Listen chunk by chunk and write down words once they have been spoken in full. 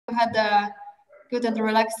had a good and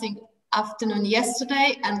relaxing afternoon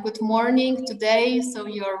yesterday and good morning today. So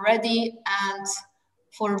you're ready and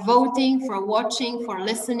for voting, for watching, for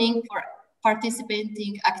listening, for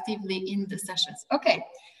participating actively in the sessions. Okay,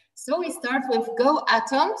 so we start with Go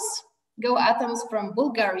Atoms from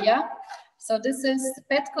Bulgaria. So this is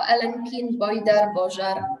Petko Elenkin, Bozidar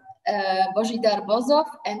Bozov,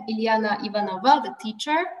 and Ilyana Ivanova, the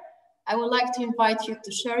teacher. I would like to invite you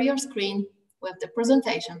to share your screen with the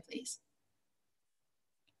presentation, please.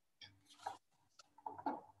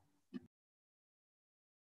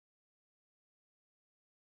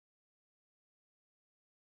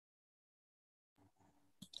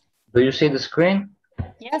 Do you see the screen?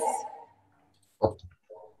 Yes. Oh.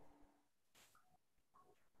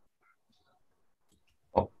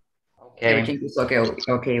 Okay. Everything is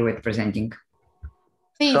okay with presenting.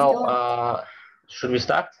 Please, so, should we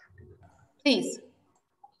start? Please.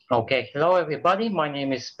 Okay. Hello, everybody. My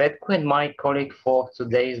name is Petko, and my colleague for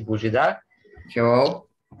today is Bozidar. Hello.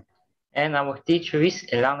 And our teacher is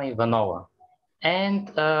Elena Ivanova. And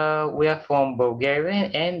we are from Bulgaria,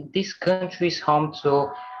 and this country is home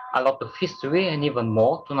to a lot of history and even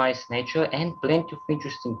more to nice nature and plenty of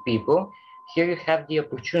interesting people. Here you have the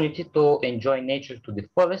opportunity to enjoy nature to the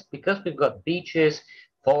fullest because we've got beaches,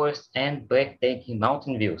 forests, and breathtaking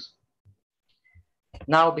mountain views.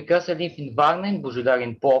 Now, because I live in Varna and Bozidar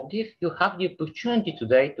in Plovdiv, you have the opportunity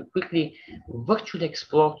today to quickly virtually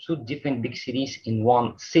explore two different big cities in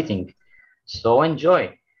one sitting. So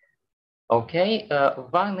enjoy. Okay,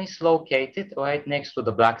 Varna is located right next to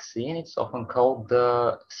the Black Sea, and it's often called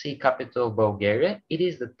the sea capital of Bulgaria. It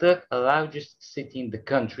is the third largest city in the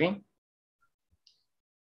country.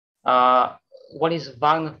 What is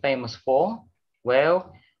Varna famous for?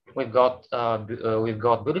 Well, we've got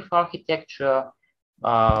beautiful architecture,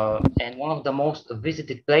 and one of the most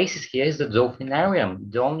visited places here is the Dolphinarium,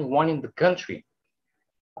 the only one in the country.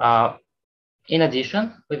 In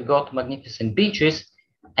addition, we've got magnificent beaches.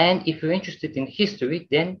 And if you're interested in history,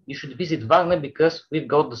 then you should visit Varna because we've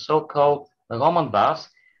got the so-called Roman baths.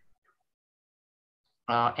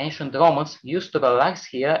 Ancient Romans used to relax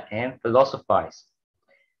here and philosophize.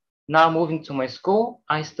 Now moving to my school,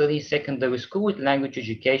 I study secondary school with language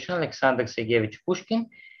education, Alexander Sergeyevich Pushkin.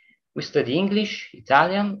 We study English,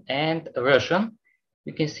 Italian, and Russian.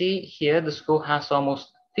 You can see here the school has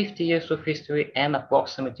almost 50 years of history and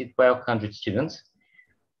approximately 1,200 students.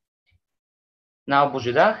 Now,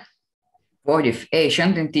 Bozidar. Plovdiv,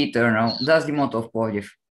 ancient and eternal. That's the motto of Plovdiv.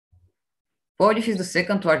 Plovdiv is the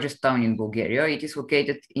second largest town in Bulgaria. It is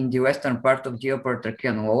located in the western part of the Upper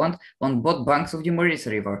Trachean lowland on both banks of the Maris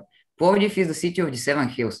River. Plovdiv is the city of the Seven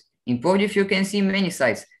Hills. In Plovdiv, you can see many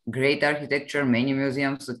sites, great architecture, many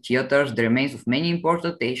museums, theaters, the remains of many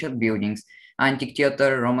important ancient buildings, antique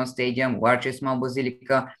theater, Roman stadium, large and small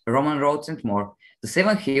basilica, Roman roads, and more. The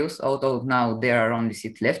Seven Hills, although now there are only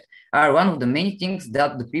 6 left, are one of the many things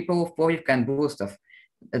that the people of Plovdiv can boast of.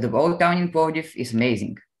 The old town in Plovdiv is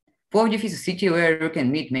amazing. Plovdiv is a city where you can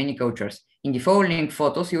meet many cultures. In the following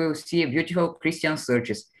photos, you will see beautiful Christian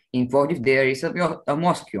churches. In Plovdiv, there is a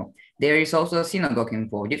mosque. There is also a synagogue in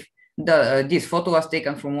Plovdiv. This photo was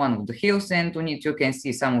taken from one of the hills, and on it you can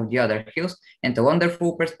see some of the other hills and a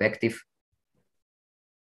wonderful perspective.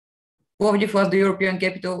 Plovdiv was the European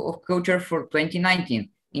Capital of Culture for 2019.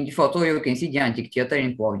 In the photo, you can see the Antique Theater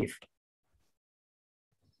in Plovdiv.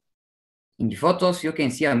 In the photos, you can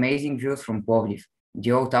see amazing views from Plovdiv,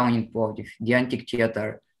 the old town in Plovdiv, the Antique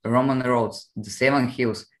Theater, Roman roads, the Seven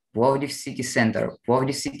Hills, Plovdiv City Center,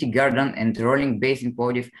 Plovdiv City Garden, and the Rolling Base in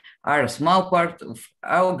Plovdiv are a small part of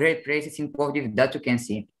our great places in Plovdiv that you can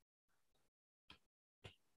see.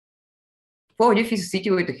 Plovdiv is a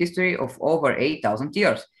city with a history of over 8,000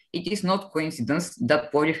 years. It is not coincidence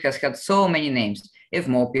that Plovdiv has had so many names: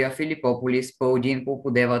 Evmopia, Philippopolis, Podin,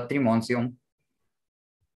 Popudeva, Trimontium.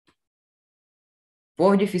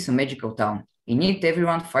 Plovdiv is a magical town. In it,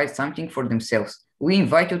 everyone finds something for themselves. We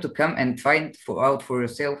invite you to come and find out for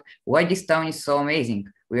yourself why this town is so amazing.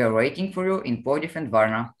 We are waiting for you in Plovdiv and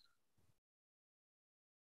Varna.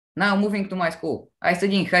 Now moving to my school. I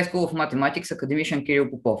study in High School of Mathematics, Academician Kirill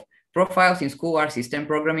Popov. Profiles in school are system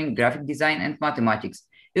programming, graphic design, and mathematics.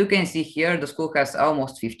 You can see here the school has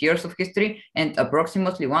almost 50 years of history and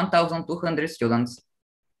approximately 1,200 students.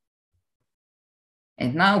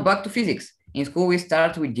 And now back to physics. In school, we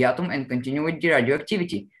start with the atom and continue with the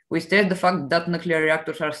radioactivity. We stress the fact that nuclear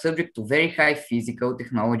reactors are subject to very high physical,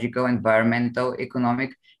 technological, environmental,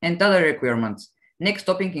 economic, and other requirements. Next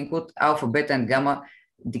topic include alpha, beta, and gamma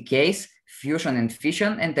decays, fusion and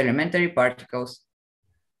fission, and elementary particles.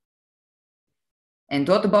 And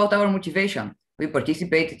what about our motivation? We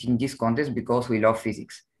participated in this contest because we love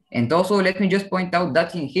physics. And also, let me just point out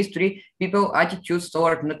that in history, people's attitudes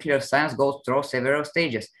toward nuclear science goes through several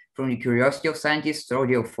stages, from the curiosity of scientists through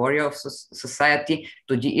the euphoria of society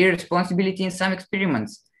to the irresponsibility in some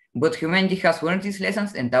experiments. But humanity has learned these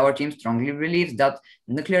lessons, and our team strongly believes that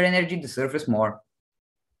nuclear energy deserves more.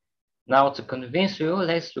 Now, to convince you,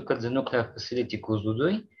 let's look at the nuclear facility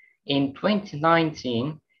Kozloduy. In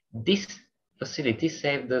 2019, this facility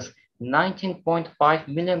saved us 19.5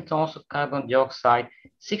 million tons of carbon dioxide,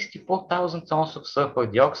 64,000 tons of sulfur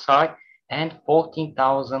dioxide, and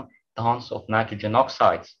 14,000 tons of nitrogen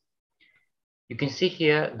oxides. You can see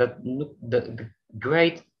here that the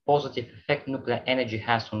great positive effect nuclear energy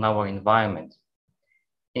has on our environment.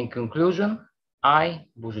 In conclusion, I,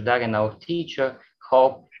 Božidar, and our teacher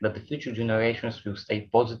hope that the future generations will stay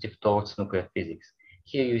positive towards nuclear physics.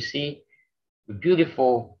 Here you see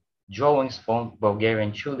beautiful drawings from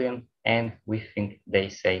Bulgarian children, and we think they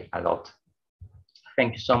say a lot.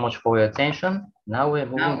 Thank you so much for your attention. Now we are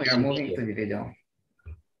moving to the video.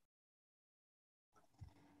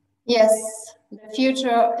 Yes, the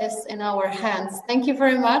future is in our hands. Thank you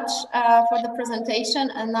very much for the presentation.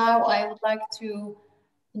 And now I would like to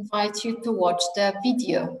invite you to watch the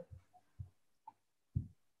video.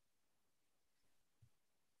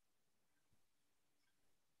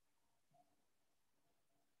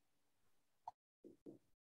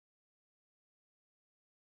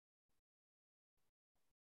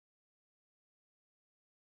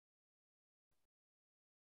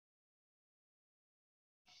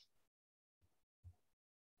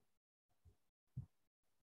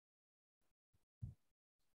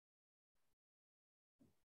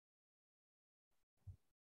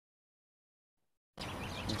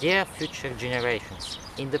 Dear future generations,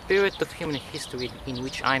 in the period of human history in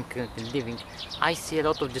which I am currently living, I see a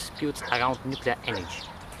lot of disputes around nuclear energy.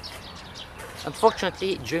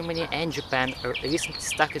 Unfortunately, Germany and Japan recently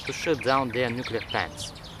started to shut down their nuclear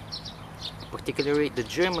plants. Particularly, the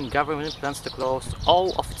German government plans to close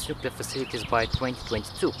all of its nuclear facilities by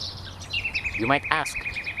 2022. You might ask,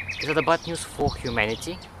 is that a bad news for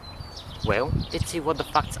humanity? Well, let's see what the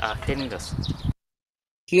facts are telling us.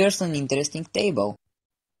 Here's an interesting table.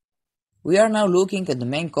 We are now looking at the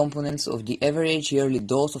main components of the average yearly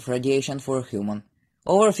dose of radiation for a human.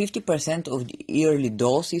 Over 50% of the yearly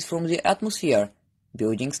dose is from the atmosphere.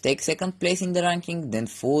 Buildings take second place in the ranking, then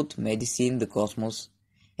food, medicine, the cosmos.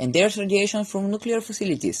 And there's radiation from nuclear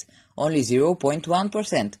facilities, only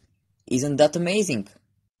 0.1%. Isn't that amazing?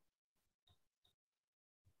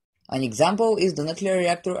 An example is the nuclear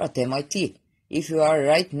reactor at MIT. If you are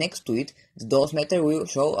right next to it, the dose meter will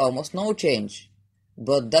show almost no change.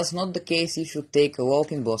 But that's not the case if you take a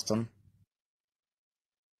walk in Boston.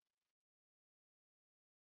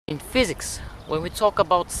 In physics, when we talk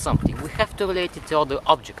about something, we have to relate it to other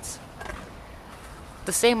objects.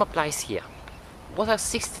 The same applies here. What are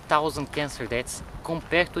 60,000 cancer deaths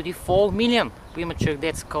compared to the 4 million premature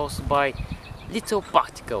deaths caused by little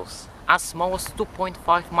particles as small as 2.5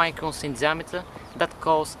 microns in diameter that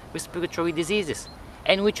cause respiratory diseases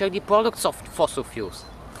and which are the products of fossil fuels?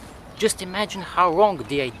 Just imagine how wrong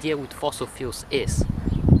the idea with fossil fuels is.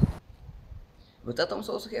 But atoms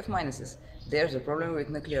also have minuses. There's a problem with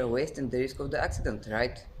nuclear waste and the risk of the accident,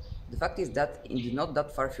 right? The fact is that in the not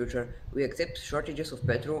that far future, we accept shortages of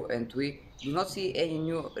petrol and we do not see any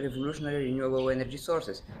new revolutionary renewable energy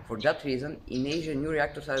sources. For that reason, in Asia new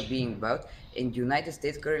reactors are being built and the United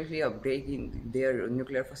States currently upgrading their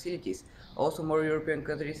nuclear facilities. Also, more European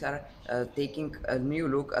countries are taking a new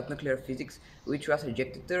look at nuclear physics, which was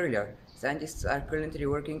rejected earlier. Scientists are currently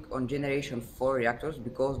working on Generation 4 reactors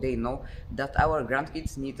because they know that our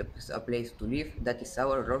grandkids need a place to live, that is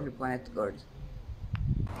our lovely planet Earth.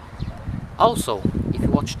 Also, if you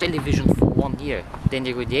watch television for 1 year, then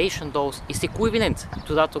the radiation dose is equivalent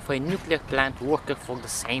to that of a nuclear plant worker for the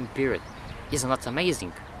same period. Isn't that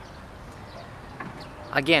amazing?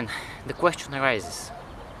 Again, the question arises,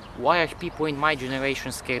 why are people in my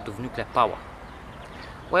generation scared of nuclear power?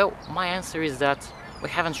 Well, my answer is that we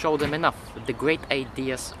haven't shown them enough the great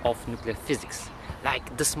ideas of nuclear physics,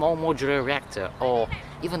 like the small modular reactor or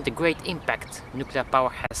even the great impact nuclear power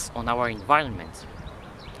has on our environment.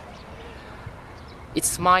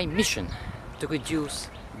 It's my mission to reduce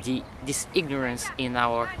this ignorance in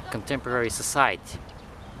our contemporary society.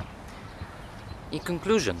 In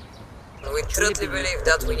conclusion, we truly believe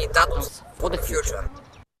that we need atoms for the future.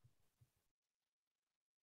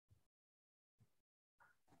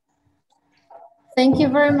 Thank you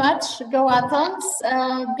very much. Go Atoms.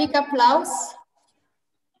 Big applause.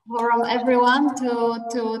 from everyone to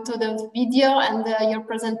the video and your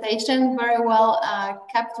presentation. Very well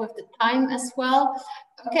kept with the time as well.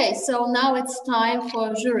 Okay, so now it's time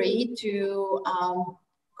for jury to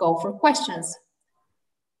go for questions.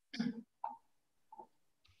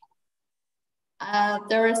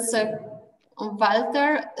 There is a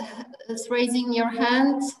Walter is raising your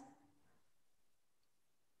hand.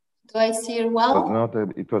 Do I see it well?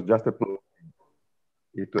 It was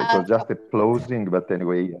just a closing, but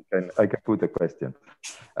anyway, I can put a question.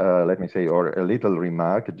 Let me say, or a little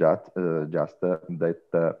remark, just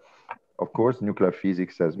that, of course, nuclear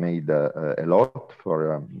physics has made a lot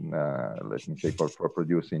for, let me say, for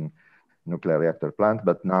producing nuclear reactor plants,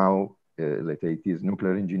 but now, let's say, it is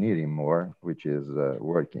nuclear engineering more, which is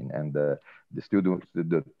working. And the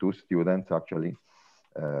two students actually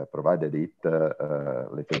provided it,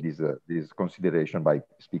 let's say, this consideration by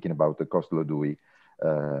speaking about the Kozloduy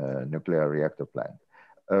nuclear reactor plant.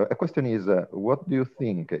 A question is, what do you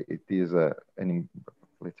think it is,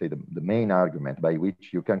 let's say, the main argument by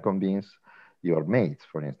which you can convince your mates,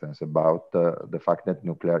 for instance, about the fact that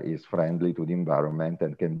nuclear is friendly to the environment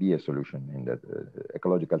and can be a solution in the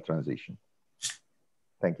ecological transition?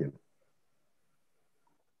 Thank you.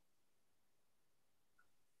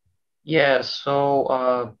 Yeah,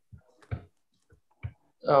 so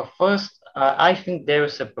first, I think there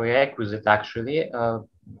is a prerequisite actually.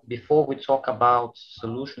 Before we talk about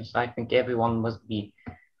solutions, I think everyone must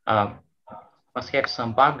have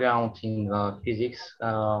some background in physics,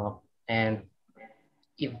 and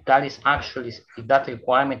if that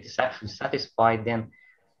requirement is actually satisfied, then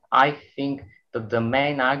I think that the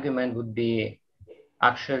main argument would be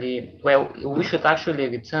actually, well, we should actually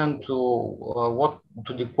return to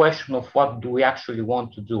the question of what do we actually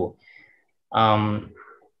want to do.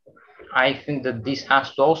 I think that this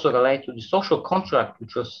has to also relate to the social contract,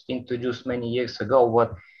 which was introduced many years ago.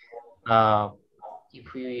 But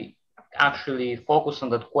if we actually focus on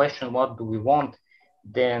that question, what do we want,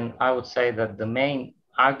 then I would say that the main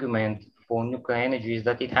argument for nuclear energy is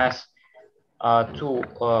that it has I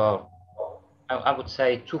would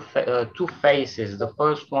say two phases. The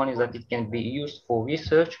first one is that it can be used for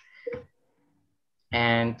research,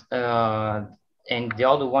 and the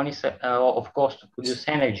other one is, of course, to produce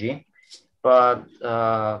energy. But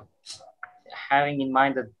having in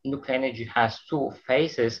mind that nuclear energy has two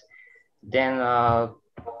phases, then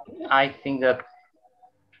I think that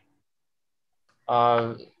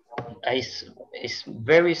a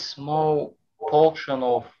very small portion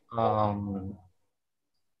of,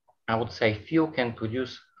 I would say, fuel can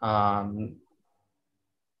produce tons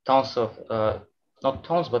of, not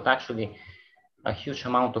tons, but actually a huge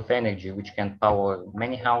amount of energy, which can power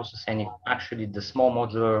many houses. And if actually the small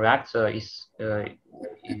modular reactor is, if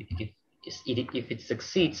it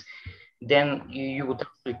succeeds, then you would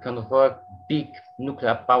actually convert big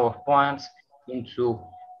nuclear power plants into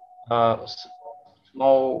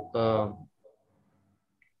small,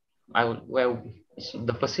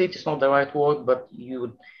 the facility is not the right word, but you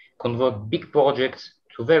would convert big projects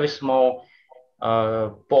to very small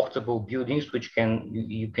portable buildings, which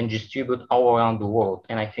you can distribute all around the world.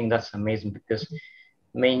 And I think that's amazing, because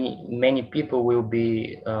many people will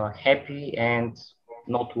be happy and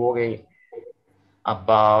not worry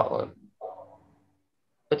about,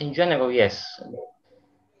 but in general, yes,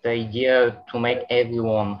 the idea to make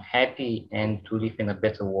everyone happy and to live in a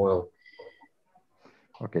better world.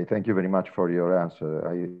 Okay, thank you very much for your answer.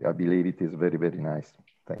 I believe it is very, very nice.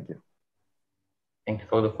 Thank you. Thank you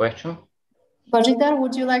for the question. Božidar,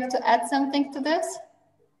 would you like to add something to this?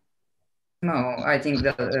 No, I think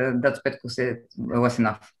that Petko said was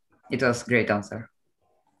enough. It was a great answer.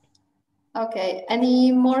 Okay,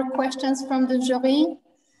 any more questions from the jury?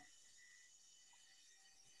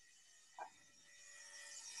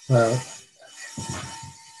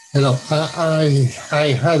 Hello,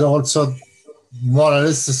 I had also more or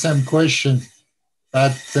less the same question,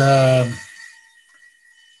 but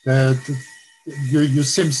you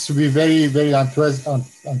seem to be very, very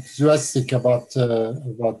enthusiastic about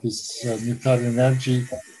this nuclear energy.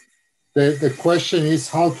 The question is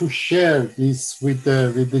how to share this with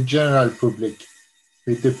the general public,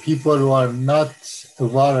 with the people who are not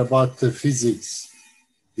aware about the physics.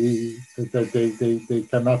 They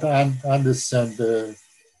cannot understand the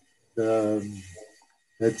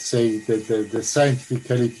let's say the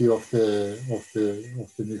scientificality of the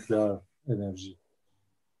nuclear energy.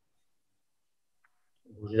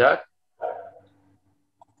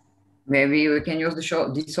 Maybe we can use the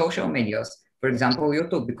social medias, for example,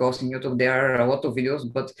 YouTube, because in YouTube there are a lot of videos,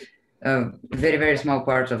 but very, very small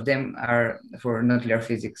part of them are for nuclear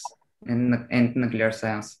physics and nuclear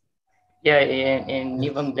science. Yeah, and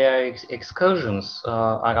even there are excursions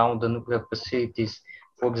around the nuclear facilities.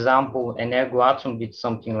 For example, Energoatom did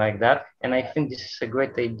something like that, and I think this is a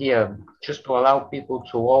great idea, just to allow people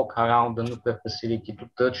to walk around the nuclear facility, to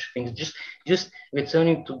touch things, just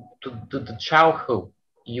returning to the childhood.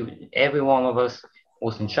 Every one of us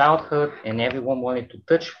was in childhood, and everyone wanted to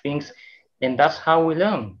touch things, and that's how we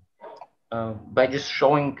learn, by just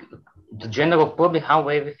showing the general public how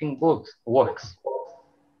everything works.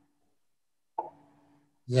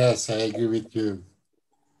 Yes, I agree with you.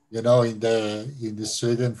 You know, in the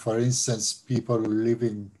Sweden, for instance, people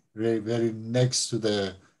living very, very next to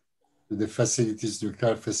the facilities,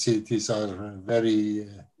 nuclear facilities, are very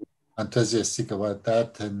enthusiastic about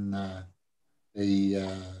that, and they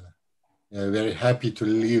are very happy to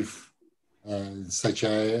live in such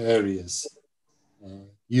areas.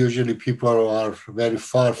 Usually, people are very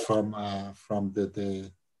far from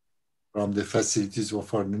the facilities or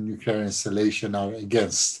for the nuclear installation are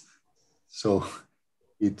against. So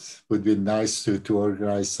it would be nice to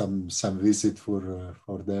organize some visit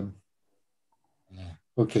for them.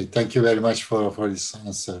 Okay, thank you very much for this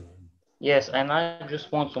answer. Yes, and I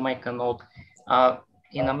just want to make a note. Uh,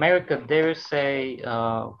 in America, there is a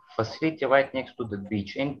facility right next to the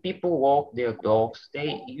beach, and people walk their dogs.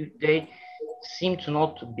 They seem to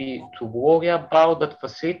not to worry about that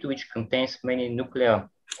facility, which contains many nuclear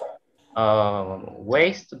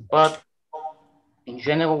waste. But in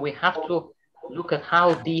general, we have to look at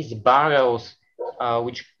how these barrels,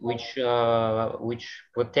 which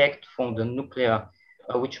protect from the nuclear,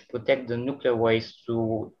 which protect the nuclear waste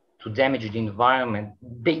to damage the environment.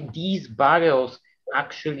 These barrels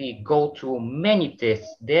actually go through many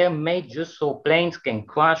tests. They're made just so planes can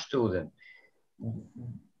crash through them.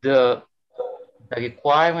 The the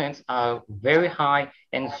requirements are very high,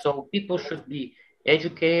 and so people should be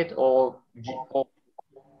educated, or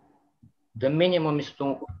the minimum is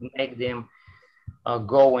to make them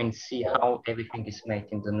go and see how everything is made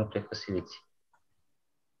in the nuclear facility.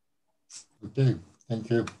 Okay, thank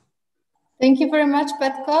you. Thank you very much,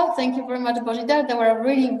 Petko. Thank you very much, Božidar. There were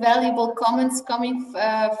really valuable comments coming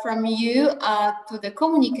from you to the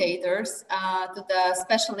communicators, to the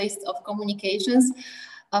specialists of communications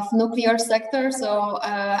of nuclear sector. So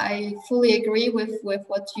I fully agree with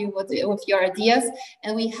with your ideas.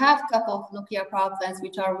 And we have a couple of nuclear power plants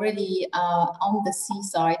which are really on the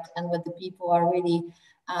seaside, and where the people are really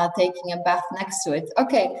taking a bath next to it.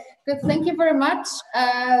 Okay, good. Thank you very much.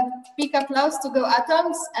 Big applause to Go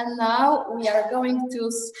Atoms. And now we are going to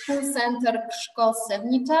School Center Szkół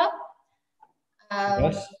Sewnicza.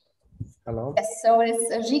 Yes. Hello. Yes, so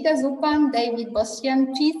it's Giga Zupan, David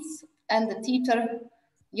Bosienčić, and the teacher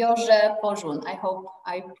Jože Požun. I hope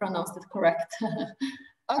I pronounced it correct.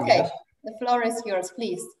 Okay, yes. The floor is yours,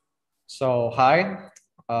 please. So, hi,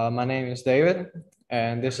 my name is David,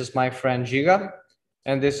 and this is my friend Giga,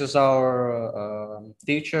 and this is our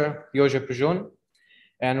teacher Jože Požun,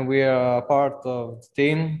 and we are part of the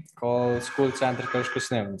team called School Center Krško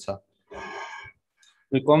Snevica.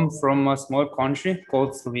 We come from a small country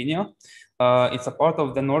called Slovenia. It's a part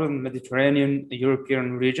of the Northern Mediterranean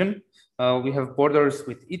European region. We have borders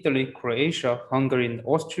with Italy, Croatia, Hungary, and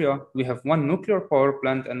Austria. We have one nuclear power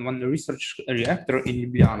plant and one research reactor in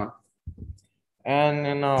Ljubljana. And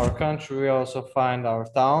in our country, we also find our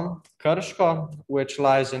town, Krško, which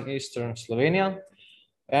lies in eastern Slovenia.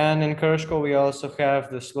 And in Krško, we also have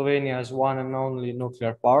the Slovenia's one and only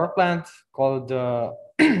nuclear power plant called the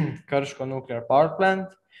Krško Nuclear Power Plant,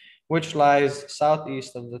 which lies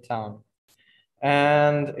southeast of the town.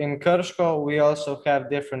 And in Krško, we also have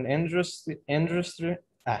different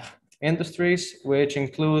industries, which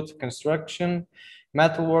include construction,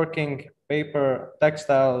 metalworking, paper,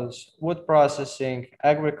 textiles, wood processing,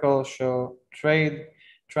 agriculture, trade,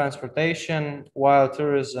 transportation, while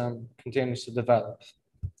tourism continues to develop.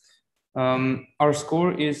 Our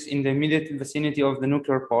school is in the immediate vicinity of the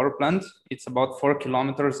nuclear power plant. It's about 4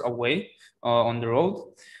 kilometers away on the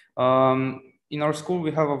road. In our school,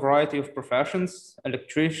 we have a variety of professions: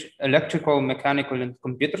 electrical, mechanical, and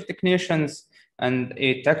computer technicians, and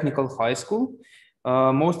a technical high school.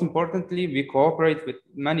 Most importantly, we cooperate with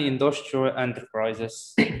many industrial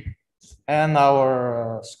enterprises. And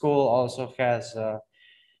our school also has a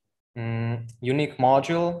unique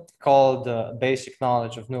module called Basic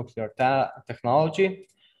Knowledge of Nuclear Technology,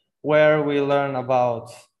 where we learn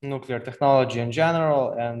about nuclear technology in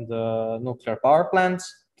general and nuclear power plants.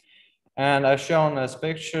 And as shown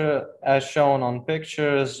on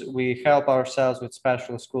pictures, we help ourselves with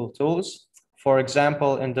special school tools. For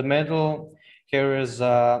example, in the middle, here is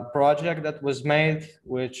a project that was made,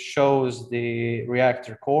 which shows the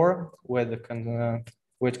reactor core with the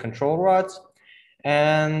with control rods.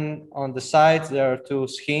 And on the sides, there are two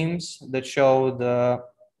schemes that show the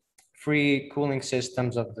free cooling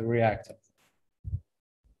systems of the reactor.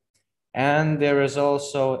 And there is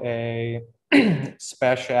also a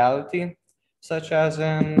specialty, such as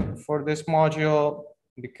for this module,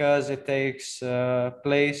 because it takes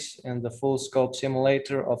place in the full scope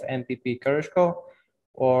simulator of NPP Krško,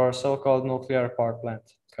 or so-called nuclear power plant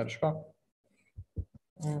Krško.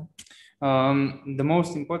 The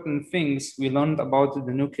most important things we learned about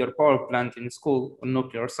the nuclear power plant in school on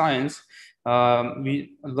nuclear science,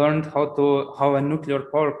 we learned how a nuclear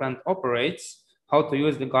power plant operates, how to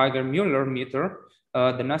use the Geiger-Müller meter,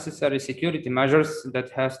 the necessary security measures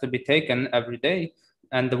that has to be taken every day,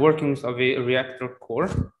 and the workings of a reactor core.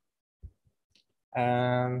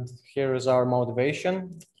 And here is our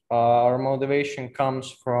motivation. Our motivation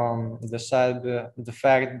comes from the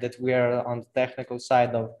fact that we are on the technical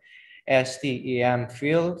side of STEM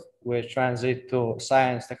field, which translates to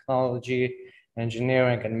science, technology,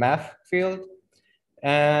 engineering, and math field.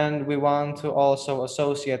 And we want to also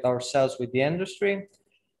associate ourselves with the industry.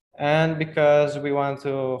 And because we want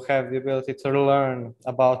to have the ability to learn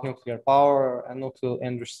about nuclear power and nuclear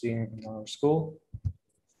industry in our school.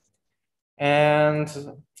 And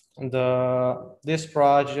this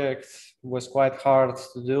project was quite hard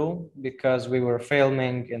to do because we were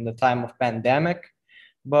filming in the time of pandemic,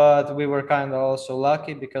 but we were kind of also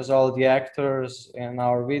lucky because all the actors in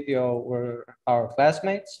our video were our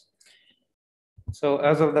classmates. So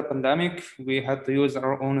as of the pandemic, we had to use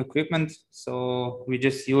our own equipment. So we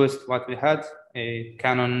just used what we had, a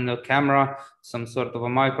Canon camera, some sort of a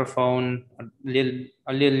microphone,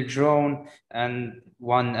 a little drone, and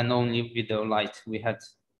one and only video light we had.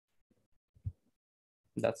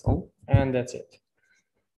 That's all. And that's it.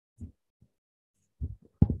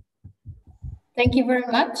 Thank you very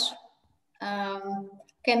much.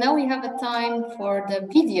 Okay, now we have a time for the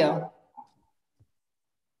video.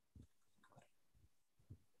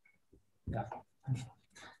 Yeah.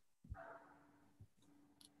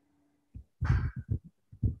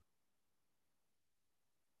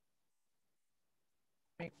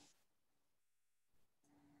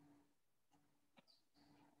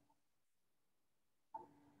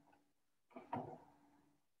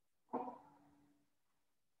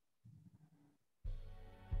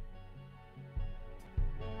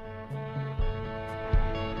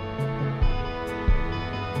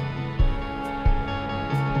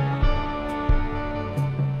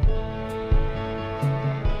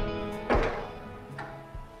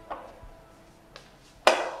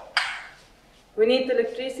 We need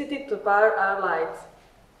electricity to power our lights.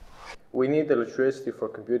 We need electricity for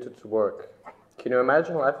computers to work. Can you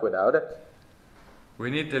imagine life without it? We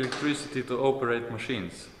need electricity to operate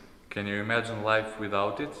machines. Can you imagine life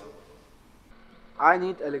without it? I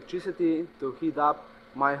need electricity to heat up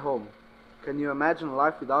my home. Can you imagine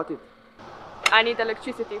life without it? I need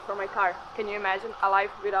electricity for my car. Can you imagine a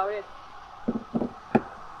life without it?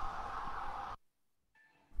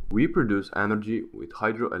 We produce energy with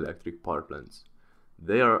hydroelectric power plants.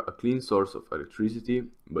 They are a clean source of electricity,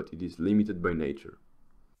 but it is limited by nature.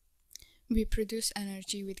 We produce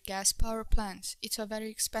energy with gas power plants. It's a very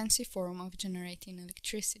expensive form of generating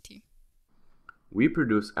electricity. We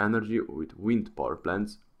produce energy with wind power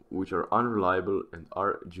plants, which are unreliable and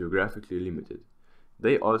are geographically limited.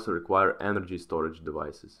 They also require energy storage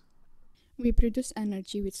devices. We produce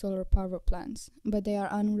energy with solar power plants, but they are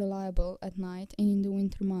unreliable at night and in the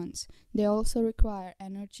winter months. They also require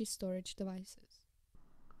energy storage devices.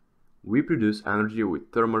 We produce energy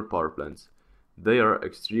with thermal power plants. They are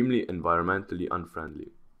extremely environmentally unfriendly.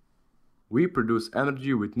 We produce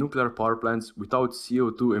energy with nuclear power plants without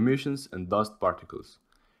CO2 emissions and dust particles.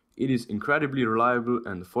 It is incredibly reliable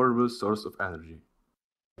and affordable source of energy.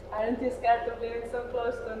 Aren't you scared of living so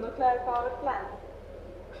close to a nuclear power plant?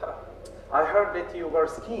 I heard that you were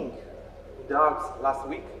skiing in the Alps last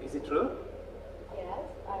week. Is it true? Yes,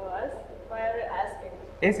 I was. Why are you asking?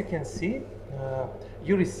 As you can see,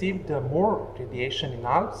 you received more radiation in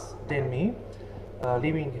Alps than me,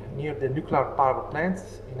 living near the nuclear power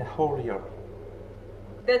plants in a whole year.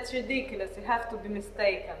 That's ridiculous. You have to be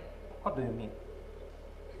mistaken. What do you mean?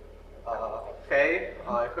 Okay,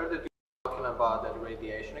 I heard that you were talking about that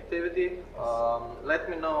radiation activity. Let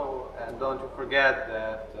me know, and don't you forget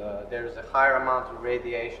that there's a higher amount of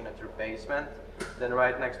radiation at your basement than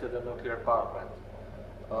right next to the nuclear power plant.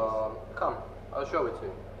 Come, I'll show it to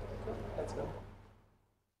you. Let's go.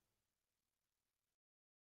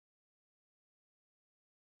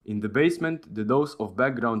 In the basement, the dose of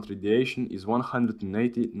background radiation is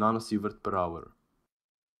 180 nanosievert per hour.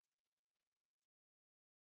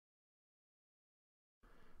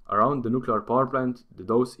 Around the nuclear power plant, the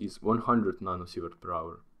dose is 100 nanosievert per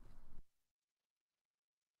hour.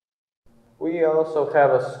 We also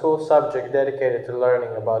have a school subject dedicated to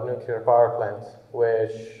learning about nuclear power plants,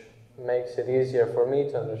 which makes it easier for me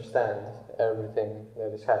to understand everything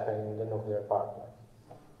that is happening in the nuclear power plant.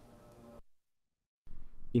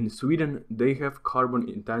 In Sweden, they have carbon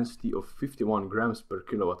intensity of 51 grams per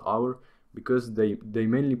kilowatt hour because they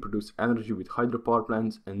mainly produce energy with hydropower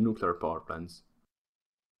plants and nuclear power plants.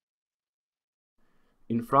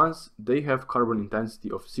 In France, they have carbon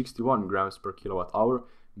intensity of 61 grams per kilowatt hour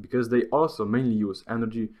because they also mainly use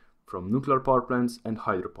energy from nuclear power plants and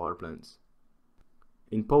hydropower plants.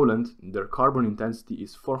 In Poland, their carbon intensity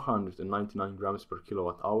is 499 grams per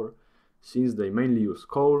kilowatt hour since they mainly use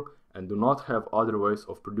coal and do not have other ways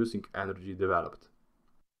of producing energy developed.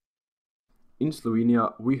 In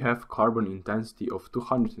Slovenia, we have carbon intensity of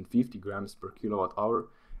 250 grams per kilowatt hour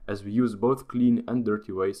as we use both clean and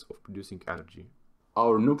dirty ways of producing energy.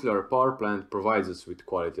 Our nuclear power plant provides us with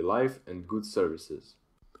quality life and good services.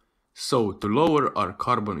 So, to lower our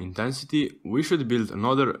carbon intensity, we should build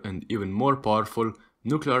another and even more powerful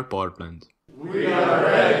nuclear power plant. We are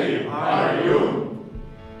ready, are you?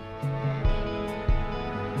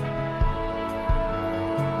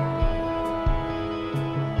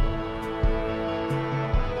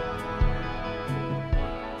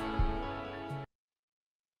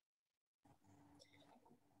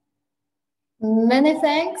 Many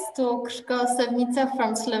thanks to Krško Sevnica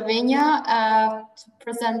from Slovenia to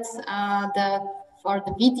present for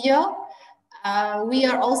the video. We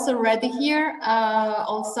are also ready here.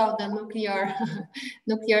 Also, the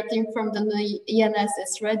nuclear team from the ENS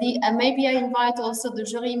is ready. And maybe I invite also the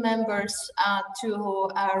jury members to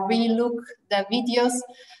relook the videos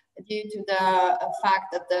due to the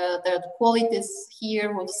fact that the quality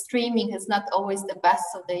here with streaming is not always the best.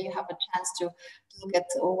 So that you have a chance to look at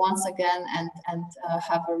once again and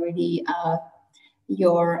have a really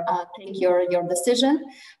take your decision.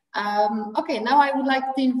 Okay, now I would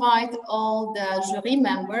like to invite all the jury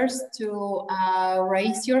members to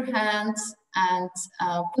raise your hands and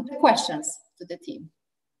put the questions to the team.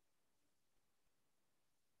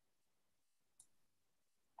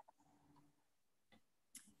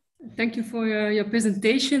 Thank you for your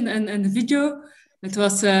presentation and the video. It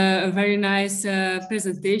was a very nice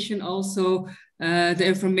presentation. Also, the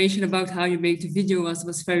information about how you made the video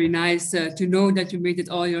was very nice to know that you made it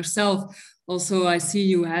all yourself. Also, I see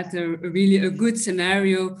you had really a good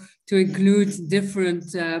scenario to include different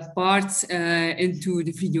parts into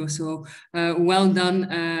the video. So well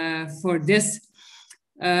done for this.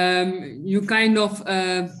 You kind of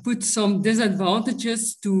put some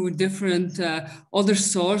disadvantages to different other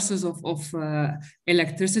sources of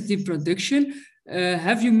electricity production.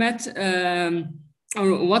 Have you met,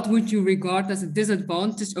 or what would you regard as a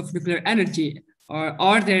disadvantage of nuclear energy? Or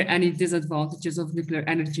are there any disadvantages of nuclear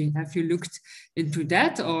energy? Have you looked into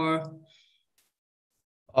that, or?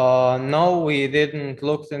 No, we didn't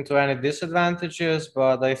look into any disadvantages,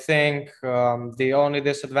 but I think the only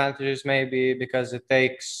disadvantages may be because it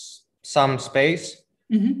takes some space.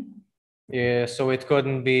 Mm-hmm. Yeah, so it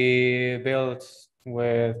couldn't be built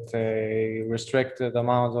with a restricted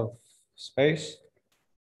amount of space,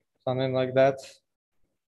 something like that.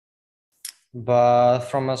 But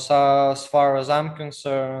from as far as I'm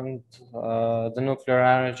concerned, the nuclear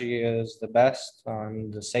energy is the best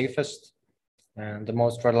and the safest and the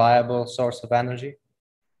most reliable source of energy.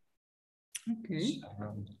 Okay.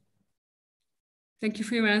 Thank you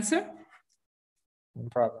for your answer. No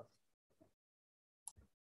problem.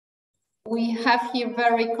 We have here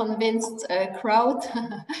very convinced crowd.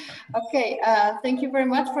 Okay, thank you very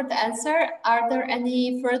much for the answer. Are there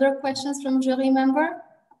any further questions from jury member?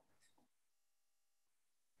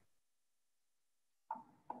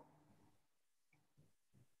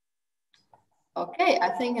 Okay, I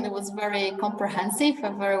think it was very comprehensive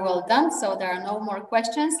and very well done. So there are no more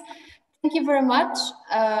questions. Thank you very much.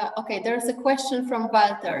 Okay, there's a question from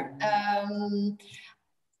Walter.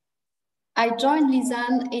 I joined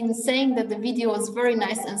Lisanne in saying that the video was very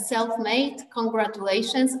nice and self-made.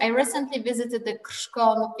 Congratulations. I recently visited the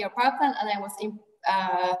Krško nuclear power plant and I was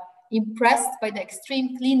impressed by the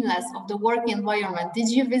extreme cleanliness of the working environment. Did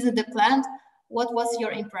you visit the plant? What was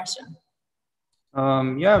your impression?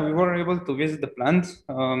 Yeah, we were able to visit the plant,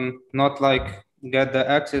 not like get the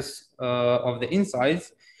access of the inside,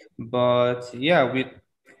 but yeah, we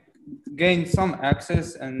gained some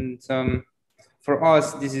access, and for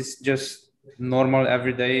us, this is just normal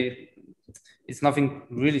every day. It's nothing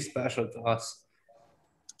really special to us.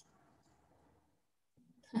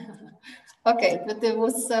 Okay, but it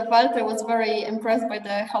was Walter was very impressed by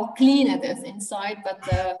how clean it is inside, but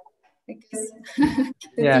because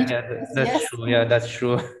that's yes. true. Yeah, that's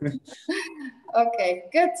true. Okay,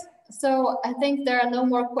 good. So I think there are no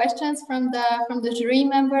more questions from the jury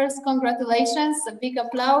members. Congratulations! A big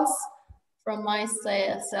applause from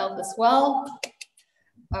myself as well.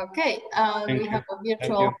 Okay, we have a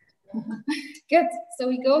virtual. Good. So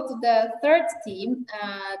we go to the third team.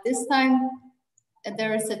 This time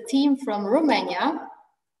there is a team from Romania,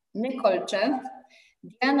 Necolce,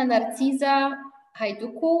 Diana Narciza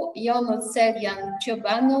Haiducu, Ionuțelian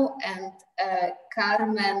Ciobanu, and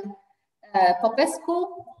Carmen Popescu.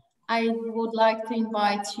 I would like to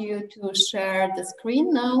invite you to share the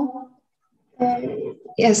screen now.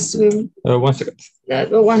 Yes, 1 second.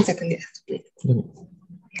 1 second, yes, please.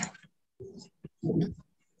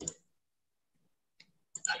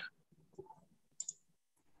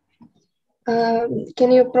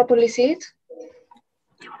 Can you properly see it?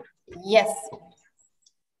 Yes.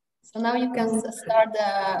 So now you can start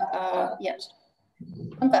the, yes.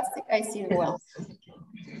 Fantastic, I see it well.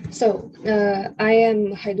 So, I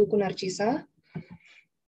am Haiducu Narcisa,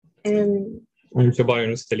 and I'm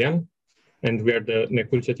Cioban Stelian, and we are the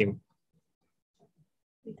Neculce team.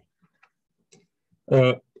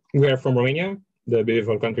 We are from Romania, the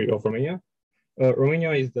beautiful country of Romania.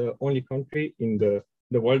 Romania is the only country in the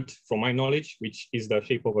world, from my knowledge, which is the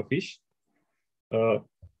shape of a fish.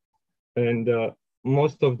 And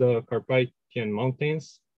most of the Carpathian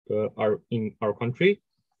mountains are in our country,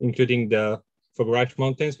 including the Făgăraș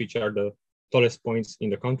Mountains, which are the tallest points in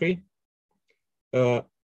the country.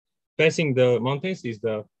 Passing the mountains is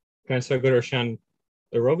the Trans-Făgărășan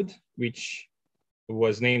Road, which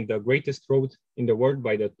was named the greatest road in the world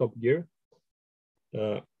by the Top Gear.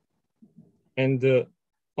 And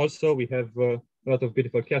also we have a lot of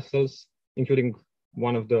beautiful castles, including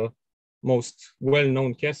one of the most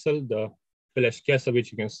well-known castle, the Peleș Castle,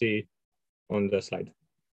 which you can see on the slide.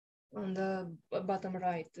 On the bottom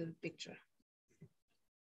right picture.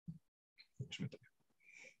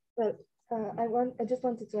 Well, I just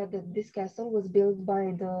wanted to add that this castle was built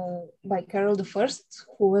by Carol I,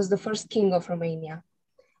 who was the first king of Romania,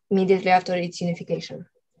 immediately after its unification.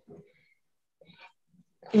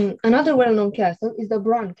 Another well-known castle is the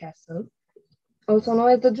Bran Castle, also known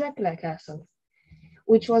as the Dracula Castle,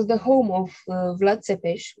 which was the home of Vlad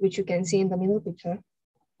Țepeș, which you can see in the middle picture,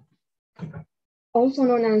 also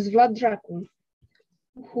known as Vlad Dracul,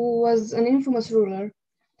 who was an infamous ruler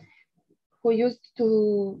who used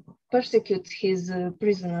to persecute his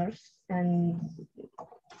prisoners and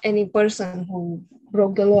any person who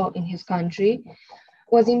broke the law in his country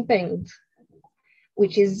was impaled,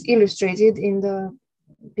 which is illustrated in the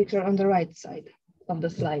picture on the right side of the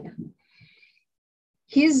slide.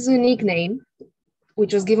 His nickname,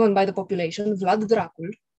 which was given by the population, Vlad Dracul,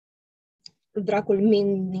 Dracul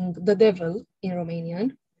meaning the devil in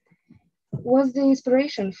Romanian, was the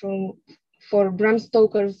inspiration for Bram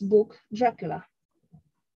Stoker's book, Dracula.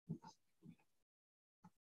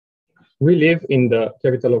 We live in the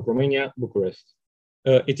capital of Romania, Bucharest.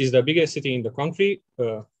 It is the biggest city in the country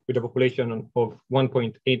with a population of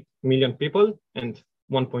 1.8 million people and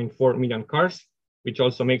 1.4 million cars, which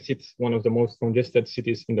also makes it one of the most congested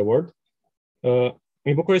cities in the world.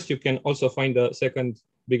 In Bucharest, you can also find the second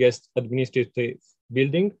biggest administrative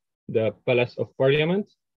building, the Palace of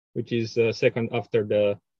Parliament, which is second after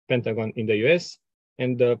the Pentagon in the US.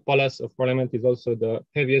 And the Palace of Parliament is also the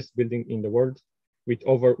heaviest building in the world with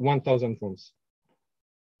over 1,000 rooms.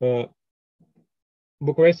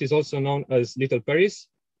 Bucharest is also known as Little Paris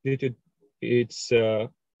due to its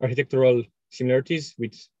architectural similarities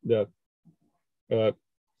with the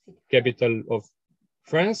capital of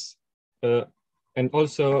France, and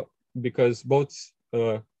also because both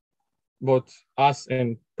us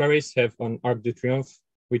and Paris have an Arc de Triomphe,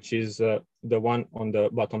 which is the one on the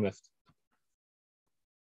bottom left.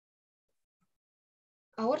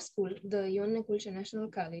 Our school, the Ion Neculce National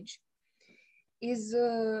College, is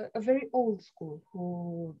a very old school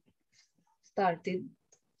who started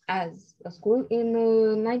as a school in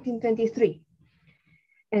 1923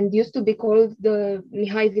 and used to be called the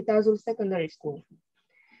Mihai Vitazul Secondary School.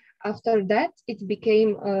 After that, it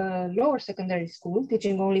became a lower secondary school,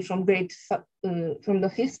 teaching only from the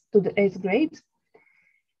 5th to the 8th grade.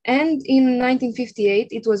 And in 1958,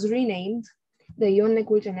 it was renamed the Ion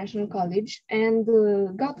Neculce National College and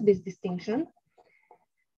got this distinction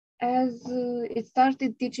as it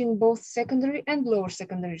started teaching both secondary and lower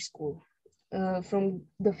secondary school from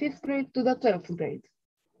the 5th grade to the 12th grade.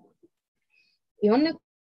 Ion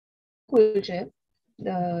Neculce,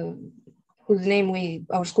 whose name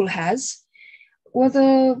our school has, was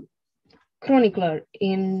a chronicler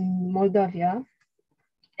in Moldavia,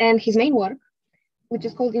 and his main work, which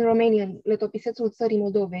is called in Romanian Letopisețul țării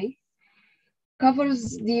Moldovei,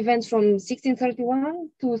 covers the events from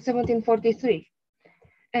 1631 to 1743.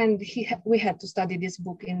 And we had to study this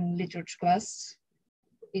book in literature class.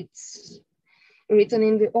 It's written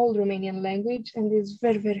in the old Romanian language and is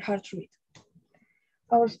very, very hard to read.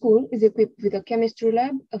 Our school is equipped with a chemistry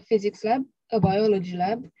lab, a physics lab, a biology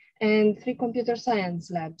lab, and 3 computer science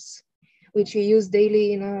labs, which we use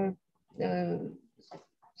daily in our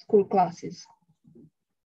school classes.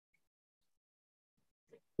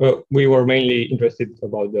 We were mainly interested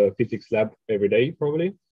about the physics lab every day,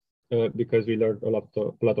 probably, because we learned a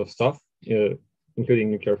lot of stuff, including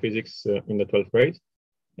nuclear physics in the 12th grade.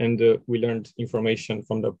 And we learned information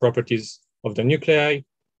from the properties of the nuclei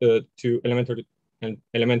to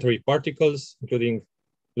elementary particles, including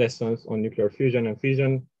lessons on nuclear fusion and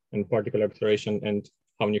fission and particle acceleration and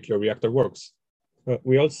how nuclear reactor works.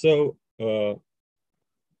 We also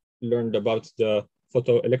learned about the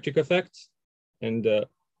photoelectric effect, and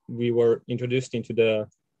we were introduced into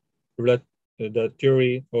the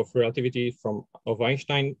theory of relativity of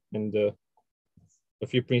Einstein and a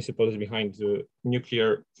few principles behind the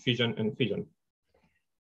nuclear fusion and fission.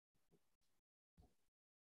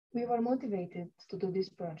 We were motivated to do this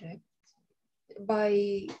project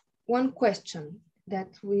by one question that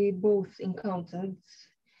we both encountered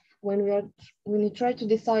when we try to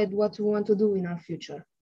decide what we want to do in our future.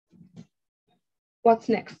 What's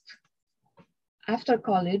next? After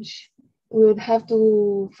college, we would have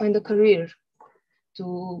to find a career,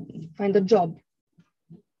 to find a job.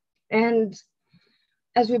 And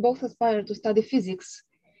as we both aspired to study physics,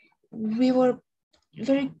 we were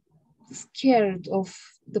very scared of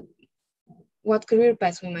what career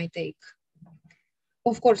path we might take.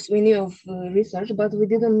 Of course, we knew of research, but we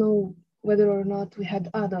didn't know whether or not we had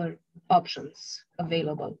other options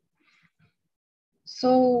available.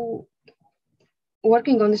 So,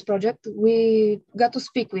 working on this project, we got to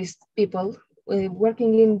speak with people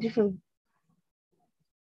working in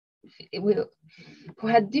who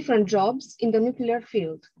had different jobs in the nuclear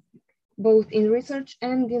field, both in research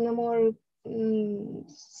and in a more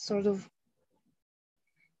sort of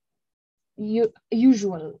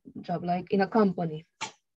usual job, like in a company.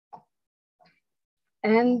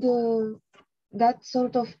 And that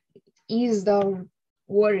sort of eased our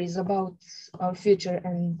worries about our future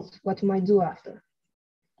and what we might do after.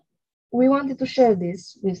 We wanted to share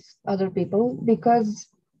this with other people because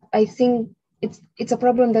I think it's a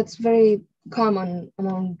problem that's very common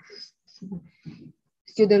among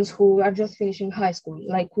students who are just finishing high school,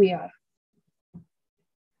 like we are.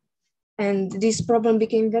 And this problem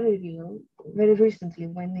became very real very recently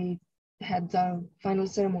when we had our final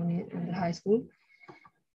ceremony in the high school,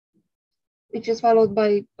 which is followed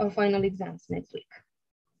by our final exams next week.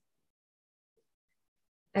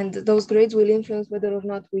 And those grades will influence whether or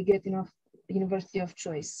not we get enough university of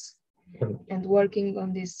choice. And working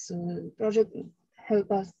on this project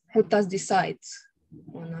helped us decide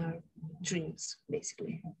on our dreams,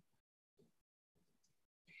 basically.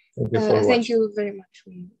 Thank you very much.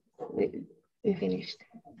 We finished.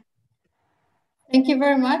 Thank you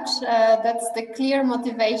very much. That's the clear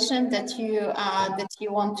motivation that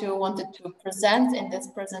you wanted to present in this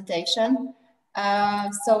presentation.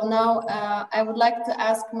 So now I would like to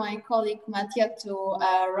ask my colleague Mattia to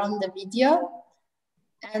run the video.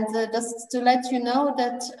 And just to let you know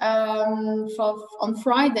that on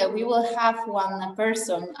Friday, we will have one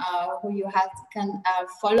person who you can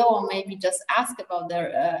follow or maybe just ask about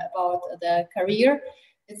the career.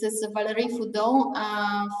 This is Valérie Foudon.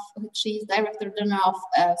 She is Director General of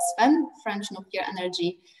SFEN, French Nuclear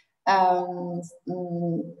Energy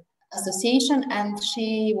Association, and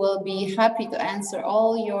she will be happy to answer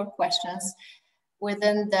all your questions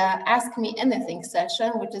within the Ask Me Anything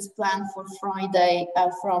session, which is planned for Friday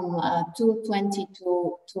from 2:20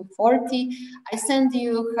 to 2:40. I send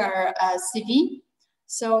you her CV,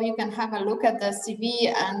 so you can have a look at the CV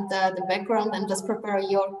and the background and just prepare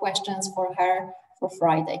your questions for her for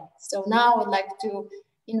Friday. So now I would like to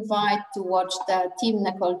invite to watch the Team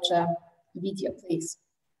Nekolcha video, please.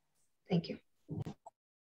 Thank you.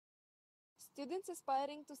 Students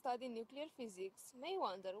aspiring to study nuclear physics may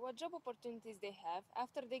wonder what job opportunities they have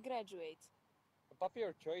after they graduate. A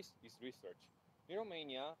popular choice is research. In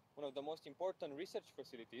Romania, one of the most important research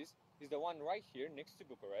facilities is the one right here next to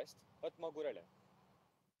Bucharest, at Măgurele.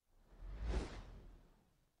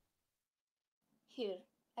 Here,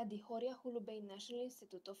 at the Horia Hulubei National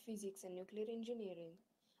Institute of Physics and Nuclear Engineering,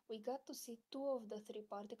 we got to see 2 of the 3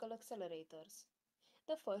 particle accelerators.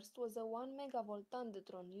 The first was a 1 megavolt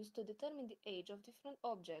tandetron used to determine the age of different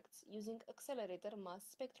objects using accelerator mass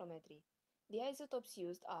spectrometry. The isotopes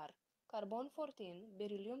used are carbon-14,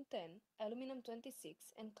 beryllium-10, aluminum-26,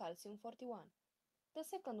 and calcium-41. The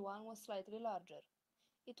second one was slightly larger.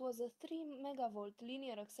 It was a 3 megavolt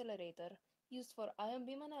linear accelerator used for ion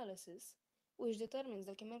beam analysis, which determines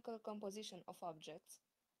the chemical composition of objects,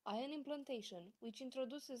 ion implantation, which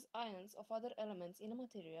introduces ions of other elements in a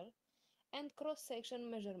material, and cross-section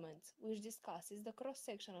measurements, which discusses the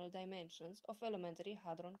cross-sectional dimensions of elementary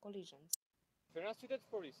hadron collisions. If you're not suited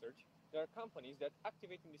for research, there are companies that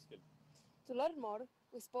activate in this field. To learn more,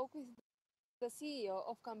 we spoke with the CEO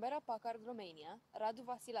of Canberra Packard Romania, Radu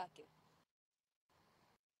Vasilache.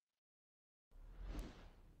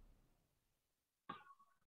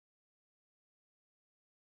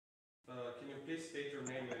 Can you please state your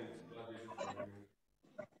name and what do you do for a living?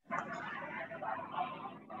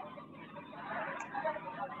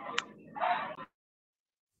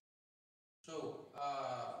 So,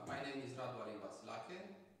 my name is Radu Vasilache.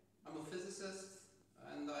 I'm a physicist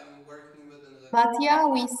and I'm working within the... But yeah,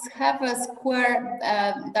 we have a square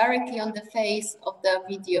directly on the face of the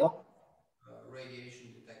video.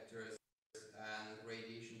 Radiation detectors and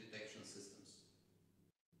radiation detection systems.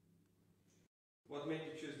 What made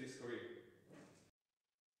you choose this career?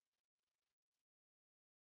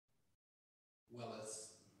 Well,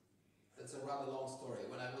 it's a rather long story.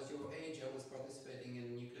 When I was your age, I was participating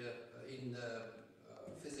in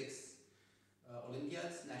physics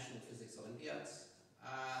Olympiads, national physics Olympiads,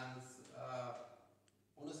 and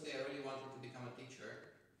honestly, I really wanted to become a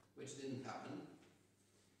teacher, which didn't happen.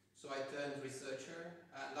 So I turned researcher,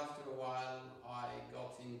 and after a while, I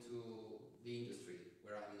got into the industry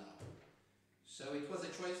where I am now. So it was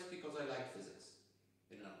a choice because I like physics,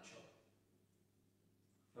 in a nutshell.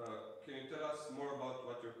 Can you tell us more about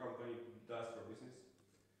what your company does for business?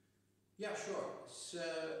 Yeah, sure. So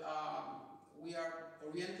we are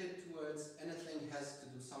oriented towards anything has to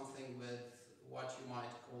do something with what you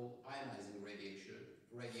might call ionizing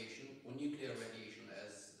radiation or nuclear radiation,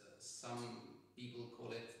 as some people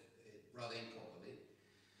call it rather improperly.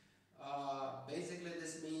 Basically,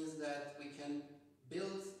 this means that we can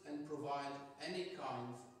build and provide any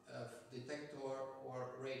kind of detector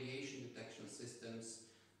or radiation detection systems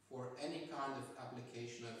for any kind of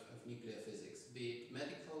application of nuclear physics, be it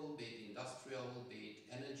medical, be it industrial, be it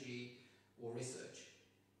energy or research.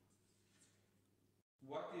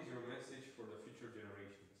 What is your message for the future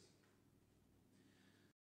generations?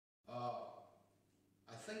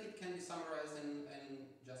 I think it can be summarized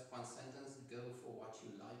in just one sentence: go for what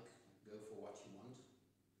you like, go for what you want.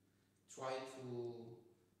 Try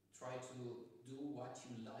to do what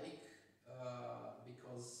you like,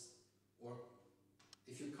 because, or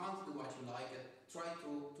if you can't do what you like, try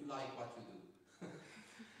to like what you do.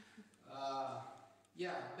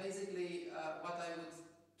 Yeah, basically what I would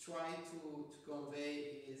try to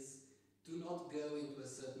convey is, do not go into a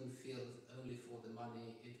certain field only for the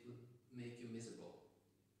money. It would make you miserable.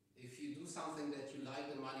 If you do something that you like,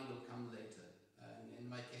 the money will come later. And in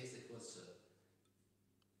my case, it was so.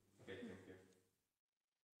 Okay, thank you.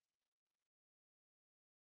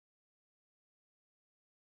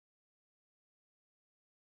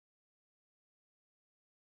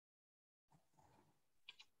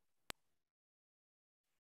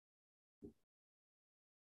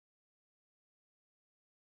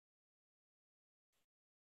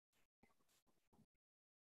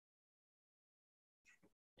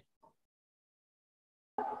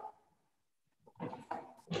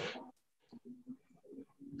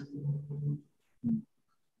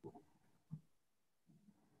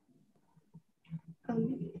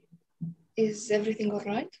 Is everything all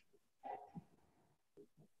right?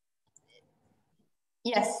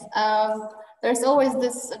 Yes, there's always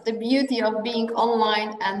the beauty of being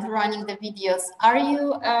online and running the videos. Are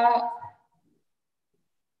you,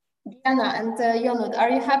 Diana and Yonut, are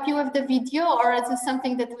you happy with the video, or is it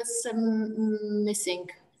something that was missing?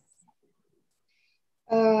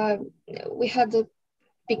 We had a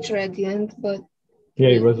picture at the end, but yeah,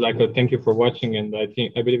 it was like a thank you for watching, and I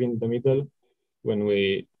believe in the middle when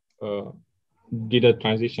we did a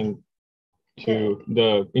transition to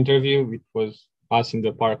the interview, it was us in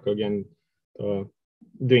the park again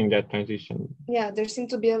doing that transition. Yeah, there seemed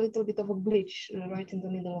to be a little bit of a glitch right in the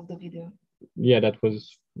middle of the video. Yeah, that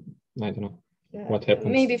was, I don't know what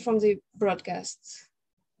happened. Maybe from the broadcasts.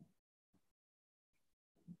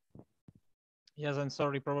 Yes, I'm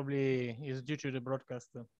sorry, probably is due to the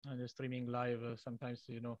broadcast and the streaming live. Sometimes,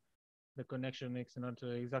 you know, the connection is not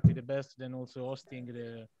exactly the best. Then also hosting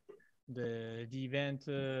the event.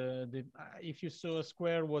 If you saw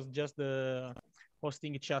Square was just the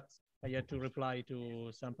hosting a chat. I had to reply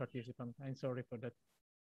to some participants. I'm sorry for that.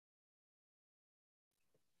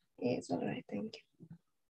 It's all right, thank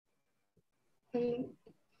you.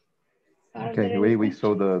 Okay, we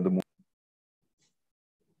saw the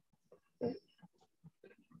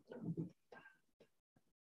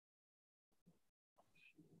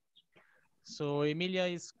So Emilia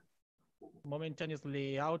is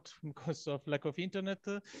momentaneously out because of lack of internet.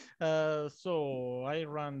 So I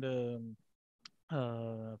run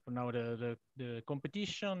for now the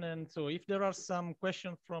competition, and so if there are some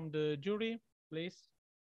questions from the jury, please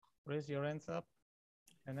raise your hands up.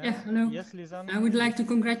 Yeah, hello. Yes, Lisanne. I would like to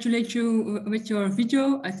congratulate you with your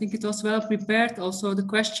video. I think it was well prepared. Also, the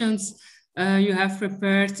questions you have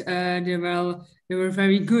prepared, they were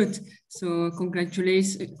very good. So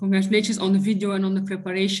congratulations on the video and on the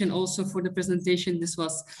preparation also for the presentation. This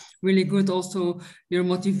was really good. Also, your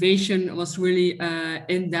motivation was really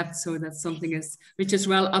in depth. So that's something which is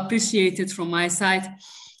well appreciated from my side.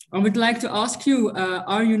 I would like to ask you,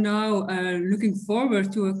 are you now looking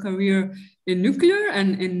forward to a career in nuclear,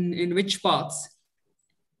 and in which parts?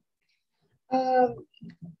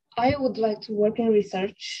 I would like to work in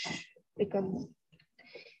research because,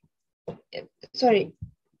 sorry,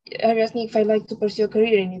 are you asking if I like to pursue a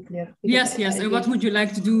career in nuclear? Yes, yes. And what would you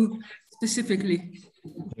like to do specifically?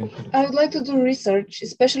 I would like to do research,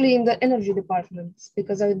 especially in the energy departments,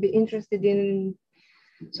 because I would be interested in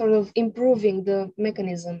sort of improving the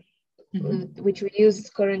mechanism which we use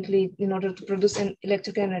currently in order to produce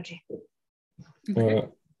electric energy. Okay.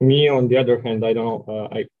 Me, on the other hand, I don't know,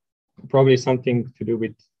 I probably something to do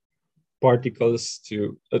with particles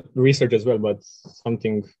to research as well, but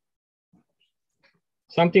something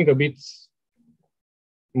a bit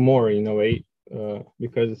more in a way,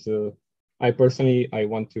 because I personally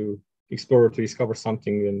want to explore, to discover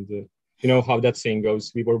something, and you know how that saying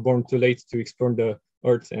goes, we were born too late to explore the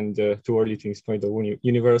Earth and too early to explore the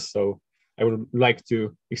universe. So I would like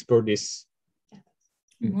to explore this,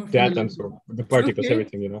 the atoms or the particles,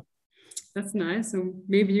 everything, you know. That's nice. So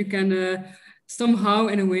maybe you can somehow,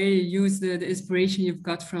 in a way, use the inspiration you've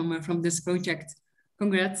got from this project.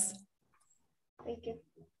 Congrats. Thank you.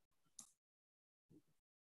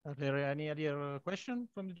 Are there any other questions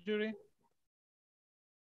from the jury?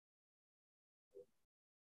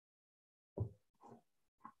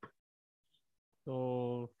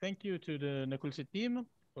 So thank you to the Nekulse team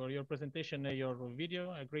for your presentation and your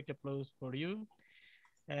video. A great applause for you.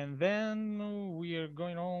 And then we are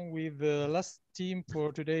going on with the last team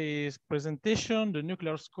for today's presentation, the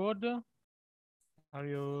nuclear squad. Are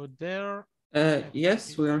you there?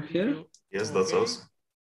 Yes, we are here. Yes, that's us.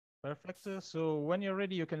 Perfect. So when you're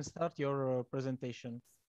ready, you can start your presentation.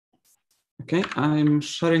 Okay, I'm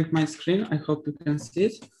sharing my screen. I hope you can see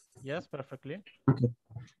it. Yes, perfectly. Okay.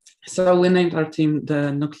 So we named our team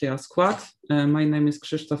the Nuclear Squad. My name is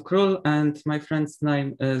Krzysztof Król and my friend's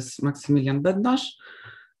name is Maksymilian Bednarz.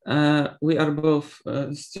 We are both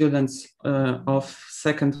students of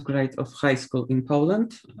second grade of high school in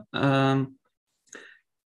Poland.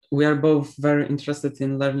 We are both very interested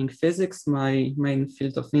in learning physics. My main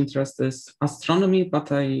field of interest is astronomy,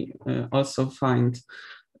 but I also find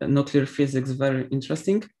nuclear physics very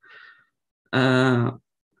interesting. And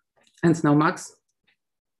now Max?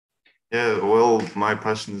 Yeah, well, my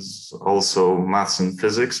passion is also maths and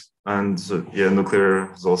physics, and yeah, nuclear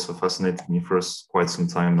has also fascinated me for quite some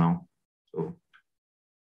time now. So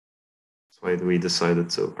that's why we decided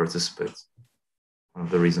to participate. One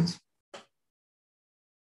of the reasons.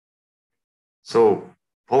 So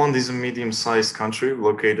Poland is a medium-sized country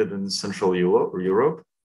located in Central Europe.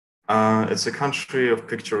 It's a country of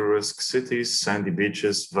picturesque cities, sandy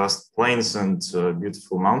beaches, vast plains, and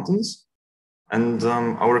beautiful mountains. And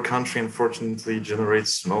our country, unfortunately,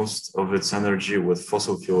 generates most of its energy with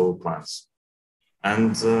fossil fuel plants.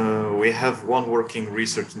 And we have one working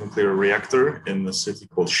research nuclear reactor in a city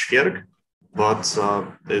called Świerk, but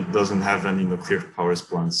it doesn't have any nuclear power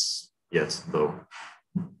plants yet, though.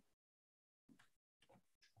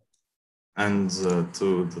 And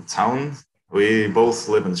to the town, we both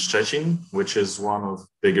live in Szczecin, which is one of the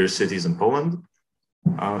bigger cities in Poland.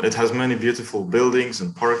 It has many beautiful buildings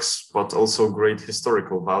and parks, but also great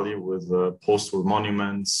historical value with post-war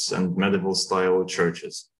monuments and medieval-style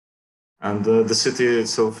churches. And the city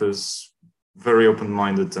itself is very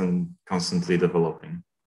open-minded and constantly developing.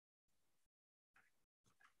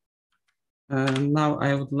 Now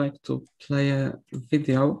I would like to play a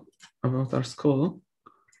video about our school.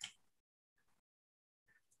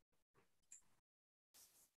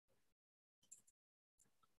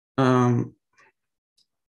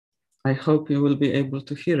 I hope you will be able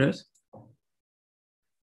to hear it.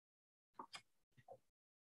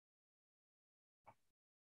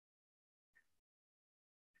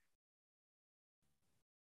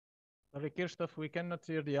 Sorry, Kirstof, we cannot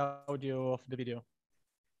hear the audio of the video.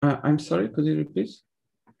 I'm sorry, could you repeat?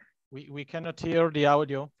 We cannot hear the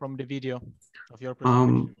audio from the video of your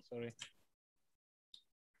presentation. Sorry.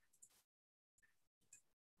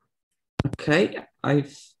 Okay,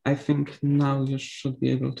 I think now you should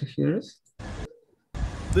be able to hear us.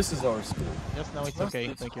 This is our school. Yes, now it's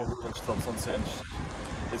okay. Thank you.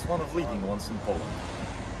 It's one of leading ones in Poland.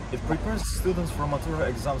 It prepares students for Matura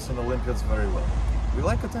exams and Olympiads very well. We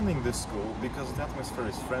like attending this school because the atmosphere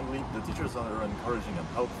is friendly, the teachers are encouraging and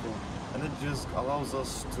helpful, and it just allows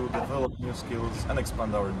us to develop new skills and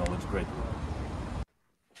expand our knowledge greatly.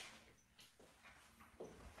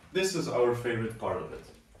 This is our favorite part of it,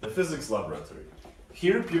 the physics laboratory.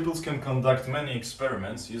 Here pupils can conduct many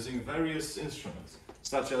experiments using various instruments,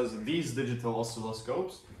 such as these digital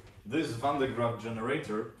oscilloscopes, this Van de Graaff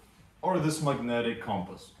generator, or this magnetic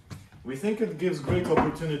compass. We think it gives great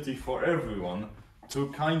opportunity for everyone to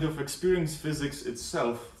kind of experience physics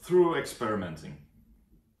itself through experimenting.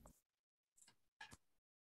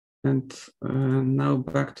 And now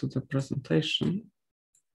back to the presentation.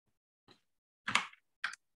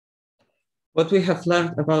 What we have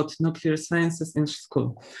learned about nuclear sciences in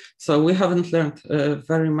school. So we haven't learned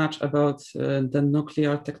very much about the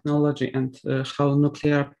nuclear technology and how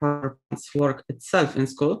nuclear power plants work itself in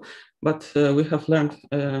school, but we have learned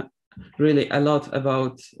really a lot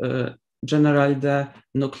about generally the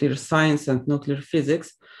nuclear science and nuclear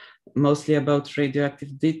physics, mostly about radioactive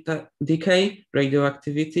decay,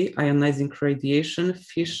 radioactivity, ionizing radiation,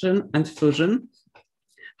 fission, and fusion.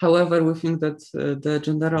 However, we think that the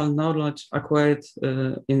general knowledge acquired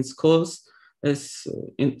in schools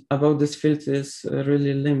about this field is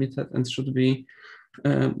really limited and should be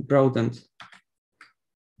broadened.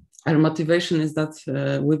 Our motivation is that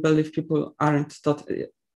we believe people aren't taught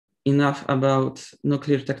enough about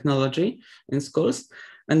nuclear technology in schools,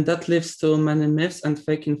 and that leads to many myths and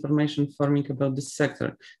fake information forming about this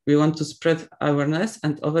sector. We want to spread awareness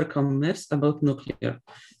and overcome myths about nuclear.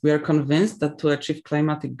 We are convinced that to achieve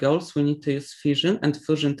climatic goals, we need to use fission and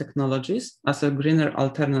fusion technologies as a greener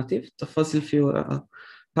alternative to fossil fuel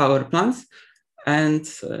power plants, and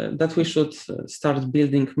that we should start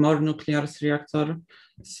building more nuclear reactors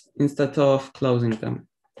instead of closing them.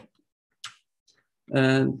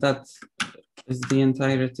 That is the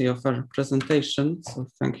entirety of our presentation. So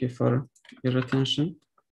thank you for your attention.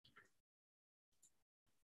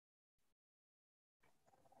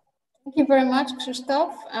 Thank you very much,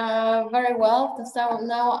 Krzysztof. Very well. So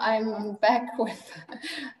now I'm back with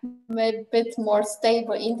a bit more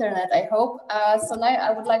stable internet, I hope. So now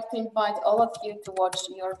I would like to invite all of you to watch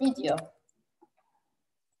your video.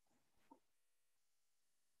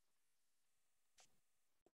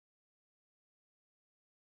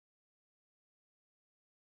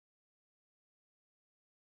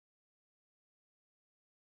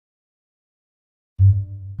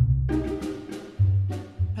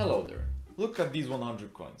 Hello there. Look at these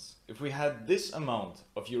 100 coins. If we had this amount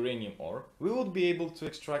of uranium ore, we would be able to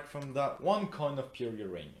extract from that one coin of pure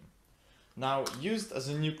uranium. Now, used as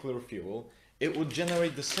a nuclear fuel, it would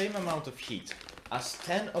generate the same amount of heat as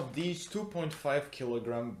 10 of these 2.5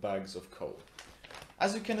 kilogram bags of coal.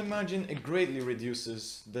 As you can imagine, it greatly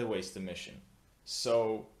reduces the waste emission.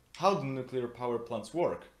 So, how do nuclear power plants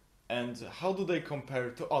work? And how do they compare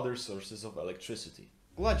to other sources of electricity?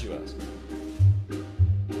 Glad you asked.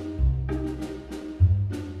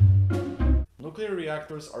 Nuclear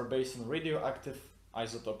reactors are based on radioactive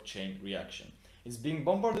isotope chain reaction. It's being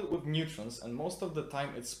bombarded with neutrons, and most of the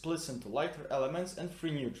time it splits into lighter elements and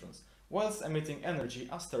free neutrons, whilst emitting energy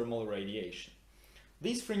as thermal radiation.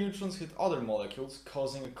 These free neutrons hit other molecules,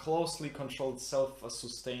 causing a closely controlled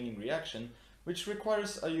self-sustaining reaction, which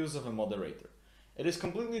requires a use of a moderator. It is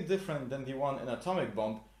completely different than the one in an atomic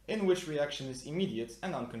bomb, in which reaction is immediate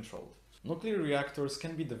and uncontrolled. Nuclear reactors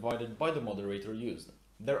can be divided by the moderator used.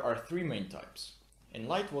 There are three main types. In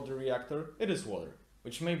light water reactor, it is water,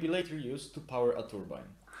 which may be later used to power a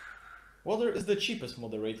turbine. Water is the cheapest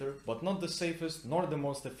moderator, but not the safest nor the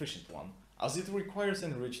most efficient one, as it requires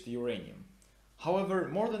enriched uranium. However,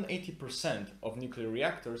 more than 80% of nuclear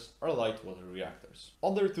reactors are light water reactors.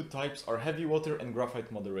 Other two types are heavy water and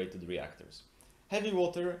graphite moderated reactors. Heavy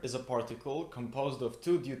water is a particle composed of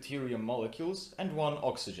two deuterium molecules and one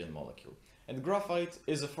oxygen molecule, and graphite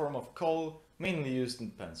is a form of coal mainly used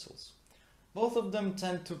in pencils. Both of them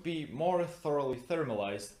tend to be more thoroughly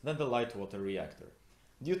thermalized than the light water reactor.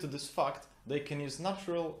 Due to this fact, they can use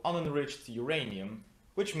natural, unenriched uranium,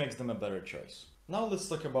 which makes them a better choice. Now let's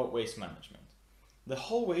talk about waste management. The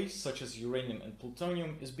whole waste, such as uranium and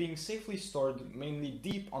plutonium, is being safely stored mainly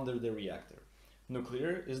deep under the reactor.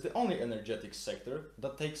 Nuclear is the only energetic sector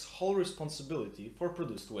that takes whole responsibility for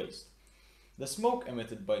produced waste. The smoke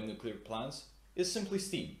emitted by nuclear plants is simply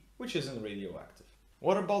steam, which isn't radioactive.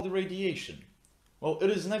 What about the radiation? Well, it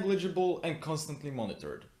is negligible and constantly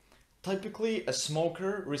monitored. Typically, a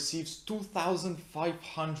smoker receives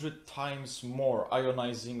 2,500 times more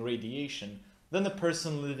ionizing radiation than a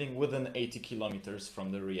person living within 80 kilometers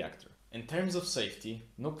from the reactor. In terms of safety,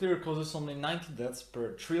 nuclear causes only 90 deaths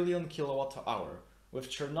per trillion kilowatt-hour, with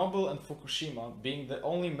Chernobyl and Fukushima being the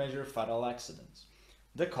only major fatal accidents.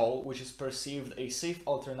 The coal, which is perceived a safe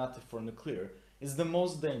alternative for nuclear, is the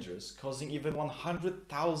most dangerous, causing even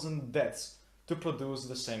 100,000 deaths to produce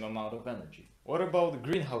the same amount of energy. What about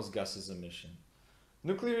greenhouse gases emission?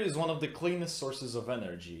 Nuclear is one of the cleanest sources of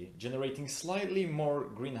energy, generating slightly more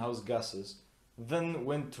greenhouse gases than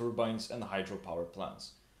wind turbines and hydropower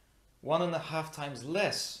plants. 1.5 times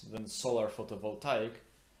less than solar photovoltaic,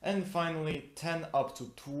 and finally 10 up to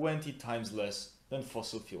 20 times less than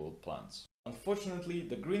fossil fuel plants. Unfortunately,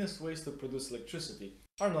 the greenest ways to produce electricity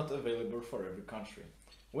are not available for every country.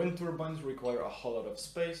 Wind turbines require a whole lot of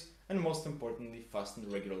space and, most importantly, fast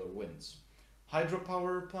and regular winds.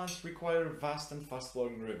 Hydropower plants require vast and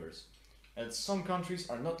fast-flowing rivers, and some countries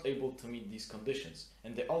are not able to meet these conditions,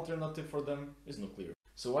 and the alternative for them is nuclear.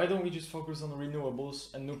 So why don't we just focus on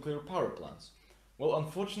renewables and nuclear power plants? Well,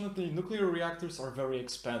 unfortunately, nuclear reactors are very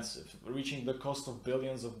expensive, reaching the cost of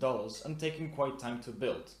billions of dollars and taking quite time to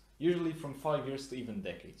build, usually from 5 years to even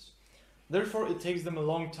decades. Therefore, it takes them a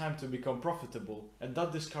long time to become profitable, and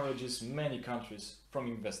that discourages many countries from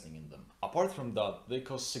investing in them. Apart from that, they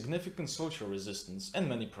cause significant social resistance and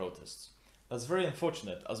many protests. That's very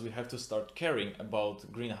unfortunate, as we have to start caring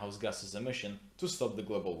about greenhouse gases emission to stop the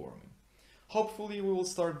global warming. Hopefully, we will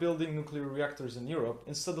start building nuclear reactors in Europe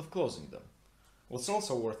instead of closing them. What's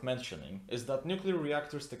also worth mentioning is that nuclear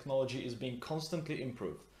reactors technology is being constantly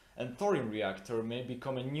improved, and thorium reactor may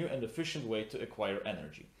become a new and efficient way to acquire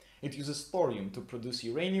energy. It uses thorium to produce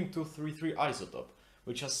uranium-233 isotope,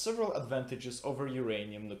 which has several advantages over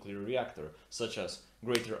uranium nuclear reactor, such as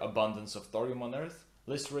greater abundance of thorium on Earth,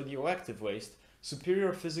 less radioactive waste,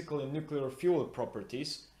 superior physical and nuclear fuel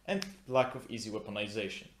properties, and lack of easy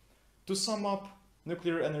weaponization. To sum up,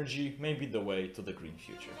 nuclear energy may be the way to the green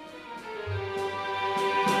future.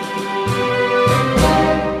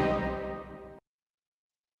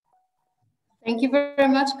 Thank you very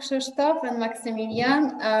much, Krzysztof and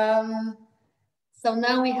Maximilian. So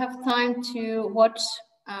now we have time to watch,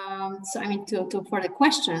 for the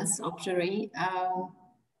questions of jury.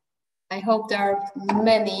 I hope there are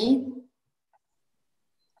many.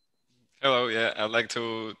 Hello, yeah, I'd like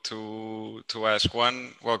to ask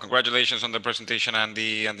one. Well, congratulations on the presentation and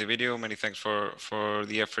the video. Many thanks for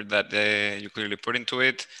the effort that you clearly put into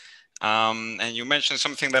it. And you mentioned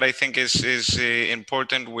something that I think is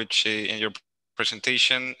important, which in your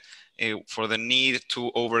presentation, for the need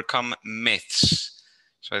to overcome myths.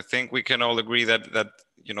 So I think we can all agree that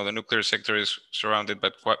you know the nuclear sector is surrounded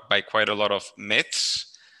by quite a lot of myths.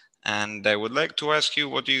 And I would like to ask you,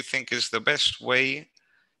 what do you think is the best way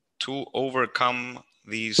to overcome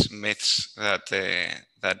these myths that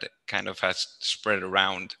kind of has spread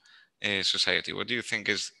around society? What do you think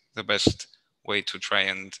is the best way to try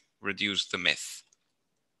and reduce the myth?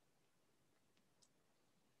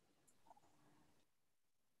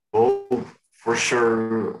 Well, for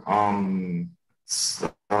sure,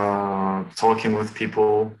 talking with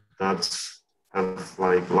people that have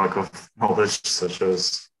like lack of knowledge, such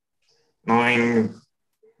as knowing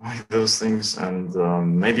like those things, and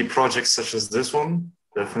maybe projects such as this one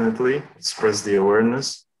definitely spreads the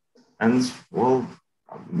awareness. And well,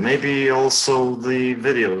 maybe also the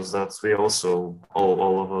videos that we also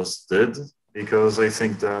all of us did, because I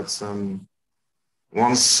think that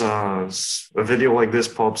once a video like this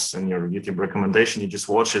pops in your YouTube recommendation, you just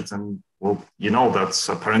watch it and well, you know that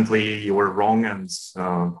apparently you were wrong, and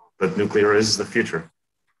that nuclear is the future.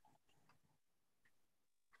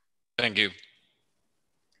 Thank you.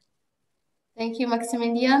 Thank you,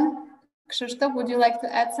 Maximilian. Krzysztof, would you like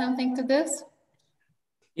to add something to this?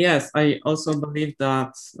 Yes, I also believe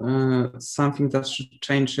that something that should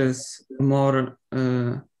change is more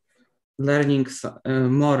learning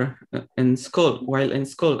more in school, while in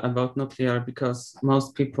school about nuclear, because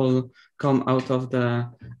most people come out of the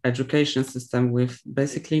education system with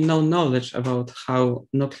basically no knowledge about how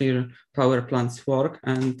nuclear power plants work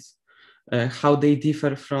and how they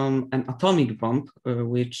differ from an atomic bomb,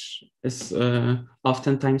 which is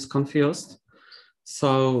oftentimes confused.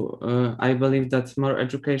 So I believe that more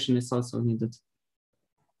education is also needed.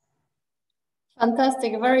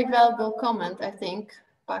 Fantastic, very valuable comment, I think.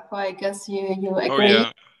 Paco, I guess you agree. Oh,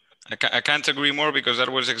 yeah. I can't agree more, because that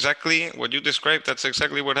was exactly what you described. That's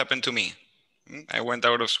exactly what happened to me. I went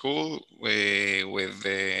out of school with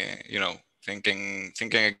you know, thinking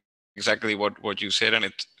exactly what you said, and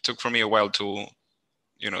it took for me a while to,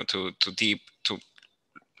 you know, to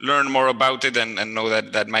learn more about it and know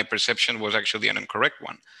that my perception was actually an incorrect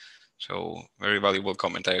one. So very valuable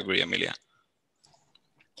comment. I agree, Emilia.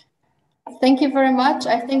 Thank you very much.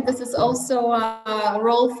 I think this is also a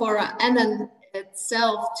role for Annan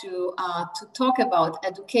itself to talk about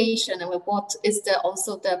education and what is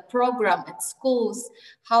also the program at schools,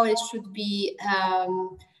 how it should be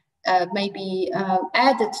maybe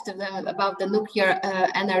added to them about the nuclear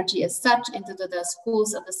energy as such into the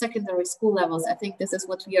schools at the secondary school levels. I think this is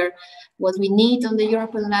what we need on the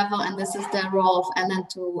European level, and this is the role of Annan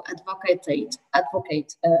to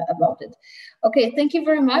advocate about it. Okay, thank you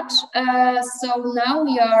very much. So now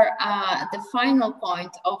we are at the final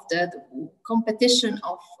point of the competition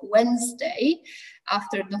of Wednesday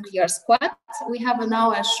after Nuclear Squad. We have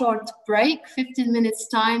now a short break, 15 minutes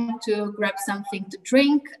time to grab something to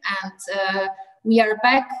drink, and we are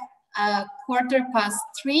back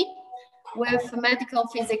 3:15 with a medical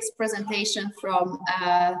physics presentation from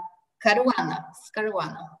Caruana.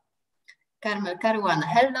 Carmel Caruana.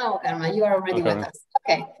 Hello, Carmel, you are already with us.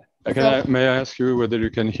 Okay. May I ask you whether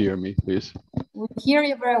you can hear me, please? We hear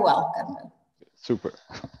you very well, Carmel. Super.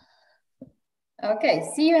 Okay,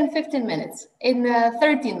 see you in 15 minutes, in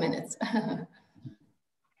 13 minutes.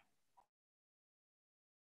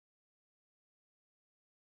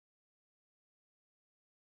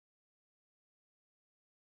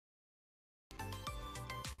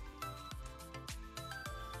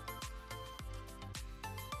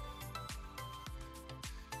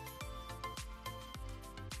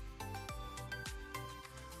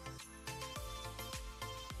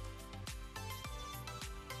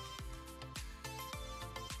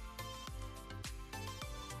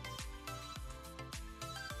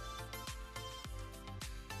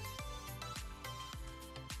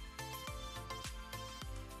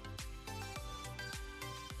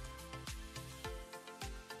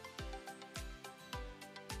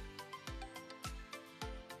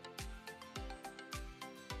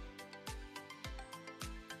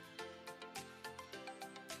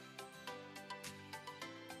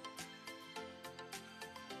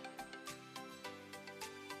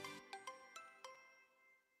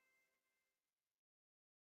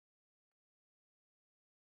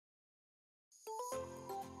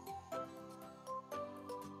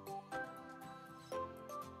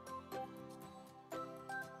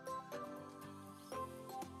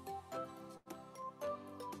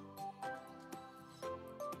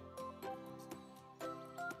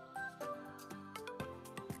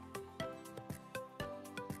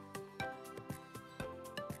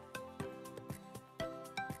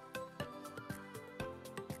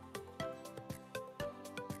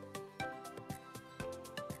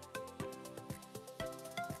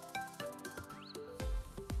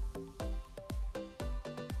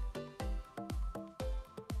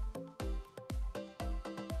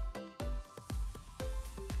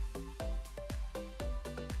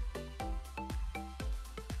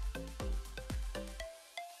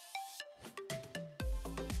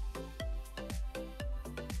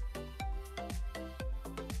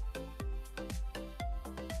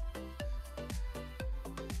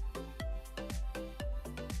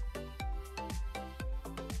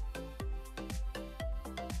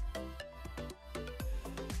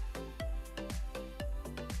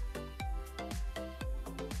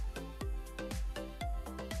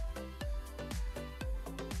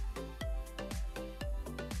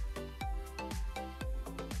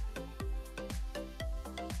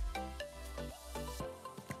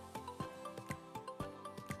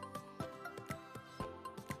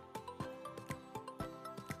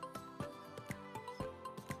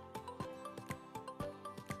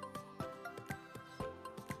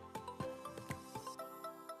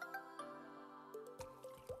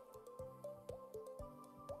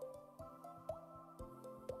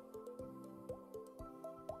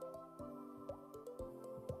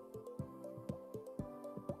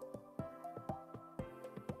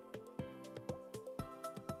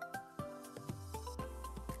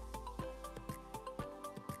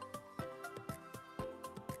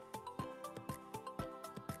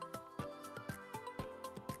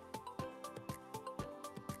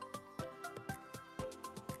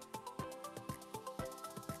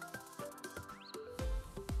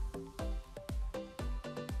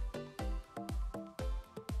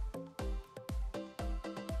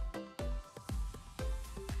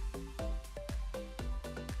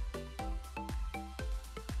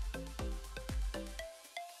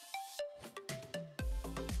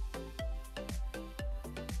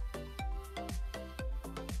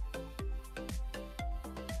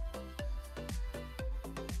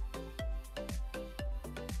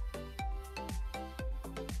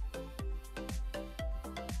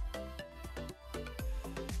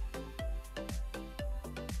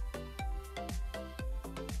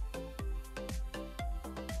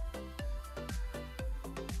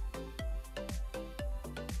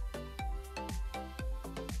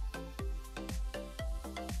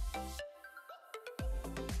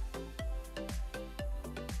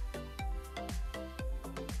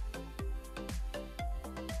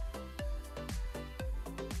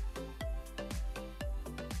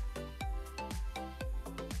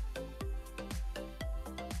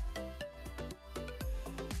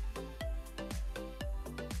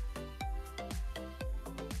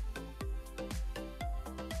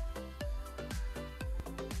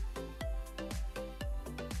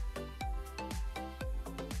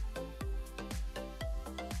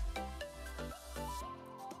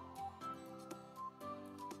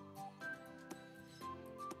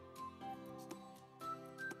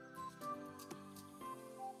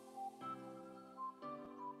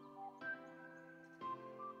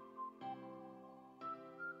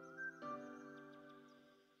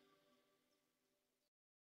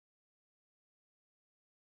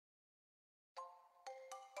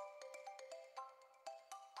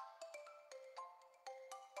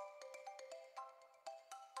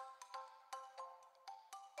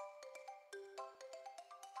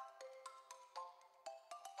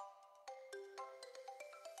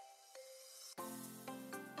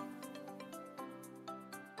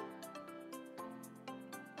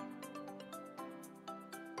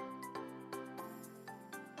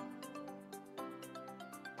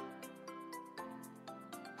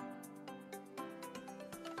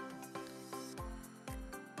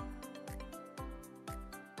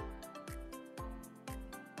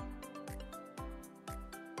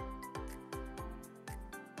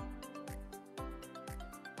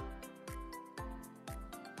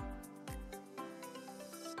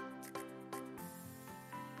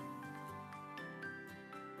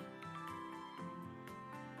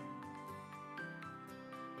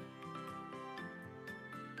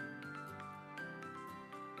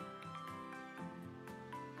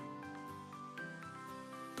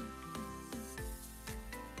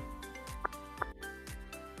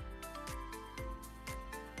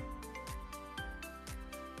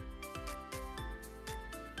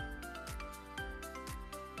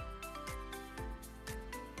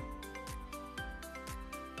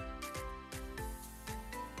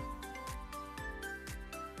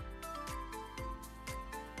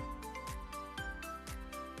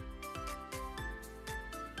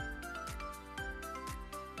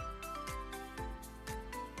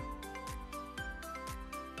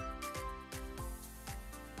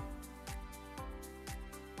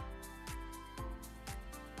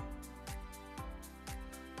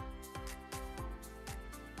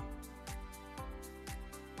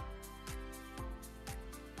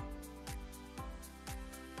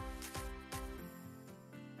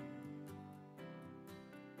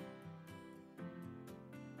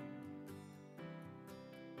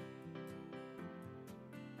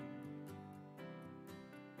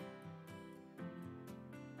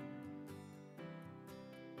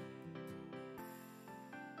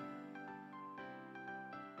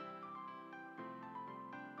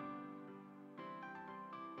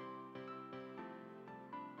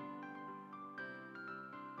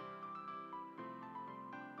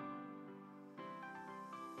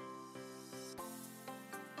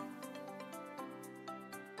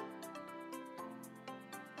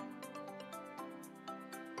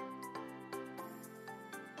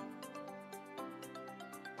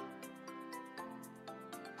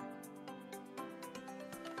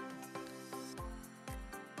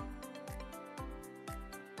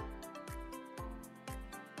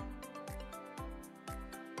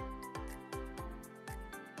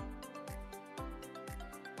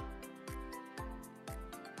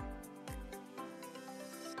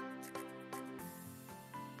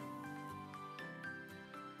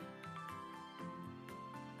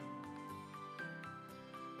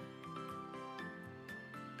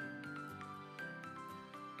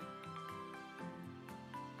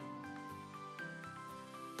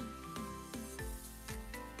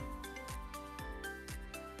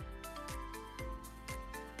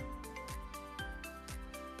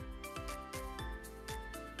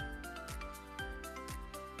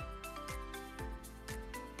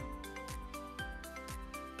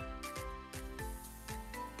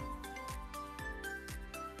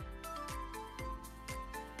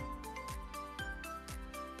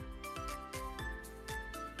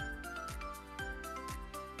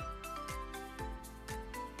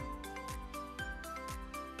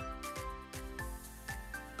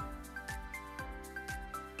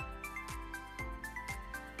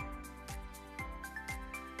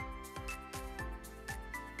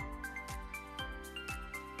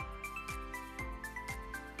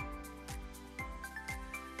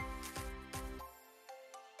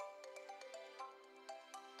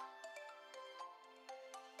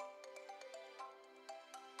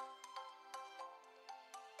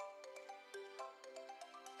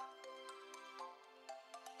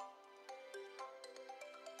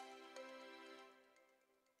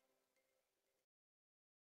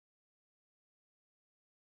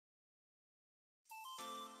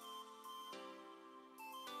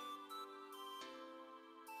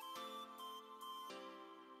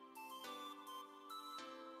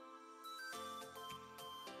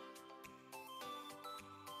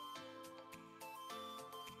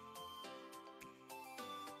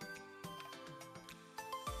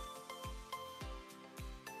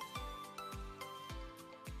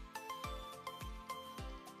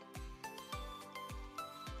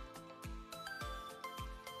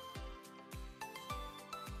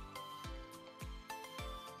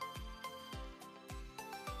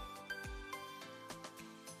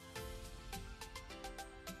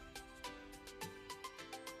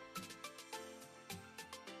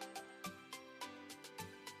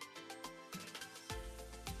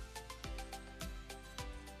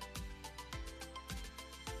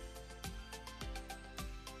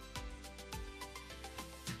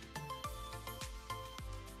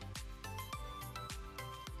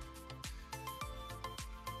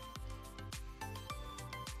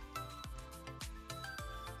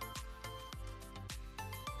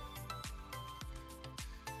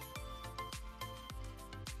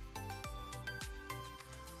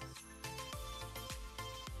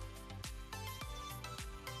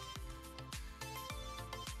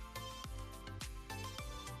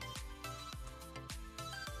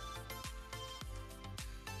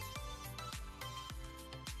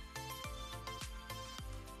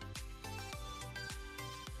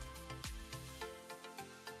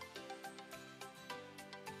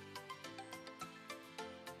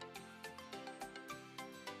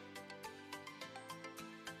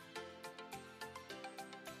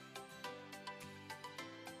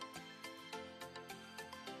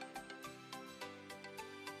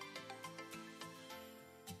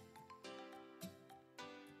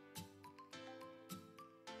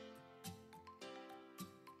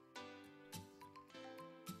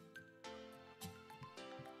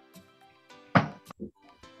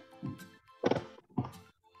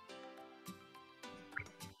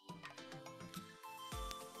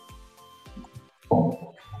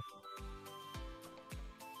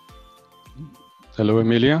 Hello,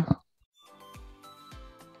 Emilia.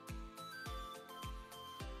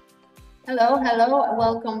 Hello, hello.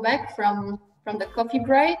 Welcome back from the coffee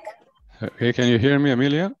break. Okay, can you hear me,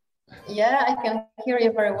 Emilia? Yeah, I can hear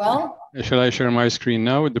you very well. Shall I share my screen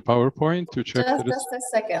now with the PowerPoint to check? Just a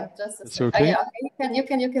second. Just a second. Okay. Yeah,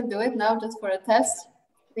 okay. You can do it now, just for a test,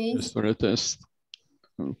 please. Just for a test.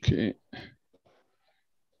 Okay.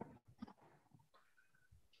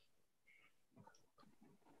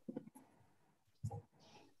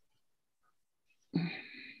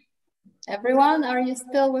 Everyone, are you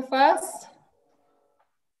still with us?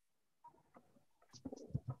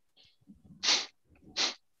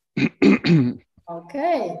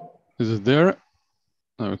 Okay. Is it there?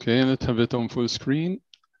 Okay, let's have it on full screen.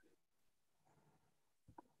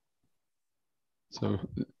 So,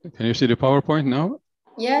 can you see the PowerPoint now?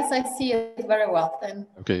 Yes, I see it very well. Then.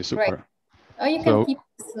 Okay, super. Great. Oh, you can keep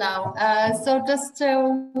this now. So just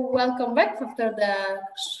welcome back after the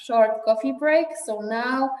short coffee break. So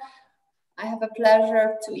now I have a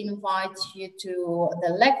pleasure to invite you to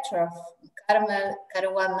the lecture of Carmel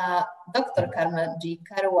Caruana, Dr. Carmel G.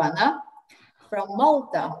 Caruana from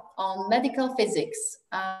Malta on medical physics,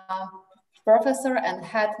 professor and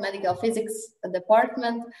head medical physics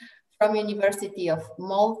department from University of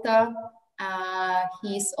Malta.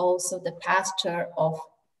 He's also the past chair of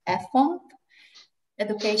EFOMP,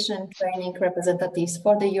 Education Training Representatives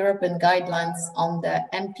for the European Guidelines on the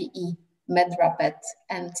MPE, MedRapid,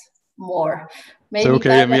 and more. Maybe it's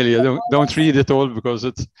okay, Emilia, don't read it all because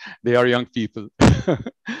they are young people.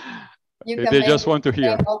 They just want to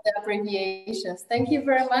hear all the abbreviations. Thank you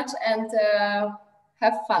very much and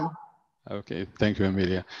have fun. Okay, thank you,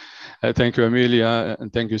 Emilia. Thank you, Emilia,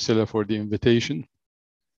 and thank you, Silla, for the invitation.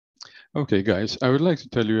 Okay, guys, I would like to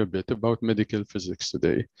tell you a bit about medical physics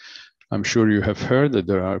today. I'm sure you have heard that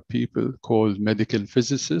there are people called medical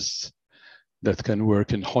physicists that can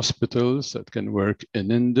work in hospitals, that can work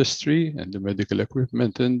in industry and the medical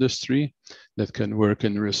equipment industry, that can work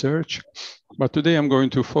in research. But today I'm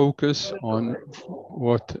going to focus on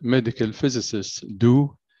what medical physicists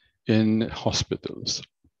do in hospitals.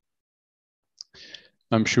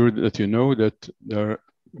 I'm sure that you know that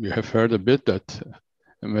you have heard a bit that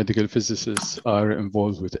medical physicists are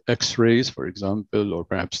involved with X-rays, for example, or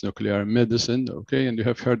perhaps nuclear medicine, okay? And you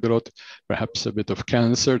have heard a lot, perhaps a bit of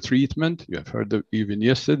cancer treatment. You have heard of even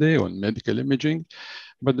yesterday on medical imaging.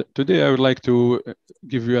 But today I would like to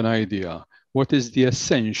give you an idea. What is the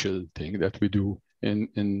essential thing that we do in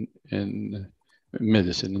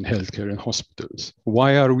medicine, in healthcare, in hospitals?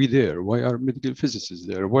 Why are we there? Why are medical physicists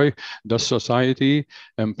there? Why does society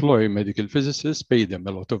employ medical physicists, pay them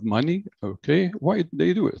a lot of money? Okay, why do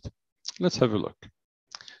they do it? Let's have a look.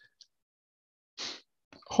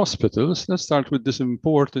 Hospitals, let's start with this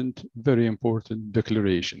important, very important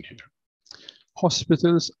declaration here.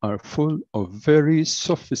 Hospitals are full of very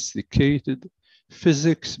sophisticated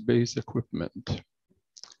physics-based equipment.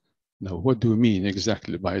 Now, what do we mean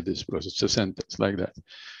exactly by this? Because it's a sentence like that.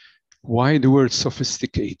 Why the word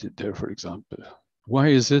sophisticated there, for example? Why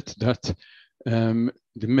is it that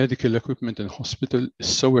the medical equipment in hospital is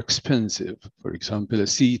so expensive? For example, a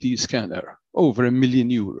CT scanner, over €1 million.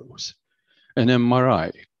 An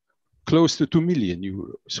MRI, close to €2 million.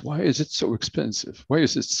 Why is it so expensive? Why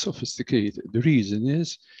is it sophisticated? The reason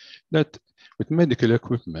is that with medical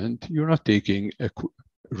equipment, you're not taking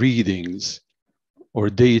readings or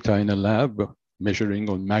data in a lab, measuring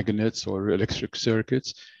on magnets or electric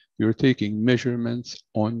circuits. You're taking measurements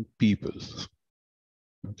on people,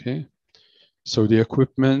 okay? So the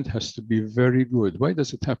equipment has to be very good. Why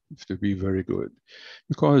does it have to be very good?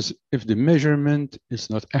 Because if the measurement is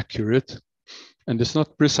not accurate and it's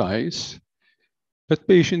not precise, that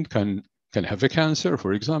patient can have a cancer,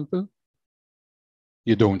 for example.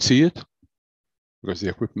 You don't see it, because the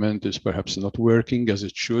equipment is perhaps not working as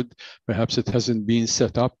it should. Perhaps it hasn't been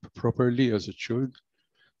set up properly as it should.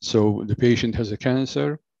 So the patient has a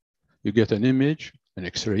cancer, you get an image, an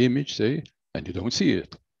X-ray image, say, and you don't see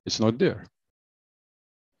it. It's not there.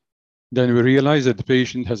 Then we realize that the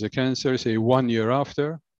patient has a cancer, say 1 year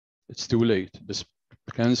after, it's too late. This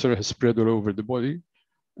cancer has spread all over the body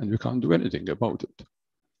and we can't do anything about it.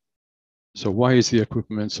 So why is the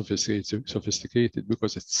equipment sophisticated?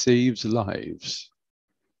 Because it saves lives.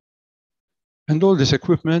 And all this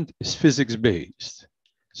equipment is physics-based.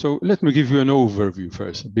 So let me give you an overview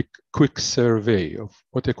first, a big quick survey of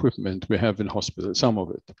what equipment we have in hospitals, some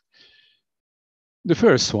of it. The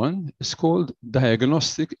first one is called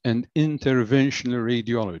diagnostic and interventional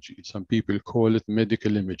radiology. Some people call it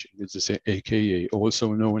medical imaging. It's the same, AKA,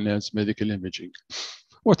 also known as medical imaging.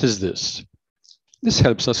 What is this? This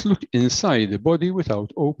helps us look inside the body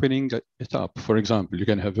without opening it up. For example, you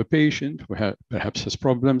can have a patient who perhaps has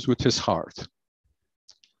problems with his heart,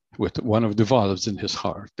 with one of the valves in his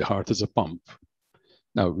heart. The heart is a pump.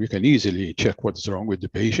 Now, you can easily check what's wrong with the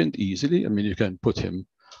patient, easily. I mean, you can put him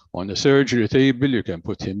on a surgery table, you can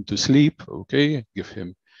put him to sleep, okay, give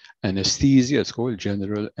him anesthesia, it's called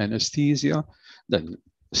general anesthesia, then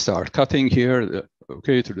start cutting here,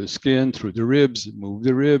 okay, through the skin, through the ribs, move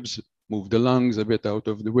the lungs a bit out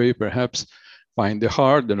of the way, perhaps find the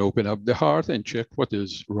heart, then open up the heart and check what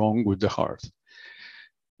is wrong with the heart.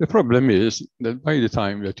 The problem is that by the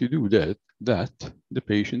time that you do that, the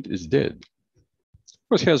patient is dead.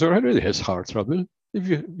 Because he has already has heart trouble.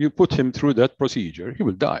 If you put him through that procedure, he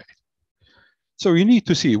will die. So you need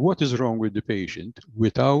to see what is wrong with the patient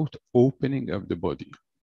without opening up the body.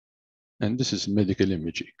 And this is medical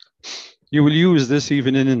imaging. You will use this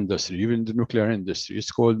even in industry, even in the nuclear industry.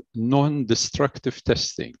 It's called non-destructive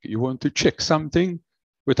testing. You want to check something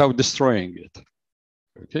without destroying it.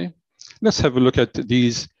 Okay? Let's have a look at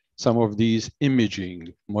some of these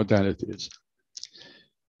imaging modalities.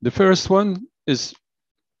 The first one is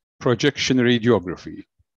projection radiography,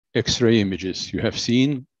 X-ray images. You have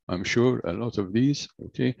seen, I'm sure, a lot of these,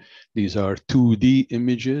 okay? These are 2D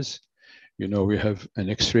images. You know, we have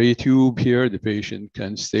an X-ray tube here. The patient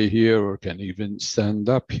can stay here or can even stand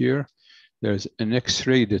up here. There's an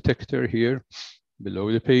X-ray detector here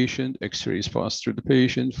below the patient. X-rays pass through the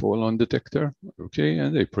patient, fall on detector, okay?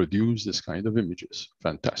 And they produce this kind of images,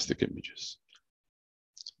 fantastic images,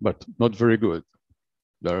 but not very good.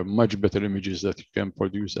 There are much better images that you can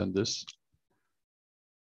produce than this.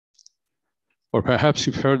 Or perhaps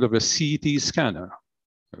you've heard of a CT scanner,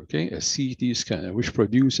 okay? A CT scanner, which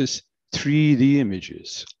produces 3D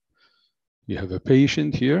images. You have a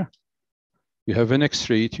patient here. You have an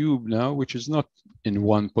X-ray tube now, which is not in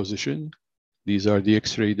one position. These are the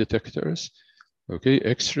X-ray detectors, okay?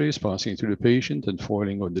 X-rays passing through the patient and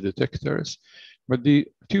falling on the detectors. But the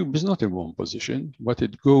tube is not in one position, but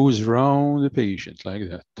it goes around the patient like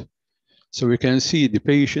that. So we can see the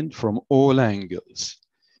patient from all angles.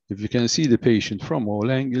 If you can see the patient from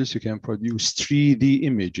all angles, you can produce 3D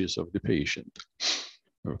images of the patient.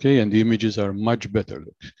 Okay, and the images are much better.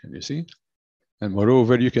 Look, can you see? And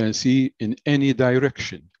moreover, you can see in any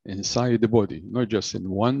direction inside the body, not just in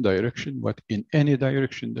one direction, but in any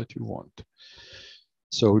direction that you want.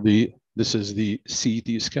 So this is the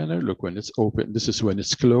CT scanner. Look, when it's open, this is when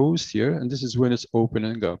it's closed here, and this is when it's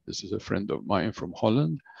opening up. This is a friend of mine from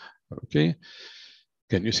Holland. Okay.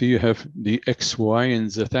 Can you see you have the X, Y,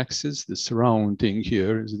 and Z axis? The surrounding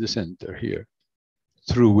here is the center here,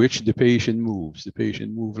 through which the patient moves. The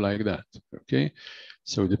patient moves like that, okay?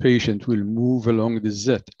 So the patient will move along the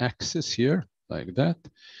Z axis here, like that,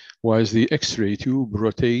 whilst the X-ray tube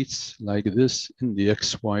rotates like this in the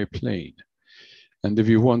XY plane. And if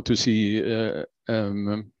you want to see a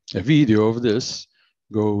video of this,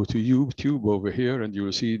 go to YouTube over here and you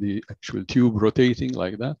will see the actual tube rotating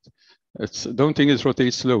like that. Don't think it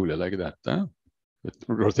rotates slowly like that. Huh? It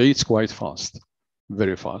rotates quite fast,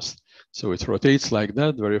 very fast. So it rotates like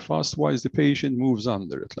that very fast, whilst the patient moves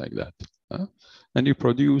under it like that. Huh? And you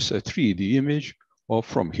produce a 3D image of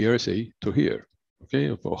from here, say, to here, okay,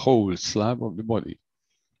 of a whole slab of the body.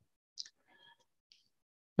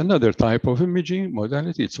 Another type of imaging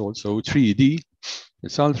modality, it's also 3D.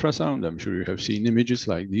 It's ultrasound. I'm sure you have seen images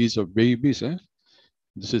like these of babies. Eh?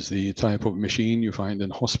 This is the type of machine you find in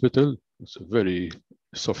hospital. It's a very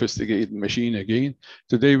sophisticated machine again.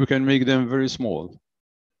 Today we can make them very small.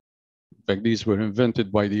 In fact, these were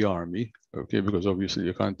invented by the army, okay, because obviously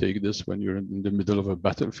you can't take this when you're in the middle of a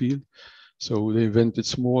battlefield. So they invented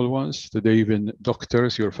small ones. Today, even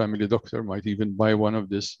doctors, your family doctor might even buy one of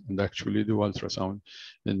this and actually do ultrasound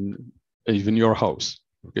in even your house.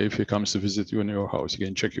 Okay, if he comes to visit you in your house, you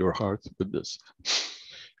can check your heart with this.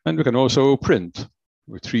 And we can also print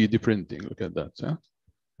with 3D printing. Look at that. Huh?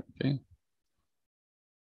 Okay.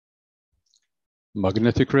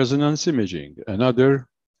 Magnetic resonance imaging, another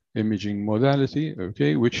imaging modality,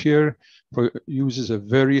 okay, which here uses a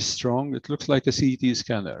very strong, it looks like a CT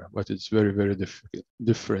scanner, but it's very, very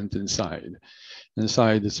different inside.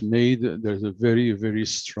 Inside it's made, there's a very, very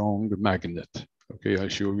strong magnet. Okay, I'll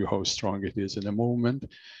show you how strong it is in a moment.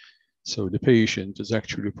 So the patient is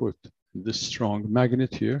actually put this strong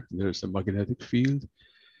magnet here. There's a magnetic field.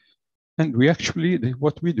 And we actually,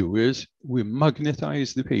 what we do is we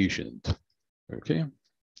magnetize the patient, okay?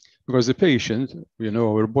 Because the patient, you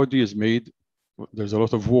know, our body is made, there's a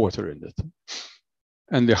lot of water in it.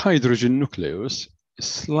 And the hydrogen nucleus is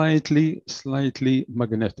slightly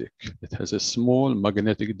magnetic. It has a small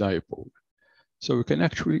magnetic dipole. So we can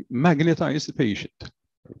actually magnetize the patient,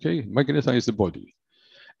 okay? Magnetize the body.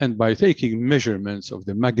 And by taking measurements of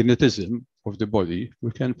the magnetism of the body, we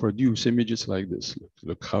can produce images like this.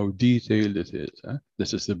 Look how detailed it is. Huh?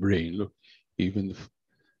 This is the brain. Look, even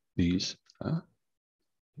these,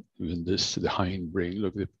 even this, the hind brain.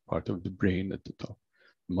 Look, the part of the brain at the top,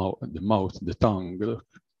 the mouth, the tongue.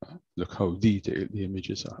 Look how detailed the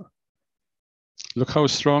images are. Look how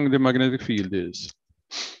strong the magnetic field is.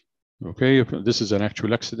 Okay, this is an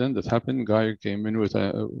actual accident that happened. Guy came in with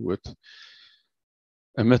a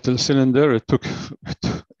metal cylinder. It took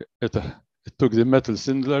the metal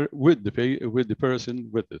cylinder with the person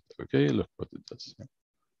with it. Okay, look what it does.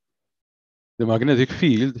 The magnetic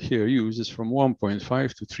field here uses from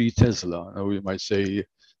 1.5 to 3 Tesla. Now we might say,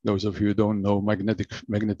 those of you who don't know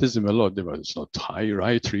magnetism a lot, it's not high,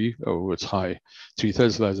 right? 3, oh, it's high. 3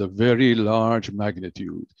 Tesla is a very large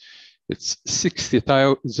magnitude. It's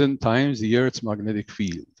 60,000 times the Earth's magnetic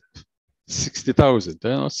field. 60,000,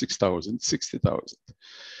 not 6,000, 60,000.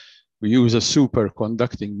 We use a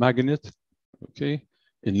superconducting magnet, okay,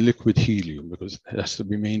 in liquid helium, because it has to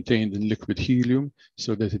be maintained in liquid helium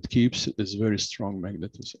so that it keeps this very strong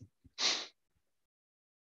magnetism.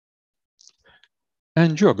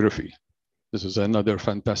 Angiography. This is another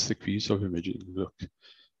fantastic piece of imaging. Look,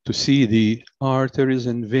 to see the arteries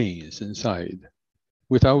and veins inside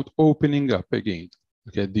without opening up again.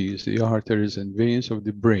 Look at these, the arteries and veins of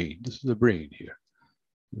the brain. This is the brain here.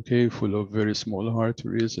 Okay, full of very small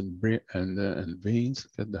arteries and veins.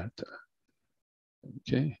 Look at that.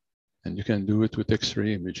 Okay, and you can do it with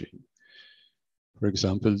X-ray imaging. For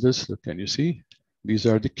example, this, look, can you see? These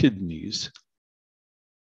are the kidneys.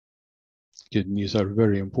 Kidneys are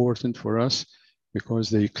very important for us because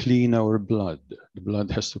they clean our blood. The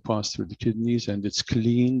blood has to pass through the kidneys and it's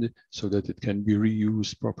cleaned so that it can be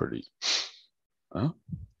reused properly.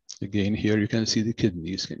 Again, here you can see the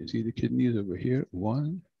kidneys. Can you see the kidneys over here?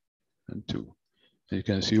 1 and 2. And you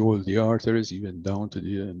can see all the arteries, even down to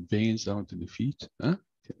the veins, down to the feet. Can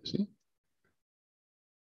you see?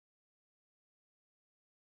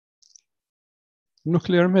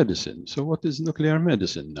 Nuclear medicine. So what is nuclear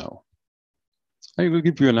medicine now? I will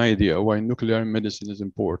give you an idea why nuclear medicine is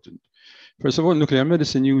important. First of all, nuclear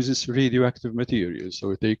medicine uses radioactive materials. So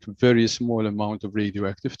we take a very small amount of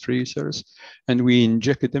radioactive tracers and we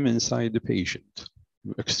inject them inside the patient.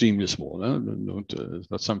 Extremely small,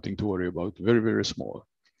 not something to worry about, very, very small.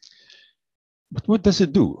 But what does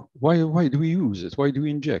it do? Why do we use it? Why do we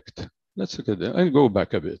inject? Let's look at that. I'll go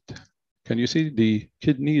back a bit. Can you see the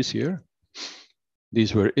kidneys here?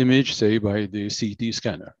 These were imaged, say, by the CT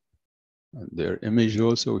scanner. And they're imaged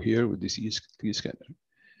also here with the CT scanner.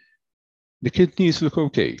 The kidneys look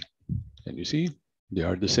okay. Can you see? They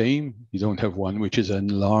are the same. You don't have one which is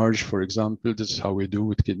enlarged, for example. This is how we do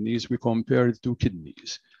with kidneys. We compare the 2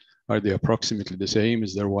 kidneys. Are they approximately the same?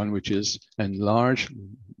 Is there one which is enlarged?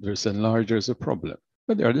 There's enlarged, there's a problem.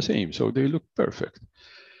 But they are the same, so they look perfect.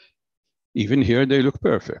 Even here, they look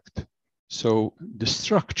perfect. So the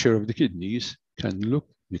structure of the kidneys can look,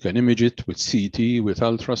 you can image it with CT, with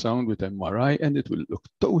ultrasound, with MRI, and it will look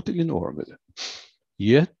totally normal.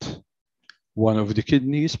 Yet, one of the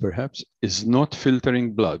kidneys, perhaps, is not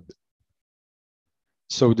filtering blood.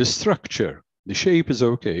 So the structure, the shape is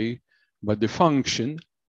okay, but the function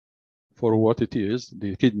for what it is,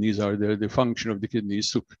 the kidneys are there, the function of the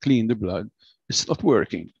kidneys to clean the blood, it's not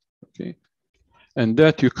working, okay? And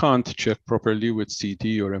that you can't check properly with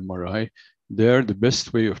CT or MRI. There, the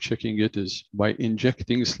best way of checking it is by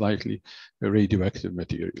injecting slightly radioactive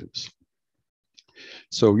materials.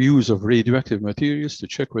 So use of radioactive materials to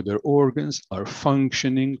check whether organs are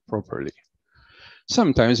functioning properly.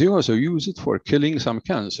 Sometimes you also use it for killing some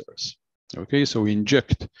cancers. Okay, so we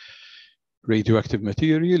inject radioactive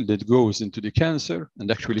material that goes into the cancer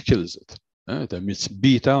and actually kills it. It emits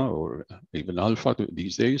beta or even alpha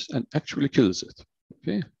these days and actually kills it.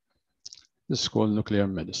 Okay, this is called nuclear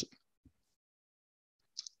medicine.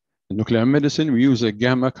 In nuclear medicine, we use a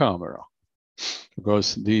gamma camera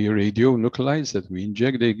because the radionuclides that we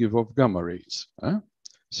inject, they give off gamma rays.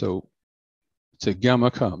 So it's a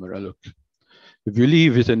gamma camera, look. If you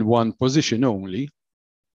leave it in one position only,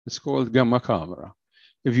 it's called gamma camera.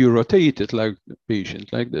 If you rotate it like the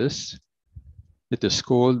patient like this, it is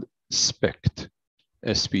called SPECT,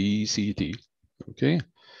 S-P-E-C-T, okay?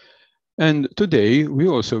 And today we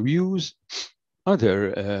also use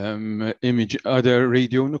other other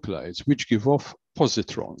radionuclides which give off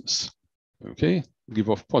positrons, okay? Give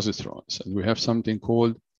off positrons, and we have something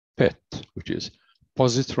called PET, which is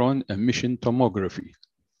positron emission tomography.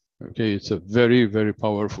 Okay, it's a very, very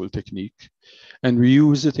powerful technique. And we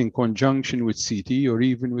use it in conjunction with CT or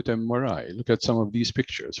even with MRI. Look at some of these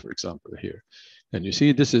pictures, for example, here. And you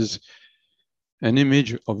see, this is an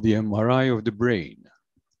image of the MRI of the brain.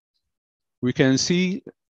 We can see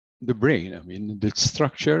the brain, I mean, the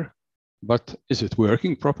structure, but is it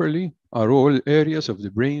working properly? Are all areas of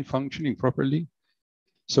the brain functioning properly?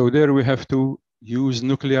 So there we have to use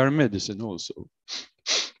nuclear medicine also.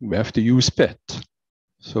 We have to use PET.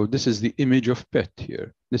 So this is the image of PET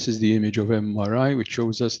here. This is the image of MRI, which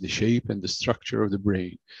shows us the shape and the structure of the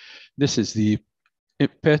brain. This is the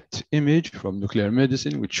PET image from nuclear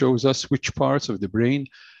medicine, which shows us which parts of the brain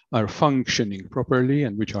are functioning properly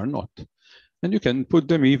and which are not. And you can put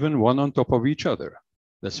them even one on top of each other.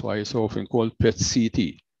 That's why it's often called PET-CT.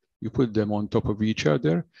 You put them on top of each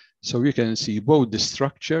other, so you can see both the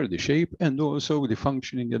structure, the shape, and also the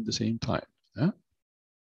functioning at the same time. Yeah?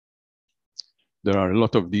 There are a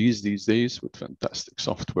lot of these days with fantastic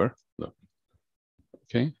software. Look.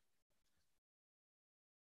 Okay.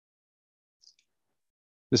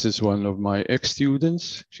 This is one of my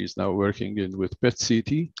ex-students. She's now working with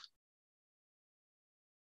PET-CT in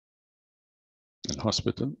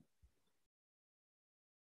hospital.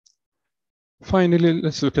 Finally,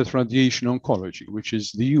 let's look at radiation oncology, which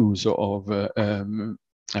is the use of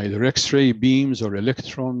either X-ray beams or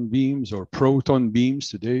electron beams or proton beams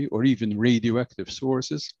today, or even radioactive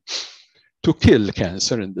sources to kill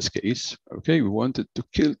cancer in this case. Okay, we wanted to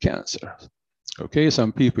kill cancer. Okay,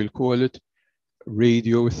 some people call it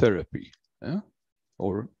radiotherapy,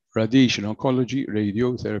 or radiation oncology.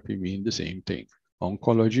 Radiotherapy mean the same thing.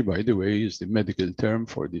 Oncology, by the way, is the medical term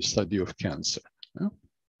for the study of cancer.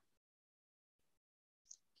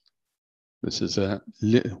 This is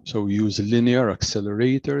so we use linear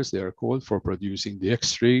accelerators, they are called, for producing the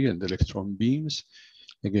X-ray and electron beams.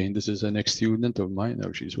 Again, this is an ex-student of mine.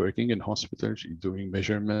 Now she's working in hospital. She's doing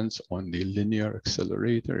measurements on the linear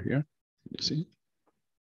accelerator here. You see?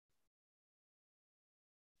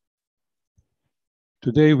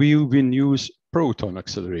 Today we even use proton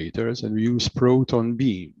accelerators and we use proton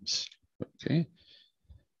beams. Okay.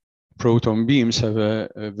 Proton beams have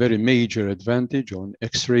a very major advantage on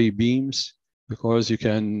X-ray beams because you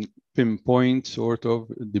can pinpoint sort of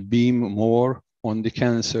the beam more on the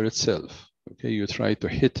cancer itself. Okay, you try to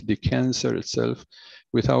hit the cancer itself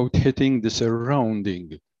without hitting the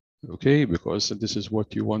surrounding. Okay, because this is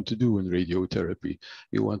what you want to do in radiotherapy.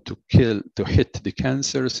 You want to hit the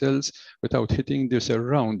cancer cells without hitting the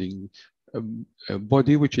surrounding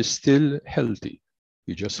body, which is still healthy.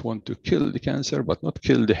 You just want to kill the cancer, but not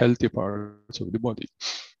kill the healthy parts of the body.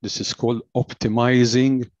 This is called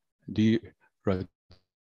optimizing the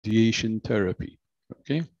radiation therapy.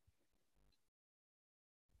 Okay.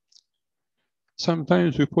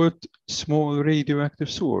 Sometimes we put small radioactive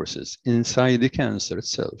sources inside the cancer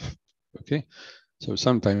itself. Okay. So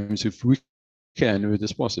sometimes if we can, if it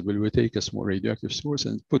is possible, we take a small radioactive source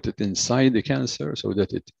and put it inside the cancer so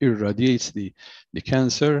that it irradiates the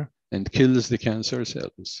cancer and kills the cancer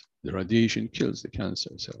cells. The radiation kills the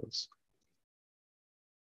cancer cells.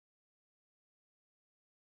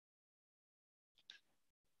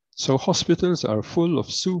 So hospitals are full of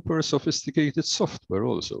super sophisticated software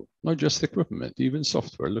also, not just equipment, even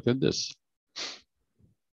software. Look at this.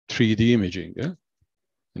 3D imaging,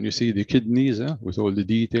 and you see the kidneys with all the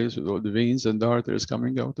details, with all the veins and the arteries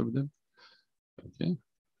coming out of them. Okay.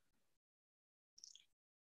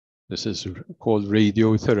 This is called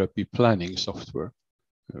radiotherapy planning software,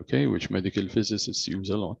 okay, which medical physicists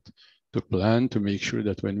use a lot to plan, to make sure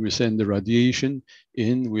that when we send the radiation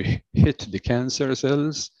in, we hit the cancer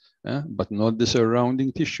cells, but not the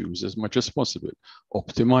surrounding tissues as much as possible.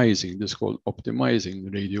 Optimizing, this is called optimizing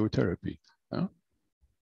radiotherapy. Now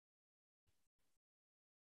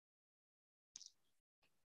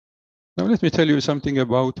let me tell you something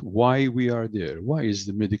about why we are there. Why is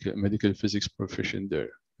the medical physics profession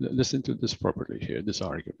there? Listen to this properly here, this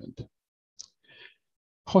argument.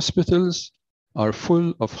 Hospitals are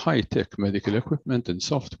full of high-tech medical equipment and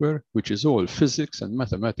software, which is all physics and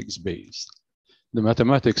mathematics based. The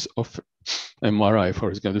mathematics of MRI, for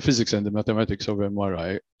example, the physics and the mathematics of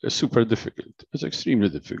MRI is super difficult. It's extremely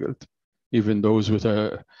difficult. Even those with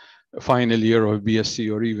a final year of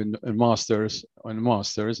BSc or even a master's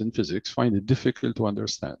in physics find it difficult to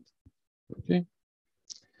understand. Okay.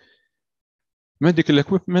 Medical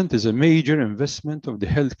equipment is a major investment of the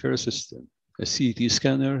healthcare system. A CT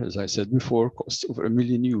scanner, as I said before, costs over €1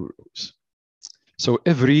 million. So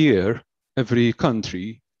every year, every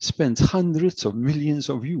country spends hundreds of millions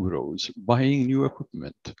of euros buying new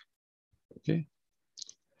equipment. Okay.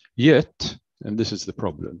 Yet, and this is the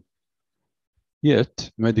problem, Yet,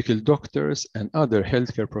 medical doctors and other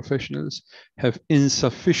healthcare professionals have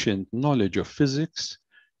insufficient knowledge of physics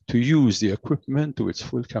to use the equipment to its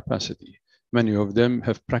full capacity. Many of them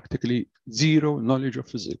have practically zero knowledge of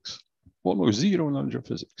physics, almost zero knowledge of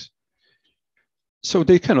physics. So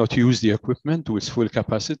they cannot use the equipment to its full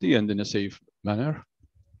capacity and in a safe manner.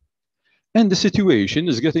 And the situation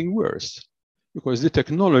is getting worse because the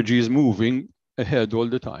technology is moving ahead all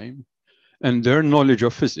the time and their knowledge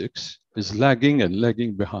of physics is lagging and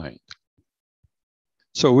lagging behind.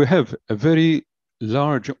 So we have a very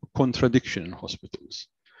large contradiction in hospitals.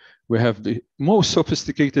 We have the most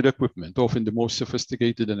sophisticated equipment, often the most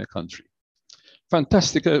sophisticated in a country.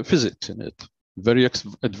 Fantastic physics in it, very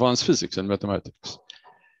advanced physics and mathematics.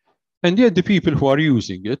 And yet the people who are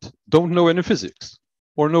using it don't know any physics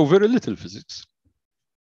or know very little physics.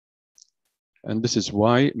 And this is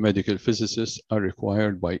why medical physicists are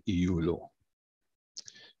required by EU law.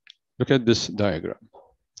 Look at this diagram.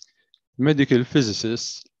 Medical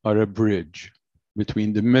physicists are a bridge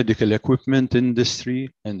between the medical equipment industry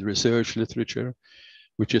and research literature,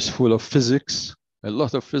 which is full of physics, a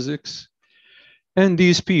lot of physics, and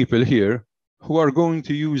these people here who are going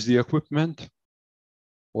to use the equipment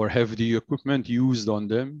or have the equipment used on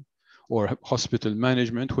them, or hospital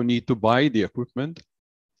management who need to buy the equipment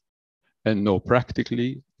and know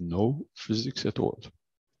practically no physics at all.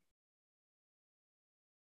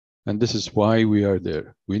 And this is why we are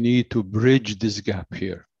there. We need to bridge this gap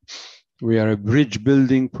here. We are a bridge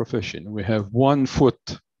building profession. We have 1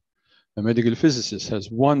 foot. A medical physicist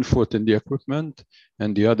has 1 foot in the equipment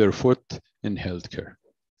and the other foot in healthcare.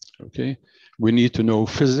 Okay? We need to know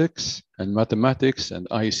physics and mathematics and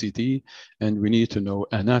ICT, and we need to know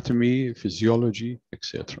anatomy, physiology,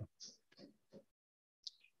 etc.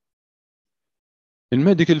 In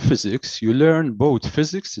medical physics, you learn both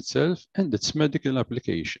physics itself and its medical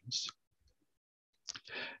applications.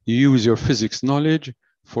 You use your physics knowledge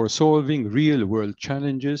for solving real-world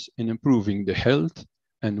challenges in improving the health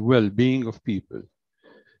and well-being of people.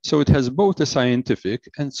 So it has both a scientific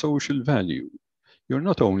and social value. You're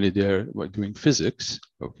not only there doing physics,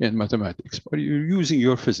 okay, and mathematics, but you're using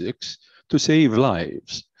your physics to save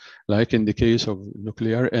lives. Like in the case of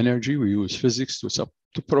nuclear energy, we use physics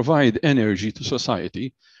to provide energy to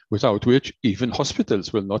society, without which even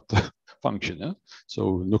hospitals will not function. Eh?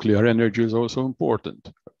 So nuclear energy is also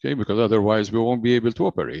important, okay, because otherwise we won't be able to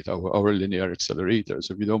operate our linear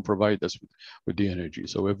accelerators if we don't provide us with the energy.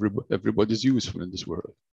 So everybody's useful in this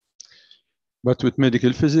world. But with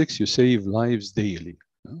medical physics, you save lives daily.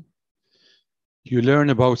 You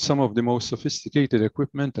learn about some of the most sophisticated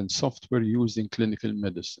equipment and software used in clinical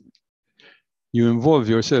medicine. You involve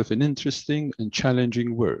yourself in interesting and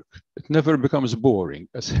challenging work. It never becomes boring,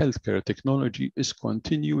 as healthcare technology is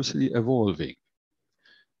continuously evolving.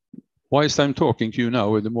 Whilst I'm talking to you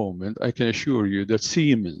now at the moment, I can assure you that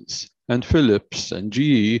Siemens and Philips and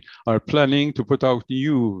GE are planning to put out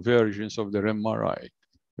new versions of their MRI.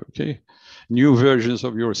 Okay, new versions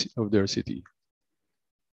of their city.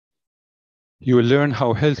 You will learn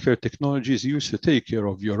how healthcare technology is used to take care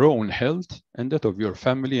of your own health and that of your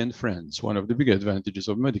family and friends. One of the big advantages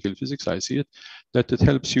of medical physics, I see it, that it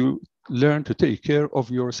helps you learn to take care of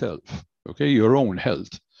yourself, okay, your own health,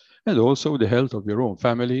 and also the health of your own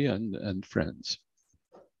family and friends.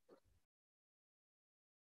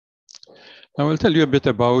 I will tell you a bit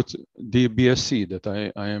about the BSc that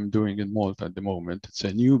I am doing in Malta at the moment. It's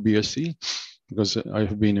a new BSc because I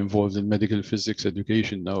have been involved in medical physics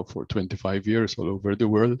education now for 25 years all over the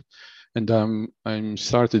world. And I'm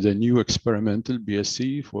started a new experimental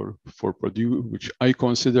BSc which I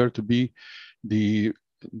consider to be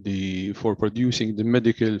for producing the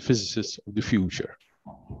medical physicists of the future.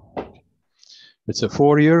 It's a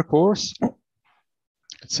 4-year course.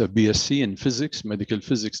 It's a BSc in physics, medical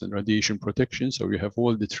physics and radiation protection. So you have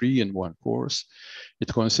all the 3 in one course.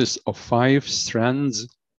 It consists of 5 strands.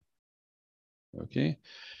 Okay.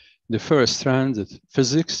 The first strand is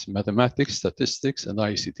physics, mathematics, statistics, and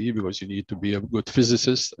ICT, because you need to be a good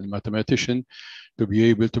physicist and mathematician to be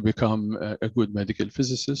able to become a good medical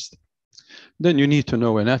physicist. Then you need to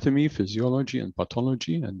know anatomy, physiology, and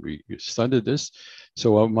pathology, and we studied this.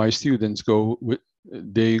 So my students go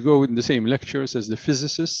in the same lectures as the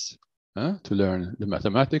physicists to learn the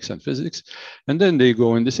mathematics and physics, and then they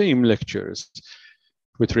go in the same lectures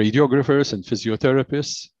with radiographers and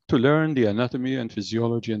physiotherapists to learn the anatomy and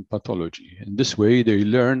physiology and pathology. In this way, they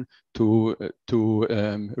learn to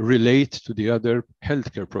relate to the other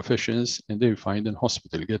healthcare professions, and they find in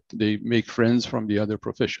hospital, they make friends from the other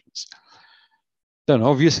professions. Then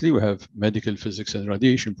obviously we have medical physics and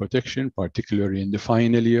radiation protection, particularly in the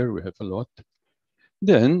final year, we have a lot.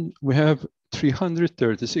 Then we have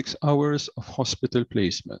 336 hours of hospital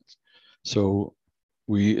placement. So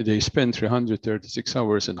they spend 336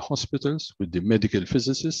 hours in hospitals with the medical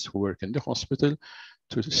physicists who work in the hospital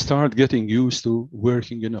to start getting used to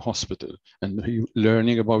working in a hospital and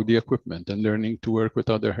learning about the equipment and learning to work with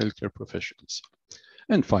other healthcare professions.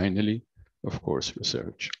 And finally, of course,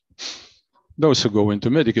 research. Those who go into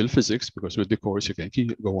medical physics, because with the course you can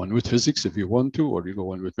go on with physics if you want to, or you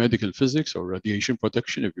go on with medical physics or radiation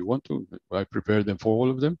protection if you want to. I prepare them for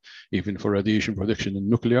all of them, even for radiation protection in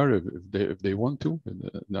nuclear if they want to.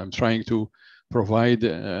 And I'm trying to provide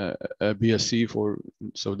a BSc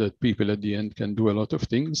so that people at the end can do a lot of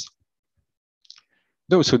things.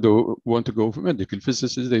 Those who want to go for medical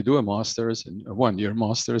physicists, they do a master's, a one-year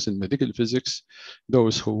master's in medical physics.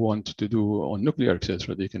 Those who want to do on nuclear,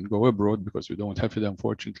 etc., they can go abroad because we don't have it,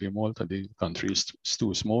 unfortunately, in Malta. The country is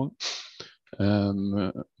too small.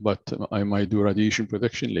 But I might do radiation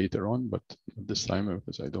protection later on, but this time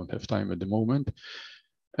because I don't have time at the moment.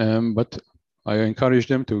 But I encourage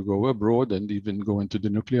them to go abroad and even go into the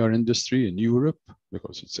nuclear industry in Europe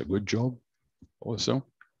because it's a good job also.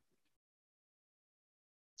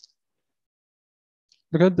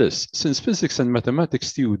 Look at this. Since physics and mathematics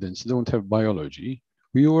students don't have biology,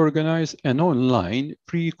 we organize an online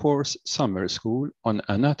pre-course summer school on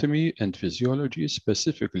anatomy and physiology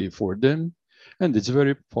specifically for them, and it's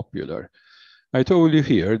very popular. I told you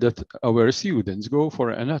here that our students go for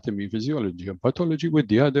anatomy, physiology, and pathology with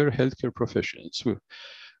the other healthcare professions,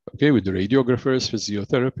 okay, with the radiographers,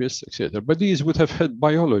 physiotherapists, etc. But these would have had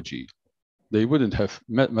biology. They wouldn't have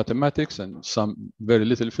mathematics and some very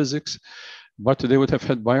little physics, but they would have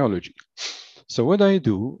had biology. So what I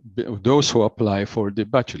do, those who apply for the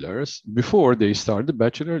bachelor's, before they start the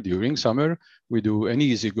bachelor during summer, we do an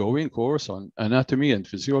easygoing course on anatomy and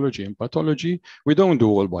physiology and pathology. We don't do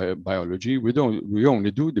all biology. We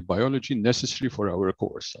only do the biology necessary for our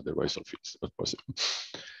course. Otherwise, it's not possible.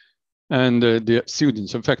 And the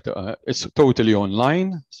students, in fact, it's totally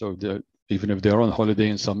online. So even if they're on holiday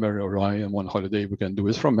in summer or I am on holiday, we can do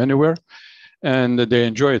it from anywhere. And they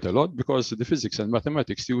enjoy it a lot because the physics and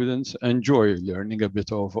mathematics students enjoy learning a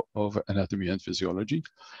bit of anatomy and physiology.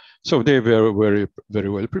 So they were very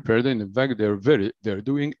well prepared. And in fact, they're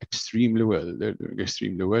doing extremely well. They're doing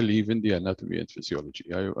extremely well, even the anatomy and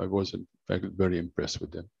physiology. I was in fact very impressed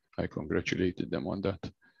with them. I congratulated them on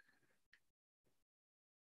that.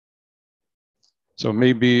 So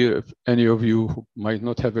maybe if any of you who might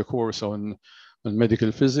not have a course on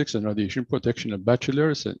medical physics and radiation protection and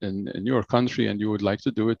bachelor's in your country and you would like to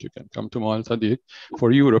do it, you can come to Malta.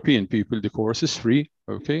 For European people, the course is free,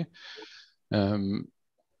 okay?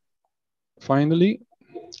 Finally,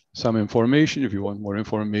 some information, if you want more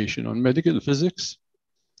information on medical physics,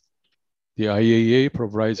 the IAA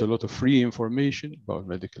provides a lot of free information about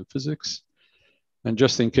medical physics. And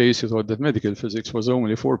just in case you thought that medical physics was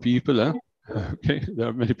only for people, okay, there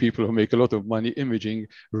are many people who make a lot of money imaging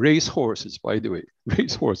race horses, by the way.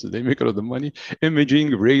 Race horses, they make a lot of money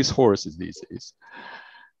imaging race horses these days.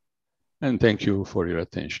 And thank you for your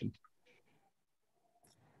attention.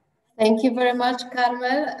 Thank you very much,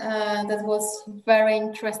 Carmel. That was a very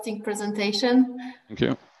interesting presentation. Thank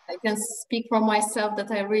you. I can speak for myself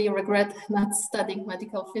that I really regret not studying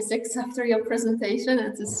medical physics after your presentation.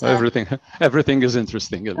 It is, everything is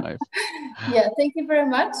interesting in life. Yeah, thank you very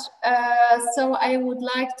much. So I would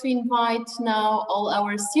like to invite now all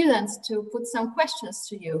our students to put some questions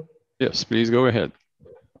to you. Yes, please go ahead.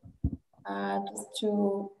 Just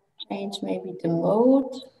to change maybe the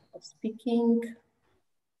mode of speaking.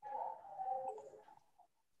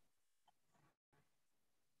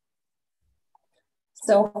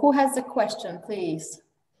 So who has a question, please?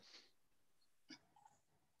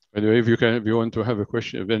 By the way, if you want to have a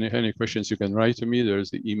question, if any questions, you can write to me. There's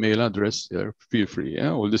the email address there. Feel free.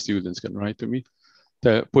 Yeah? All the students can write to me.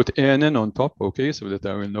 Put ANN on top, okay, so that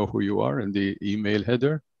I will know who you are in the email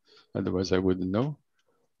header. Otherwise, I wouldn't know.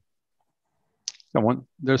 Come on,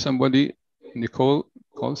 there's somebody. Nicole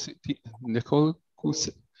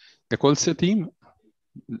Setim,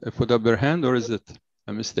 put up their hand, or is it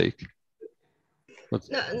a mistake?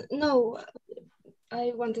 No,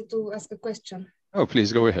 I wanted to ask a question. Oh,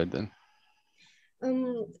 please go ahead then.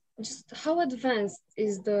 Just how advanced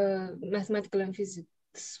is the mathematical and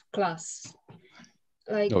physics class?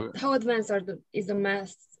 Like, how advanced is the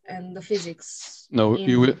math and the physics? No,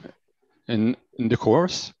 you will in the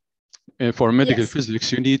course for medical physics.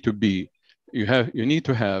 You need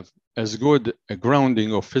to have as good a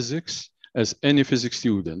grounding of physics as any physics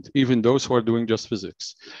student, even those who are doing just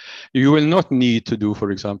physics. You will not need to do, for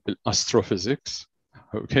example, astrophysics.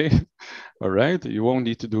 Okay, all right, you won't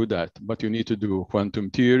need to do that, but you need to do quantum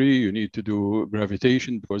theory, you need to do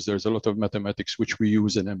gravitation, because there's a lot of mathematics which we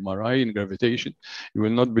use in MRI in gravitation. You will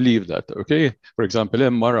not believe that, okay? For example,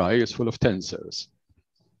 MRI is full of tensors.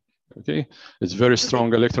 Okay, it's very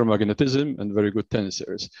strong electromagnetism and very good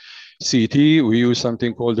tensors. CT, we use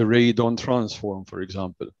something called the radon transform, for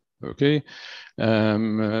example. Okay,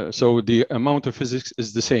 so the amount of physics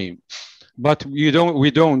is the same, but we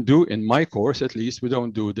don't do, in my course at least, we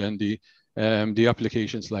don't do then the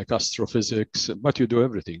applications like astrophysics, but you do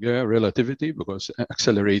everything. Yeah, relativity, because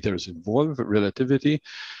accelerators involve relativity.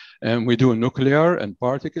 And we do nuclear and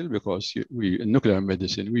particle, because in nuclear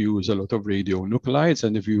medicine, we use a lot of radionuclides.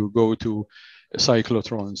 And if you go to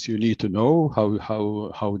cyclotrons, you need to know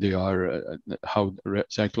how they are,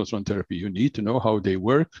 cyclotron therapy, you need to know how they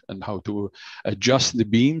work and how to adjust the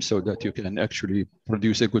beam so that you can actually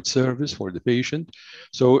produce a good service for the patient.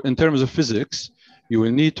 So in terms of physics, you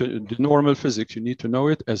will need to, the normal physics, you need to know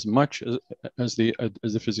it as much as the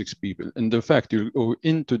physics people. And in fact, you go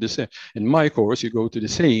into the same, in my course, you go to the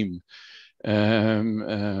same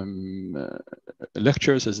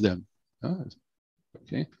lectures as them.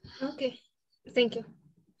 Okay. Okay, thank you.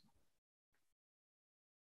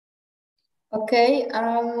 Okay,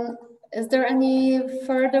 is there any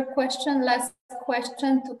further question, last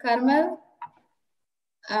question to Carmel?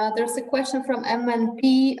 There's a question from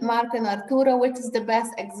MNP, Mark and Arturo. Which is the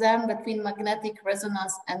best exam between magnetic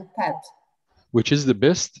resonance and PET? Which is the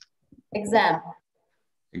best? Exam.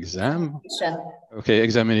 Okay,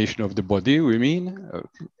 examination of the body, we mean?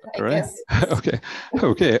 Okay, I guess. Okay,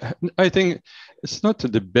 okay. I think it's not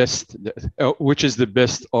the best, which is the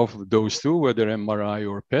best of those two, whether MRI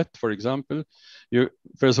or PET, for example.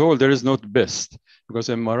 First of all, there is not best, because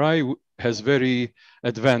MRI has very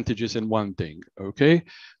advantages in one thing, okay?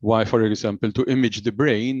 Why, for example, to image the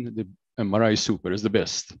brain, the MRI super is the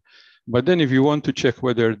best. But then if you want to check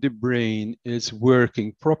whether the brain is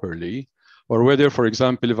working properly, or whether, for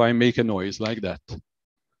example, if I make a noise like that,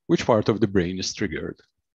 which part of the brain is triggered?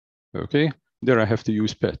 Okay, there I have to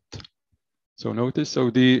use PET. So notice,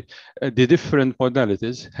 so the different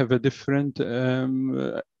modalities have a different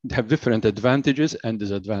different advantages and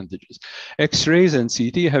disadvantages. X-rays and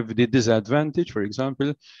CT have the disadvantage, for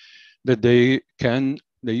example, that they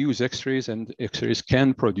use X-rays, and X-rays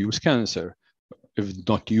can produce cancer if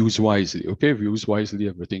not used wisely. Okay, if used wisely,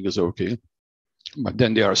 everything is okay. But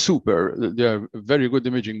then they are very good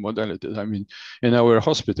imaging modalities. I mean, in our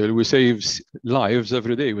hospital, we save lives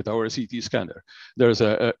every day with our CT scanner. There's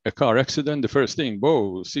a car accident, the first thing,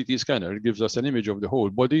 whoa, CT scanner gives us an image of the whole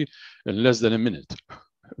body in less than a minute.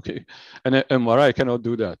 Okay, and an MRI cannot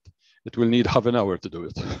do that. It will need half an hour to do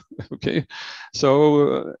it. Okay,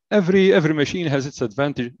 so every machine has its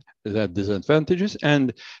disadvantages,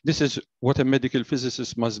 and this is what a medical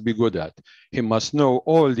physicist must be good at. He must know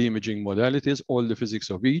all the imaging modalities, all the physics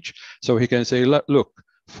of each, so he can say, look,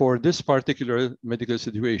 for this particular medical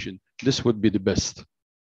situation, this would be the best.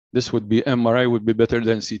 This would be, MRI would be better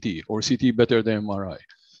than CT, or CT better than MRI.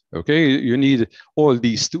 Okay, you need all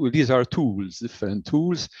these tools. These are tools, different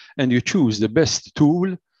tools, and you choose the best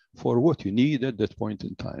tool for what you need at that point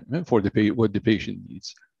in time, for what the patient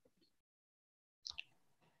needs.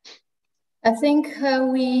 I think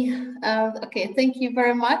okay, thank you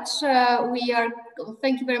very much.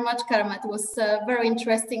 Thank you very much, Karma. It was very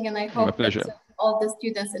interesting, and I hope that all the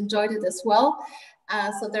students enjoyed it as well.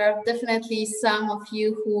 So there are definitely some of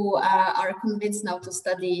you who are convinced now to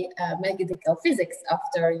study medical physics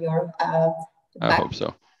after your I hope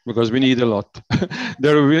so, because we need a lot.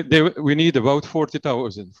 We need about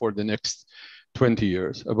 40,000 for the next 20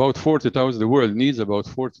 years. About 40,000, the world needs about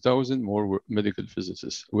 40,000 more medical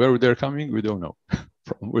physicists. Where they're coming, we don't know.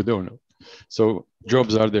 We don't know. So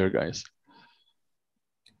jobs are there, guys.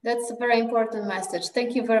 That's a very important message.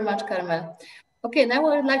 Thank you very much, Carmel. Okay, now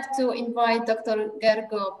I would like to invite Dr.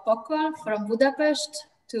 Gergo Pokol from Budapest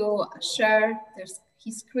to share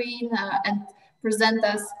his screen and present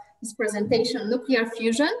us his presentation, Nuclear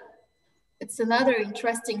Fusion. It's another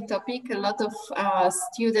interesting topic. A lot of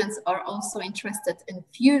students are also interested in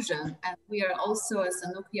fusion, and we are also, as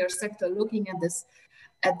a nuclear sector, looking at this,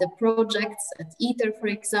 at the projects at ITER, for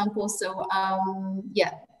example. So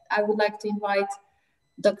yeah, I would like to invite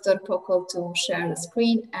Dr. Pokol to share the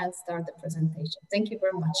screen and start the presentation. Thank you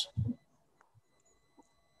very much.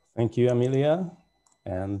 Thank you, Amelia.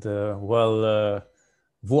 And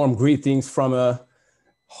warm greetings from a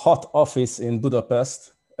hot office in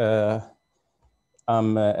Budapest.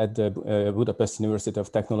 I'm at the Budapest University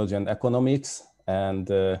of Technology and Economics, and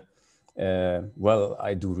well,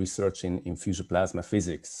 I do research in fusion plasma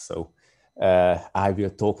physics. So I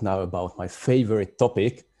will talk now about my favorite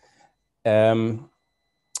topic.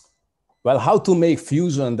 Well, how to make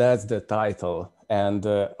fusion, that's the title. And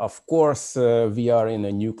of course, we are in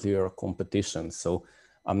a nuclear competition. So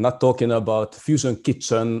I'm not talking about fusion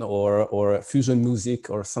kitchen or fusion music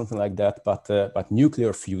or something like that, but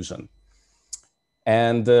nuclear fusion.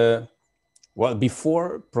 And well,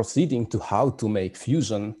 before proceeding to how to make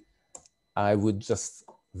fusion, I would just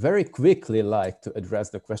very quickly like to address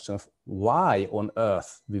the question of why on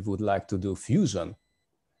earth we would like to do fusion.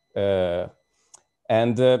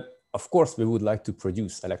 Of course, we would like to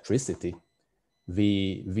produce electricity.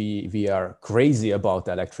 We are crazy about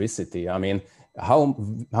electricity. I mean, how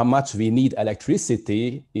much we need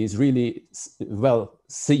electricity is really well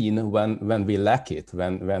seen when we lack it,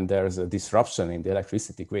 when there's a disruption in the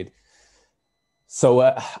electricity grid. So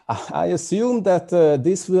I assume that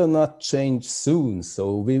this will not change soon.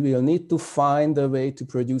 So we will need to find a way to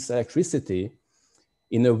produce electricity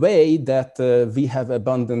in a way that we have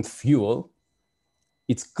abundant fuel.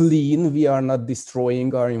 It's clean, we are not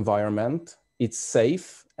destroying our environment, it's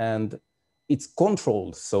safe, and it's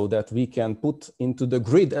controlled so that we can put into the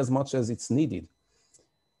grid as much as it's needed.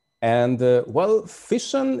 And well,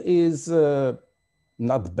 fission is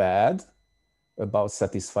not bad about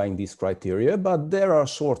satisfying these criteria, but there are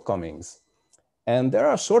shortcomings. And there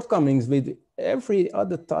are shortcomings with every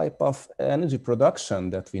other type of energy production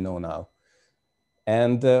that we know now.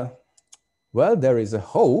 And well, there is a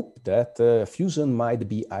hope that fusion might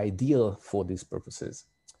be ideal for these purposes.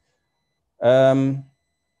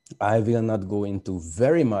 I will not go into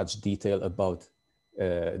very much detail about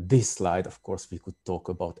this slide. Of course, we could talk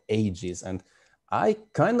about ages. And I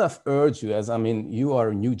kind of urge you, as I mean, you are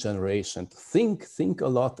a new generation, to think a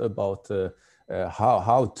lot about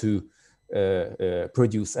how to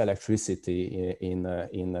produce electricity in a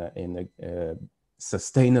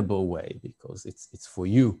sustainable way, because it's for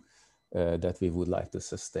you that we would like to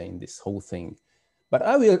sustain this whole thing. But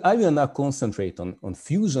I will now concentrate on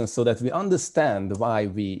fusion so that we understand why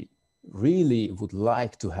we really would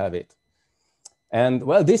like to have it. And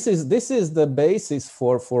well, this is the basis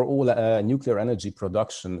for all nuclear energy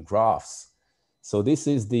production graphs. So this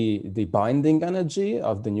is the binding energy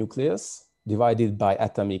of the nucleus divided by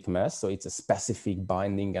atomic mass. So it's a specific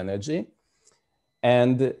binding energy.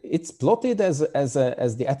 And it's plotted as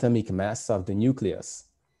the atomic mass of the nucleus.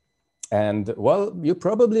 And well, you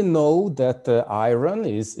probably know that iron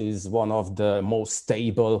is one of the most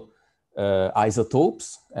stable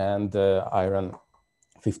isotopes, and iron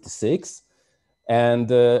 56.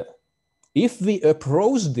 And if we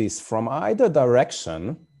approach this from either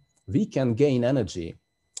direction, we can gain energy.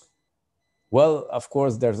 Well, of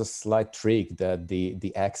course, there's a slight trick that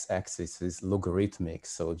the x-axis is logarithmic.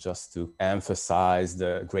 So just to emphasize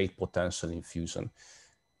the great potential in fusion.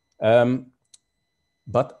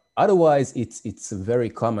 But otherwise, it's a very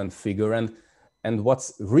common figure. And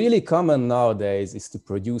what's really common nowadays is to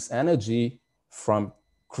produce energy from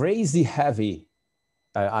crazy heavy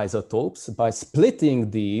isotopes by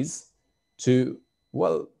splitting these to,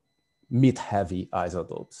 well, mid-heavy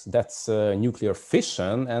isotopes. That's nuclear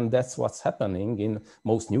fission, and that's what's happening in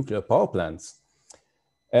most nuclear power plants.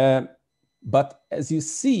 But as you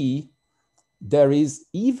see, there is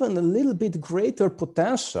even a little bit greater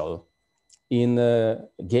potential in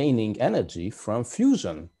gaining energy from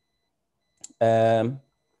fusion. And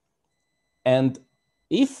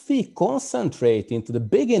if we concentrate into the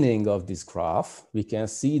beginning of this graph, we can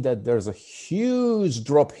see that there's a huge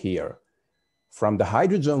drop here from the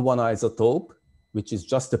hydrogen 1 isotope, which is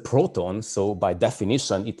just a proton. So by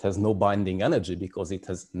definition, it has no binding energy because it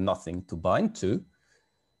has nothing to bind to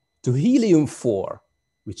helium 4,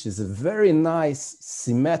 which is a very nice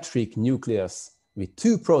symmetric nucleus with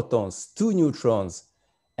 2 protons, 2 neutrons,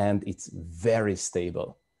 and it's very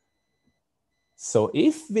stable. So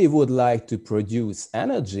if we would like to produce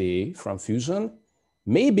energy from fusion,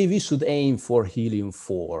 maybe we should aim for helium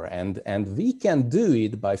 4, and we can do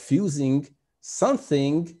it by fusing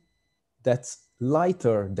something that's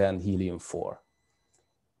lighter than helium 4.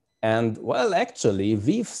 And well, actually,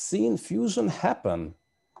 we've seen fusion happen.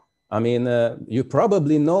 I mean, you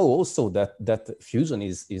probably know also that fusion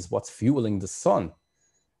is what's fueling the sun.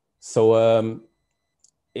 So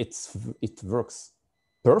it works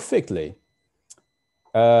perfectly.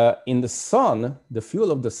 In the sun, the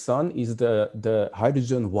fuel of the sun is the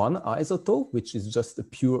hydrogen 1 isotope, which is just a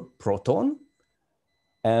pure proton.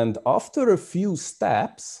 And after a few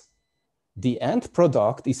steps, the end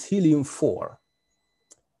product is helium 4.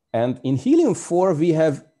 And in helium 4, we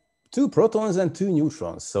have 2 protons and 2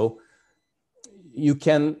 neutrons. So you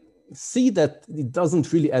can see that it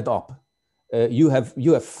doesn't really add up. you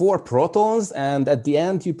have 4 protons, and at the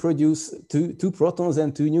end you produce two protons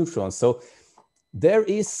and 2 neutrons. So there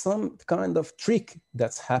is some kind of trick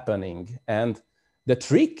that's happening. And the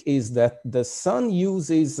trick is that the sun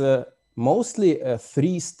uses mostly a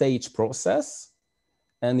 3-stage process.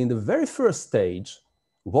 And in the very first stage,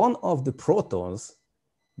 one of the protons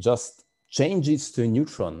just changes to a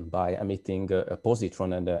neutron by emitting a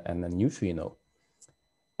positron and a neutrino.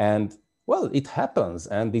 And well, it happens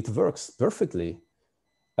and it works perfectly.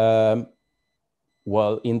 Well,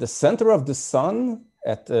 in the center of the sun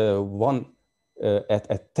at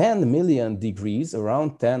 10 million degrees,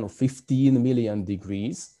 around 10 or 15 million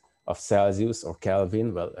degrees of Celsius or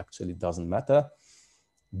Kelvin, well, actually it doesn't matter.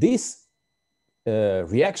 This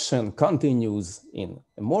reaction continues in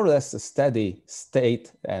more or less a steady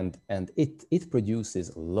state, and it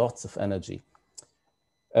produces lots of energy.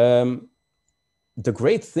 The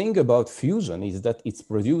great thing about fusion is that it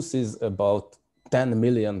produces about 10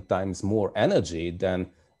 million times more energy than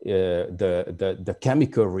the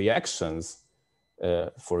chemical reactions,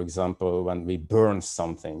 for example, when we burn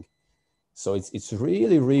something. So it's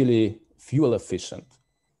really, really fuel efficient.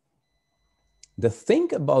 The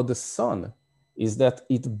thing about the sun is that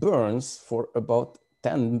it burns for about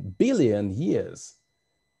 10 billion years.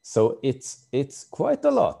 So it's quite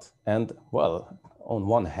a lot. And well, on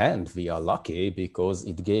one hand, we are lucky because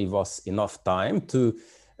it gave us enough time to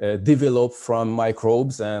develop from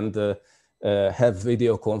microbes and have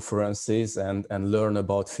video conferences and learn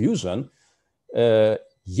about fusion.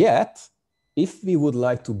 Yet, if we would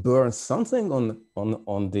like to burn something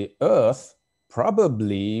on the Earth,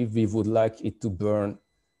 probably we would like it to burn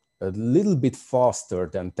a little bit faster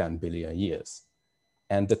than 10 billion years.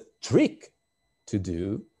 And the trick to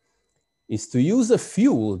do is to use a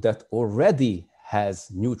fuel that already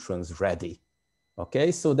has neutrons ready,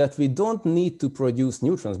 okay? So that we don't need to produce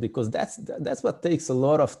neutrons, because that's what takes a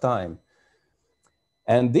lot of time.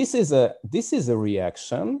 And this is a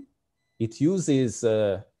reaction. It uses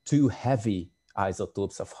 2 heavy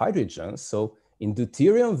isotopes of hydrogen. So in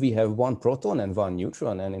deuterium, we have 1 proton and 1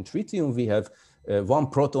 neutron, and in tritium, we have 1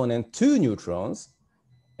 proton and 2 neutrons.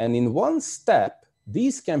 And in one step,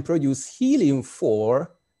 these can produce helium-4,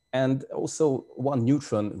 and also 1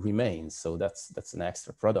 neutron remains. So that's an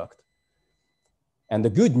extra product. And the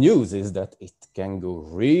good news is that it can go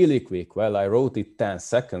really quick. Well, I wrote it 10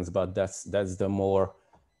 seconds, but that's the more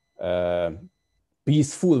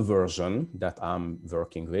peaceful version that I'm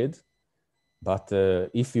working with. But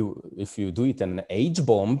if you do it in an H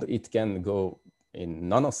bomb, it can go in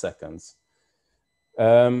nanoseconds.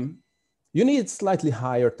 You need slightly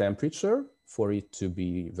higher temperature for it to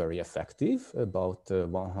be very effective, about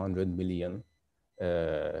 100 million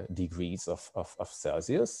degrees of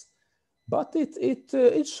Celsius. But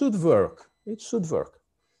it should work. It should work.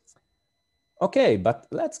 Okay, but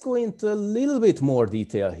let's go into a little bit more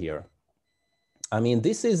detail here. I mean,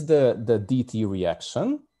 this is the DT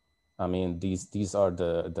reaction. I mean, these are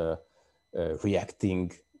the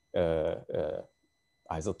reacting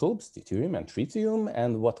isotopes, deuterium and tritium,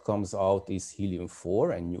 and what comes out is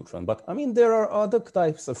helium-4 and neutron. But I mean, there are other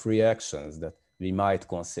types of reactions that we might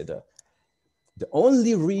consider. The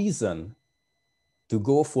only reason to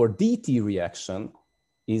go for DT reaction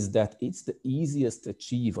is that it's the easiest to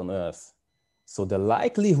achieve on Earth. So the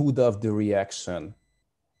likelihood of the reaction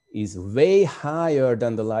is way higher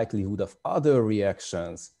than the likelihood of other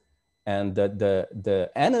reactions. And the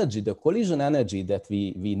energy, the collision energy that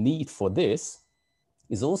we need for this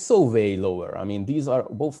is also way lower. I mean, these are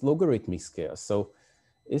both logarithmic scales. So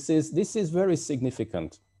this is very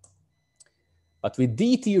significant. But with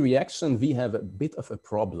DT reaction, we have a bit of a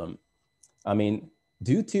problem. I mean,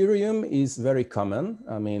 deuterium is very common.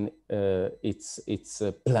 I mean, it's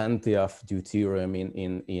plenty of deuterium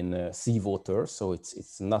in seawater, so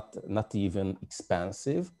it's not even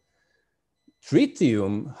expensive.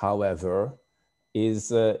 Tritium, however,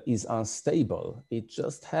 is unstable. It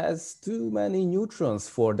just has too many neutrons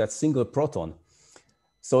for that single proton.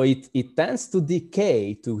 So it tends to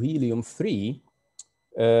decay to helium-3,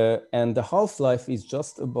 and the half-life is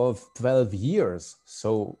just above 12 years.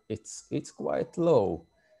 So it's quite low.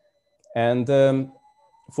 And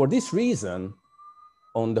for this reason,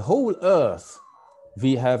 on the whole Earth,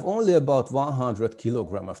 we have only about 100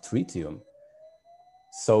 kilograms of tritium.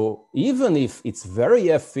 So even if it's very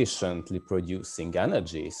efficiently producing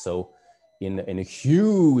energy, so in a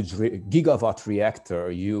huge gigawatt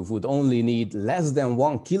reactor, you would only need less than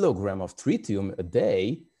 1 kilogram of tritium a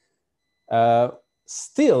day,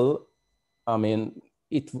 still, I mean,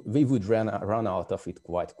 we would run out of it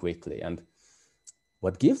quite quickly. And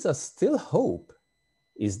what gives us still hope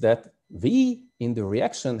is that we in the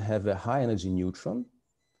reaction have a high energy neutron,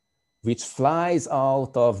 which flies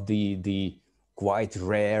out of the quite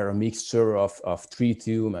rare mixture of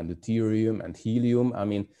tritium and deuterium and helium. I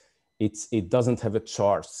mean, it doesn't have a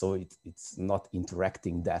charge, so it's not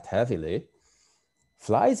interacting that heavily.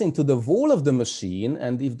 Flies into the wall of the machine,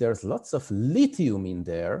 and if there's lots of lithium in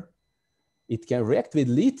there, it can react with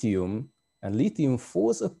lithium, and lithium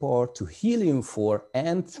falls apart to helium-4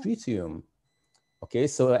 and tritium. Okay,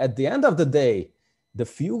 so at the end of the day, the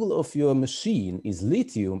fuel of your machine is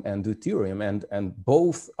lithium and deuterium, and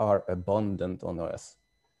both are abundant on Earth.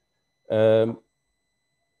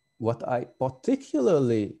 What I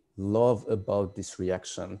particularly love about this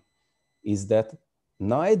reaction is that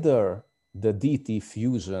neither the DT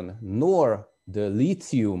fusion nor the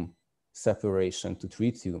lithium separation to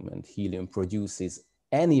tritium and helium produces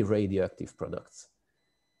any radioactive products.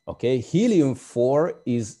 Okay, helium-4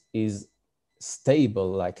 is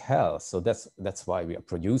stable like hell, so that's why we are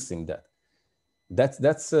producing that.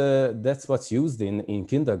 That's what's used in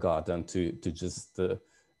kindergarten to just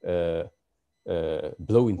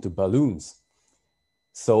blow into balloons.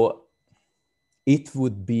 So it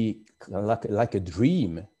would be like a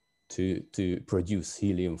dream to produce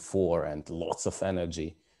helium-4 and lots of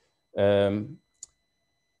energy.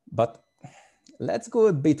 But let's go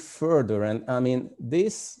a bit further. And I mean,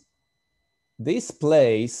 this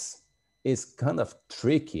place is kind of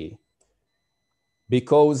tricky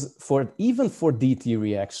because even for DT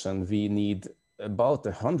reaction, we need about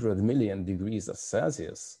 100 million degrees of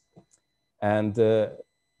Celsius. And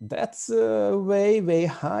that's way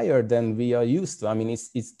higher than we are used to. I mean,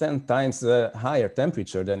 it's 10 times higher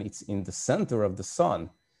temperature than it's in the center of the sun.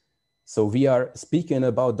 So we are speaking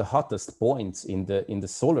about the hottest points in the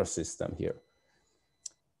solar system here.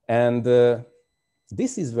 And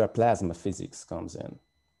this is where plasma physics comes in.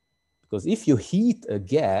 Because if you heat a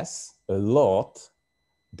gas a lot,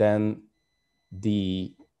 then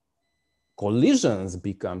the collisions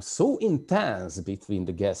become so intense between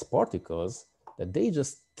the gas particles that they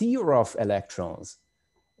just tear off electrons.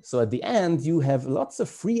 So at the end, you have lots of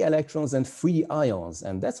free electrons and free ions,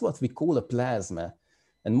 and that's what we call a plasma.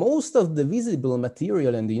 And most of the visible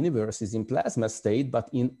material in the universe is in plasma state, but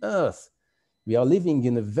in Earth, we are living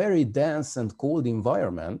in a very dense and cold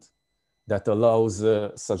environment that allows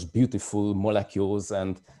such beautiful molecules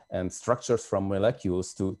and structures from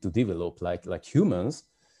molecules to develop like humans.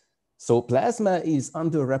 So plasma is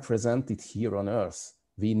underrepresented here on Earth.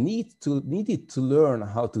 We needed to learn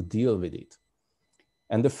how to deal with it.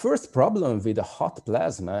 And the first problem with a hot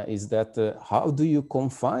plasma is that how do you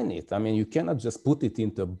confine it? I mean, you cannot just put it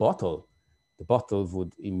into a bottle. The bottle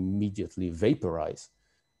would immediately vaporize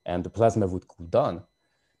and the plasma would cool down.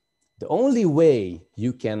 The only way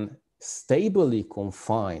you can stably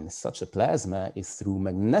confine such a plasma is through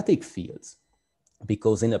magnetic fields,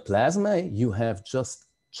 because in a plasma you have just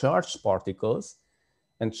charged particles,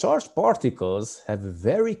 and charged particles have a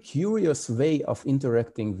very curious way of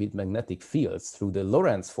interacting with magnetic fields through the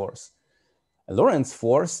Lorentz force. A Lorentz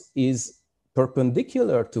force is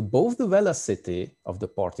perpendicular to both the velocity of the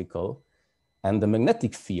particle and the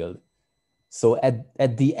magnetic field. So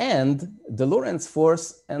at the end, the Lorentz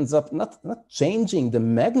force ends up not changing the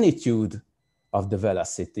magnitude of the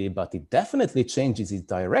velocity, but it definitely changes its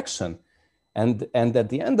direction. And at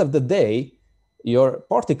the end of the day, your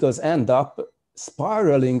particles end up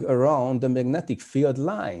spiraling around the magnetic field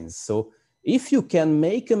lines. So if you can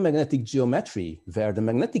make a magnetic geometry where the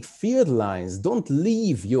magnetic field lines don't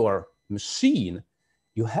leave your machine,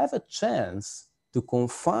 you have a chance to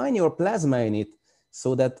confine your plasma in it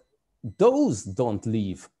so that those don't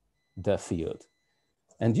leave the field.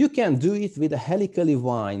 And you can do it with a helically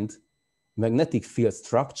wound magnetic field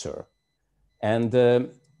structure. And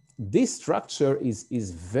this structure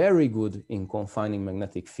is very good in confining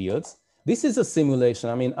magnetic fields. This is a simulation.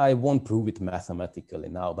 I mean, I won't prove it mathematically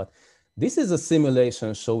now, but this is a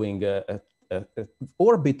simulation showing an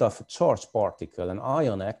orbit of a charged particle, an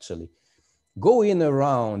ion actually, going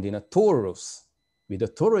around in a torus with a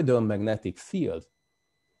toroidal magnetic field.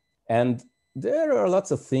 And there are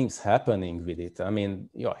lots of things happening with it. I mean,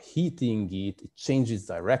 you're heating it, it changes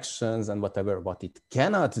directions and whatever. What it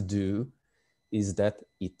cannot do is that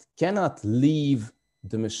it cannot leave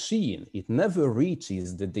the machine. It never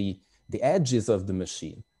reaches the edges of the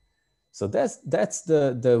machine. So that's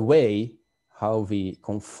the way how we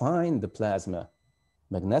confine the plasma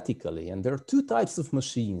magnetically. And there are two types of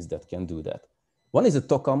machines that can do that. One is a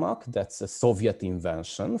tokamak, that's a Soviet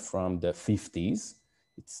invention from the 50s.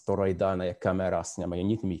 It's toroidalne kamera s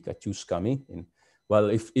nitmi katyushkami. Well,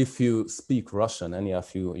 if you speak Russian, any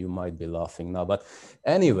of you might be laughing now. But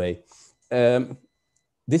anyway,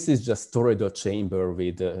 this is just toroidal chamber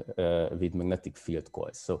with magnetic field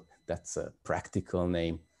coils. So that's a practical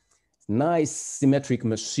name. Nice symmetric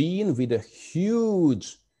machine with a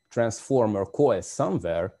huge transformer coil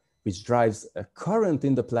somewhere, which drives a current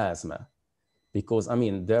in the plasma. Because, I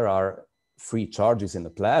mean, there are free charges in the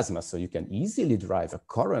plasma, so you can easily drive a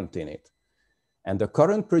current in it. And the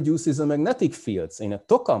current produces a magnetic field. In a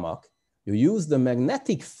tokamak, you use the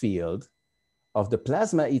magnetic field of the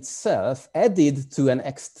plasma itself added to an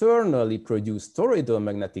externally produced toroidal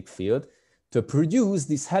magnetic field to produce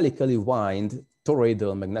this helically wound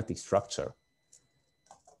toroidal magnetic structure.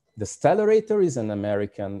 The stellarator is an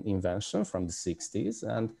American invention from the 60s,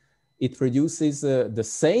 and it produces the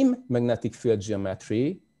same magnetic field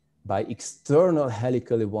geometry by external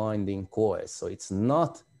helically winding coils. So it's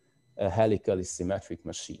not a helically symmetric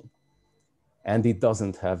machine. And it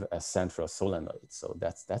doesn't have a central solenoid. So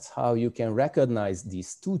that's how you can recognize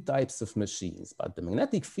these two types of machines. But the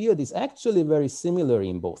magnetic field is actually very similar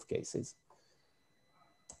in both cases.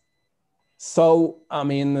 So, I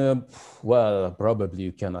mean, well, probably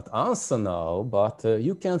you cannot answer now, but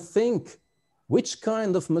you can think, which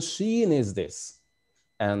kind of machine is this?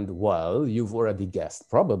 And well, you've already guessed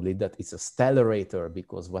probably that it's a stellarator,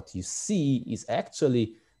 because what you see is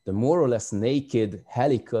actually the more or less naked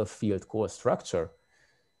helical field core structure.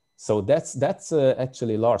 So that's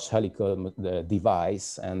actually a large helical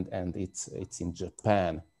device, and it's in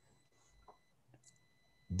Japan.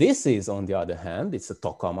 This is, on the other hand, it's a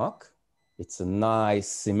tokamak. It's a nice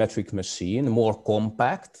symmetric machine, more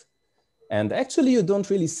compact. And actually you don't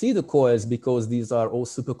really see the coils because these are all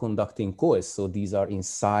superconducting coils. So these are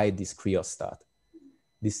inside this cryostat.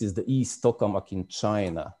 This is the East tokamak in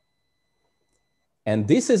China. And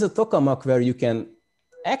this is a tokamak where you can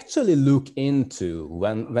actually look into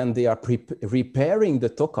when they are repairing the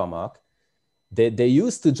tokamak, they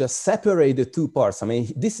used to just separate the two parts. I mean,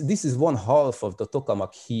 this is one half of the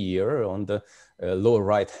tokamak here on the lower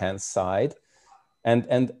right-hand side.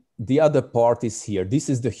 And the other part is here. This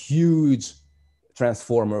is the huge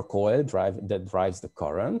transformer coil that drives the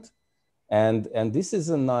current. And this is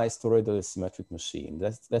a nice toroidal symmetric machine.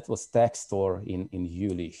 That was Textor in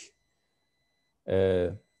Jülich.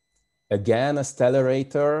 Again, a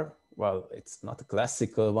stellarator. Well, it's not a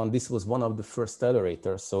classical one. This was one of the first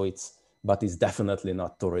stellarators, but it's definitely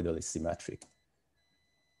not toroidally symmetric.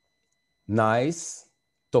 Nice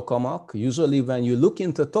tokamak. Usually when you look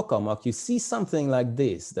into tokamak, you see something like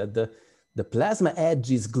this, that the plasma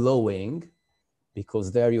edge is glowing,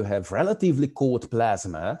 because there you have relatively cold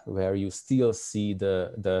plasma where you still see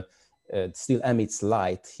still emits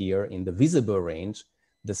light here in the visible range.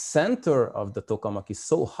 The center of the tokamak is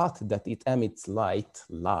so hot that it emits light,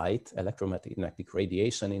 electromagnetic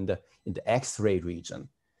radiation in the X-ray region.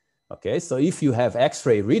 Okay, so if you have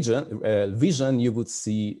X-ray vision, you would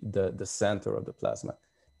see the center of the plasma,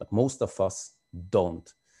 but most of us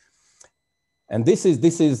don't. And this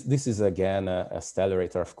is again a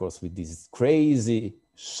stellarator, of course, with these crazy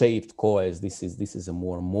shaped coils. This is a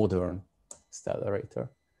more modern stellarator.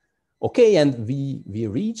 Okay, and we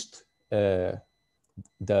reached the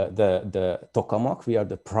tokamak we are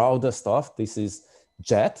the proudest of. This is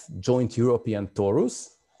JET, Joint European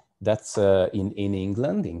Torus. That's in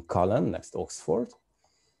England, in Cullen, next to Oxford.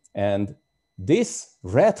 And this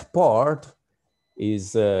red part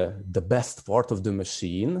is the best part of the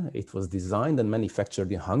machine. It was designed and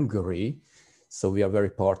manufactured in Hungary, so we are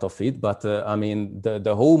very part of it. But I mean,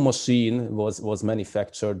 the whole machine was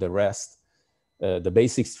manufactured, the rest, the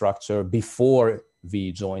basic structure, before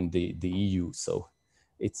we joined the EU. So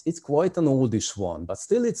it's quite an oldish one, but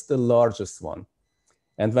still it's the largest one.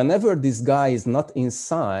 And whenever this guy is not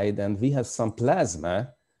inside and we have some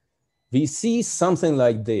plasma, we see something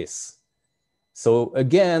like this. So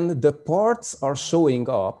again, the parts are showing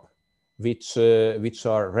up, which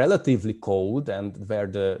are relatively cold and where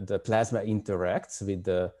the plasma interacts with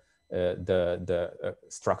the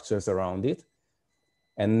structures around it.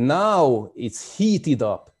 And now it's heated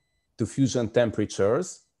up to fusion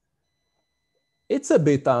temperatures. It's a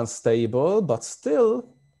bit unstable, but still,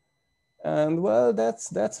 and well,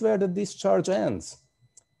 that's where the discharge ends.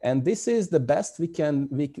 And this is the best we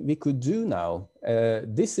could do now.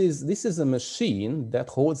 This is a machine that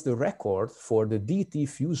holds the record for the DT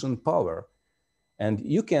fusion power. And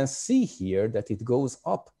you can see here that it goes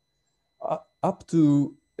up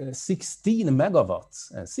to 16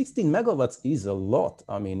 megawatts. And 16 megawatts is a lot.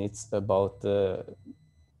 I mean, it's about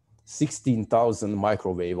 16,000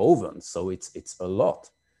 microwave ovens. So it's a lot.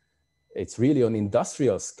 It's really on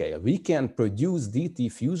industrial scale. We can produce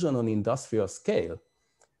DT fusion on industrial scale.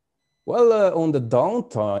 Well, on the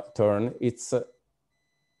downturn,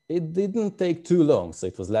 it didn't take too long. So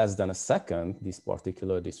it was less than a second, this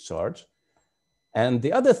particular discharge. And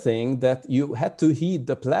the other thing that you had to heat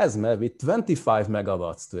the plasma with 25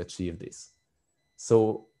 megawatts to achieve this.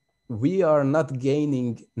 So we are not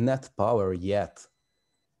gaining net power yet.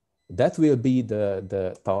 That will be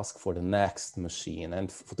the task for the next machine. And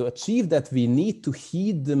to achieve that, we need to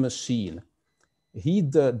heat the machine,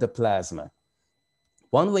 heat the plasma.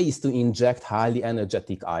 One way is to inject highly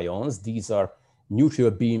energetic ions. These are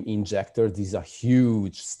neutral beam injectors. These are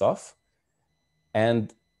huge stuff.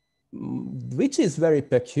 And which is very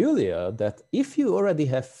peculiar that if you already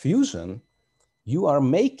have fusion, you are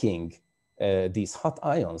making these hot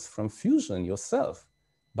ions from fusion yourself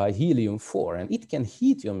by helium-4, and it can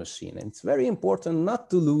heat your machine. And it's very important not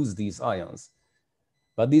to lose these ions.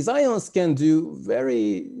 But these ions can do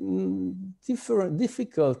very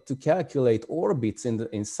difficult to calculate orbits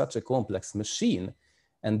in such a complex machine.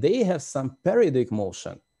 And they have some periodic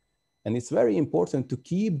motion. And it's very important to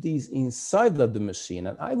keep these inside of the machine.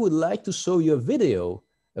 And I would like to show you a video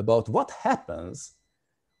about what happens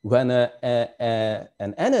when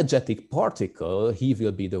an energetic particle, he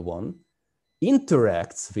will be the one,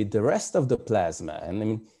 interacts with the rest of the plasma. And I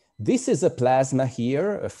mean, this is a plasma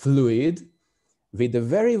here, a fluid, with a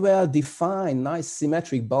very well-defined, nice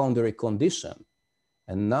symmetric boundary condition.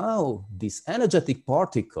 And now this energetic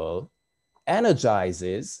particle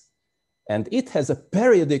energizes, and it has a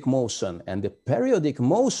periodic motion. And the periodic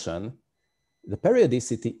motion, the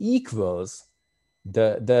periodicity equals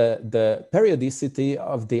the periodicity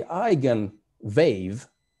of the eigenwave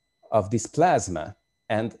of this plasma.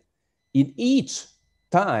 And in each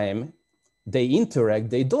time they interact,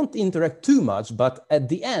 they don't interact too much, but at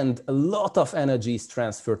the end, a lot of energy is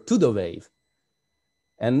transferred to the wave.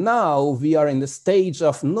 And now we are in the stage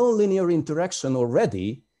of nonlinear interaction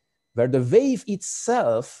already, where the wave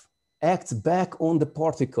itself acts back on the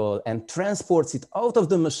particle and transports it out of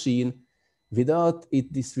the machine without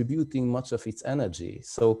it distributing much of its energy.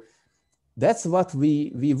 So that's what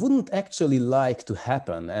we wouldn't actually like to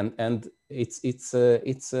happen. And it's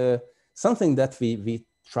something that we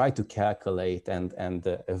try to calculate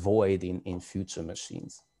and avoid in future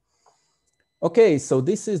machines. Okay, so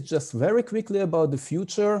this is just very quickly about the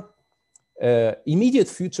future. Immediate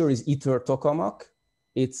future is ITER tokamak.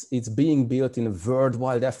 It's being built in a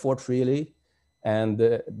worldwide effort, really.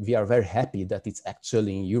 And we are very happy that it's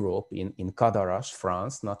actually in Europe, in Cadarache,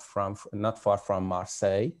 France, not far from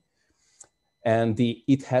Marseille. And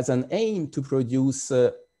it has an aim to produce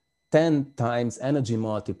 10 times energy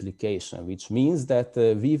multiplication, which means that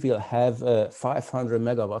we will have 500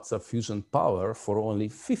 megawatts of fusion power for only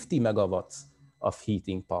 50 megawatts of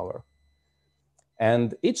heating power.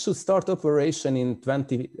 And it should start operation in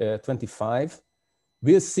 2025.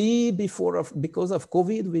 We'll see because of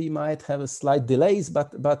COVID, we might have a slight delays,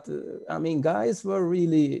 but I mean, guys were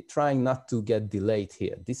really trying not to get delayed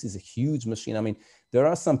here. This is a huge machine. I mean, there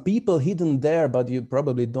are some people hidden there, but you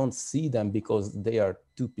probably don't see them because they are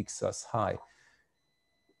 2 pixels high.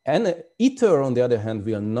 And ITER, on the other hand,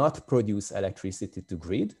 will not produce electricity to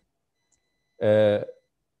grid.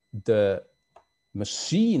 The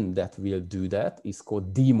machine that will do that is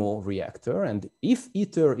called demo reactor. And if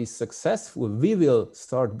ITER is successful, we will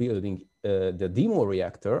start building the demo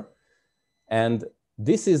reactor. And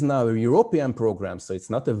this is now a European program, so it's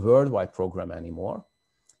not a worldwide program anymore.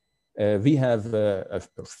 We have a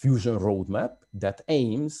fusion roadmap that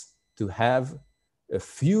aims to have a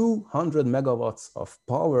few hundred megawatts of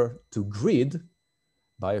power to grid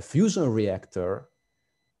by a fusion reactor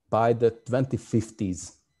by the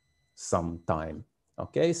 2050s sometime.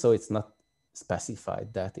 Okay, so it's not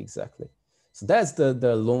specified that exactly. So that's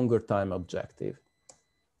the longer time objective.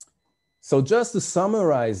 So just to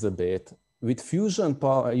summarize a bit, with fusion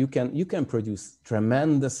power, you can produce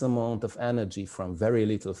tremendous amount of energy from very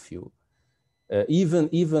little fuel. Even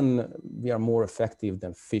we are more effective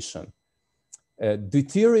than fission.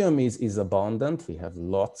 Deuterium is abundant, we have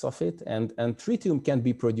lots of it, and tritium can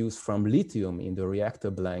be produced from lithium in the reactor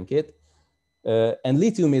blanket, and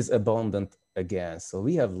lithium is abundant again. So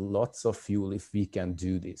we have lots of fuel if we can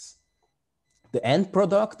do this. The end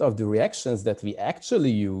product of the reactions that we actually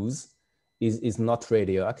use is not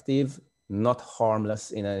radioactive, not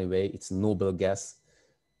harmless in any way. It's noble gas.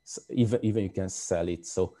 So even you can sell it.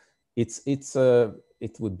 So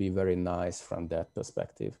it would be very nice from that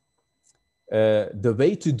perspective. The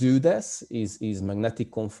way to do this is magnetic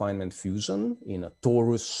confinement fusion in a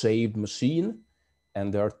torus-shaped machine.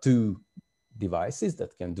 And there are 2 devices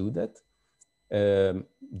that can do that.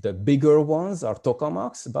 The bigger ones are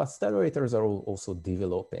tokamaks, but stellarators are also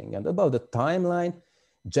developing. And about the timeline,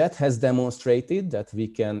 JET has demonstrated that we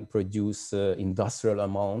can produce industrial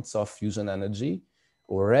amounts of fusion energy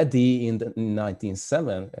already in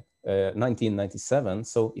 1997,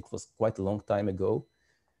 so it was quite a long time ago.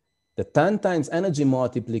 The 10 times energy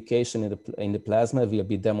multiplication in the plasma will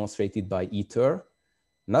be demonstrated by ITER,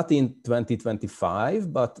 not in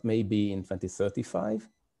 2025, but maybe in 2035.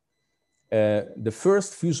 The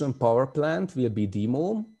first fusion power plant will be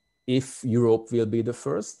demo. If Europe will be the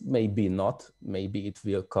first, maybe not. Maybe it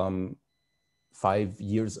will come 5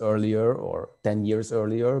 years earlier or 10 years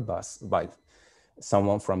earlier by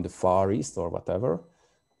someone from the Far East or whatever,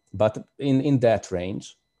 but in that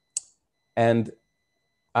range. And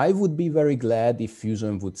I would be very glad if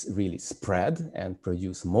fusion would really spread and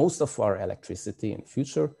produce most of our electricity in the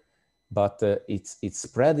future, but its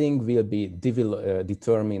spreading will be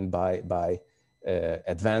determined by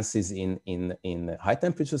advances in high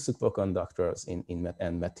temperature superconductors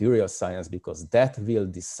and material science, because that will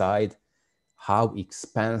decide how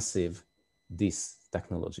expansive this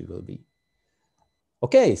technology will be.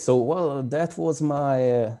 Okay, so well, that was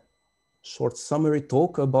my short summary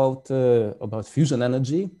talk about fusion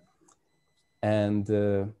energy. And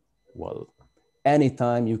well,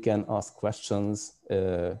 anytime you can ask questions.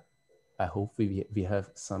 I hope we have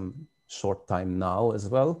some short time now as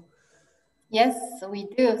well. Yes, we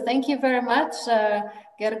do. Thank you very much,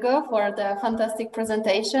 Gergo, for the fantastic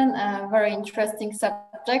presentation. Very interesting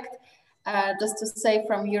subject. Just to say,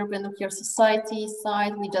 from European Nuclear Society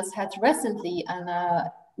side, we just had recently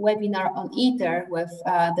a webinar on ITER with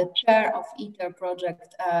the chair of ITER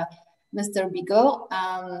project, Mr. Bigot.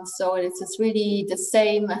 So it is really the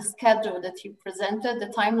same schedule that you presented, the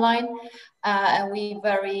timeline, and we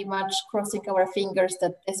very much crossing our fingers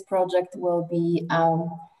that this project will be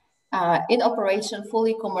in operation,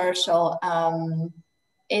 fully commercial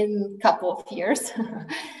in a couple of years.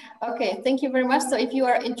 Okay, thank you very much. So if you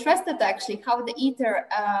are interested actually how the ITER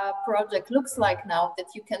project looks like now,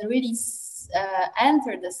 that you can really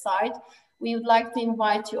enter the site, we would like to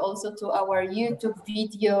invite you also to our YouTube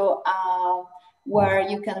video where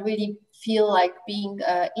you can really feel like being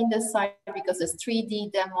in the site, because it's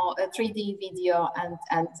 3D demo, 3D video,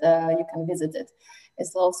 and you can visit it.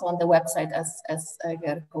 It's also on the website as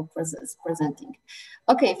Gergo is presenting.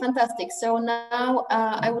 Okay, fantastic. So now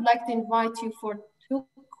I would like to invite you for 2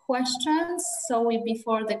 questions. So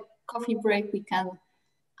before the coffee break, we can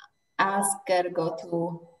ask Gergo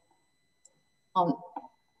to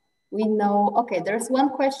we know, okay, there's one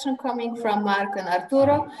question coming from Marco and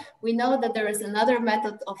Arturo. We know that there is another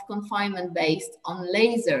method of confinement based on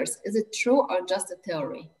lasers. Is it true or just a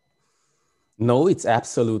theory? No, it's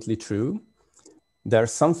absolutely true.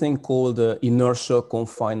 There's something called inertial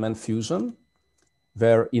confinement fusion,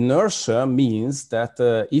 where inertia means that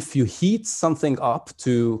if you heat something up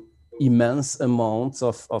to immense amounts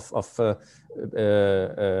of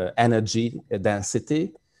energy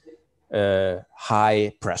density,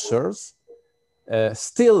 high pressures,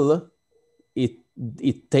 still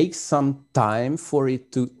it takes some time for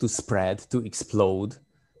it to spread, to explode.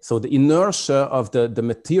 So the inertia of the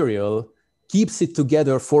material keeps it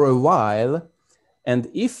together for a while.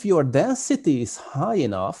 And if your density is high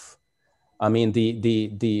enough, I mean,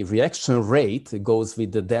 the reaction rate goes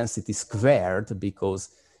with the density squared, because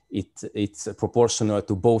it's proportional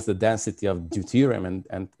to both the density of deuterium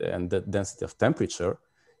and the density of temperature.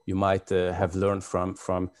 You might have learned from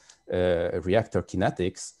reactor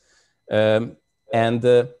kinetics.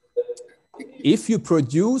 If you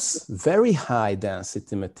produce very high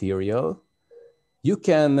density material, you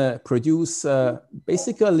can produce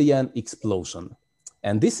basically an explosion.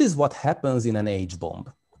 And this is what happens in an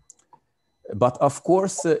H-bomb. But of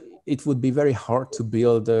course, it would be very hard to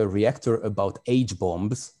build a reactor about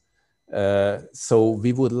H-bombs. So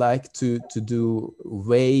we would like to do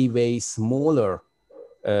way smaller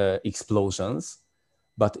explosions.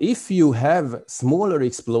 But if you have smaller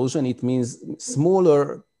explosion, it means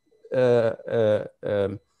smaller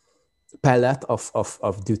pellet of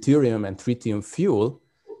deuterium and tritium fuel.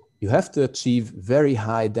 You have to achieve very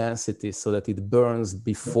high density so that it burns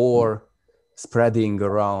before spreading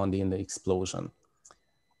around in the explosion.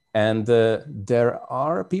 And there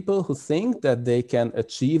are people who think that they can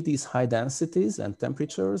achieve these high densities and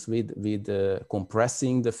temperatures with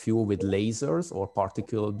compressing the fuel with lasers or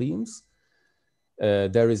particle beams.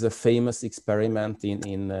 There is a famous experiment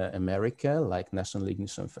in America, like National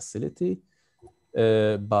Ignition Facility,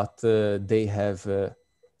 but they have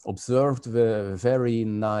observed very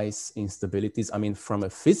nice instabilities. I mean, from a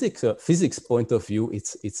physics point of view,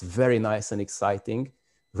 it's very nice and exciting,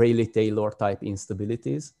 Rayleigh-Taylor type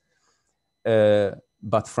instabilities.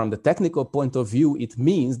 But from the technical point of view, it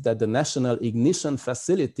means that the National Ignition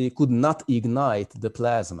Facility could not ignite the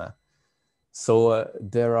plasma. So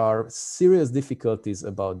there are serious difficulties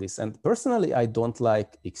about this. And personally, I don't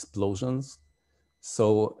like explosions.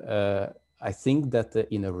 So I think that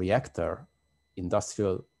in a reactor,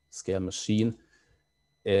 industrial scale machine,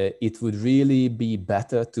 it would really be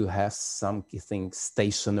better to have something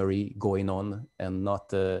stationary going on and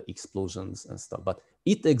not explosions and stuff. But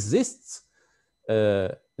it exists.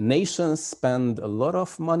 Nations spend a lot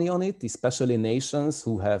of money on it, especially nations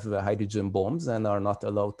who have hydrogen bombs and are not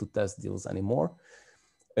allowed to test those anymore.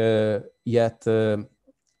 Yet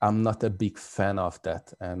I'm not a big fan of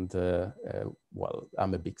that. And well,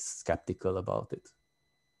 I'm a bit skeptical about it.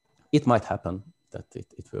 It might happen that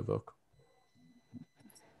it will work.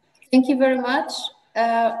 Thank you very much.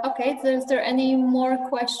 Okay, so is there any more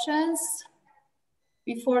questions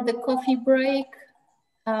before the coffee break?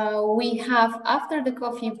 We have, after the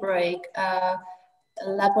coffee break, a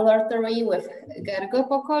laboratory with Gergo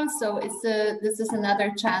Pokol. So this is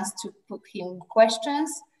another chance to put him questions.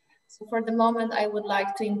 So for the moment, I would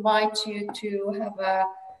like to invite you to have a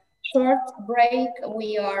short break.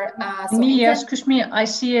 We are... Emilia, excuse me, I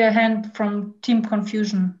see a hand from Team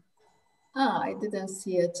Confusion. Ah, I didn't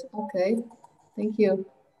see it. Okay, thank you.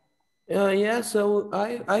 Yeah, so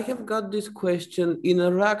I have got this question. In a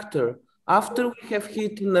reactor, after we have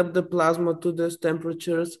heated up the plasma to those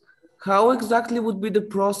temperatures, how exactly would be the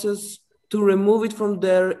process to remove it from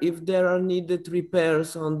there if there are needed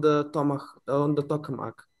repairs on the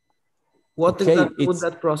tokamak? What exactly would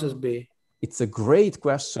that process be? It's a great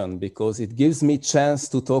question because it gives me a chance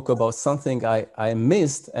to talk about something I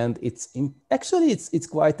missed, and actually it's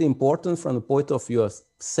quite important from the point of view of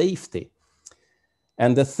safety.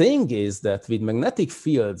 And the thing is that with magnetic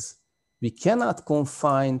fields, we cannot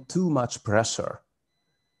confine too much pressure.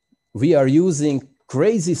 We are using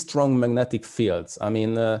crazy strong magnetic fields. I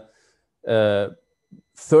mean,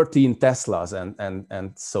 13 Teslas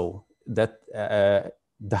and so that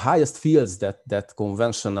the highest fields that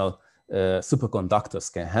conventional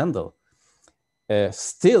superconductors can handle.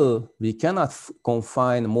 Still, we cannot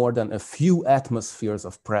confine more than a few atmospheres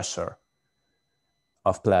of pressure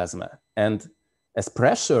of plasma. And as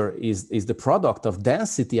pressure is the product of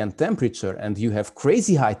density and temperature, and you have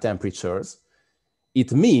crazy high temperatures,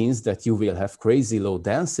 it means that you will have crazy low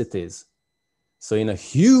densities. So in a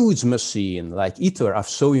huge machine like ITER, I've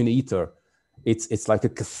shown you in ITER, it's like a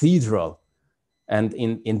cathedral. And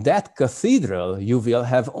in that cathedral, you will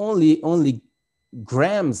have only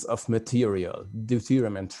grams of material,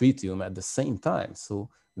 deuterium and tritium at the same time. So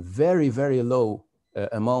very, very low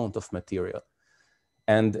amount of material.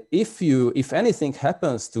 And if anything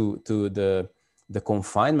happens to the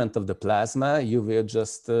confinement of the plasma, you will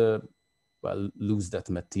just well, lose that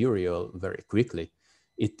material very quickly.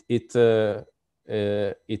 It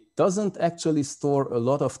doesn't actually store a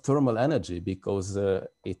lot of thermal energy because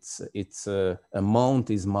its amount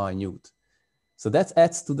is minute. So that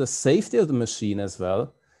adds to the safety of the machine as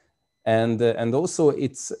well. And also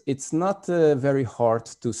it's not very hard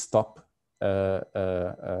to stop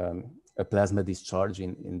a plasma discharge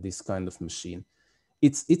in this kind of machine.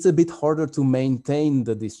 It's a bit harder to maintain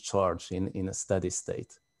the discharge in a steady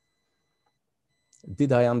state.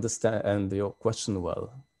 Did I understand your question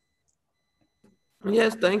well?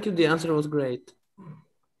 Yes, thank you. The answer was great.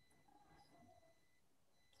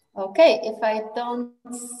 Okay, if I don't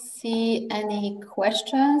see any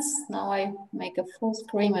questions, now I make a full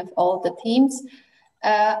screen of all the teams.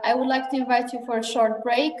 I would like to invite you for a short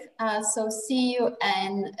break. So see you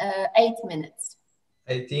in 8 minutes.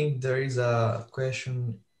 I think there is a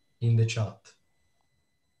question in the chat.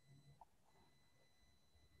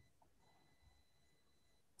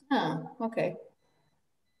 Okay.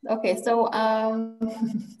 Okay, so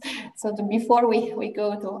before we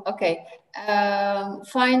go to, okay,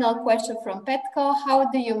 final question from Petko. How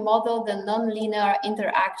do you model the nonlinear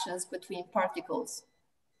interactions between particles?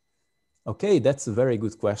 Okay, that's a very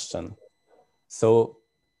good question. So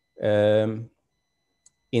in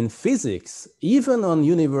physics, even on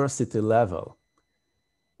university level,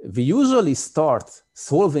 we usually start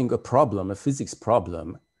solving a problem, a physics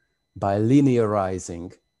problem, by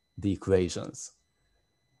linearizing the equations.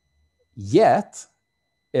 Yet,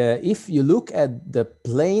 if you look at the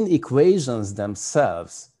plane equations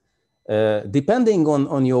themselves, depending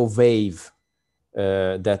on your wave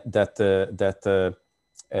that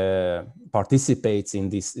participates in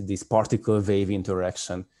this particle-wave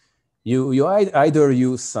interaction, you either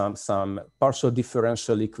use some partial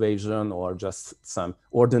differential equation or just some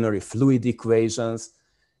ordinary fluid equations.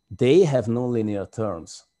 They have nonlinear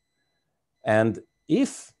terms. And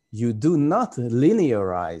if you do not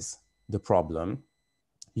linearize the problem,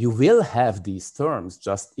 you will have these terms,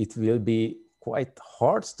 just it will be quite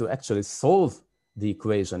hard to actually solve the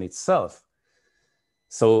equation itself.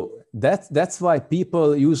 So that's why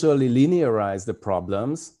people usually linearize the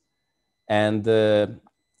problems, and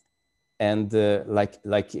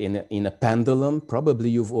like in a pendulum, probably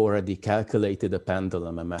you've already calculated a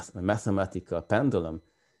pendulum, a mathematical pendulum.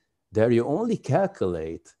 There you only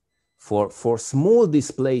calculate for small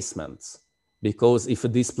displacements, because if a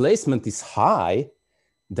displacement is high,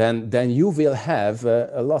 then you will have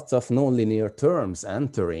a lot of nonlinear terms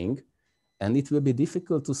entering, and it will be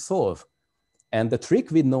difficult to solve. And the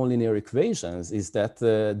trick with nonlinear equations is that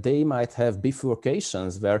they might have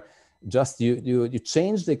bifurcations where just you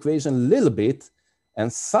change the equation a little bit,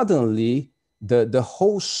 and suddenly the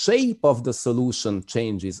whole shape of the solution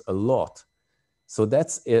changes a lot. So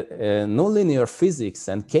that's nonlinear physics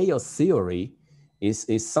and chaos theory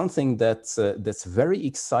is something that's very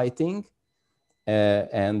exciting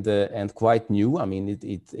and quite new. I mean,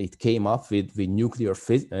 it came up with nuclear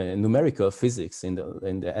numerical physics in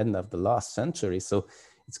the end of the last century. So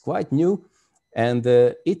it's quite new, and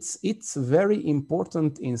it's very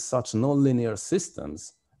important in such nonlinear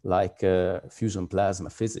systems like fusion plasma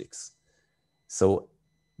physics. So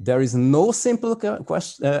there is no simple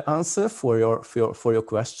answer for your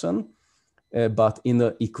question, but in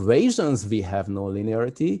the equations we have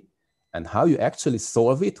nonlinearity, and how you actually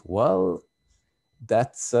solve it, well,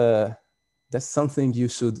 that's something you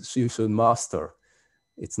should master.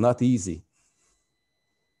 It's not easy.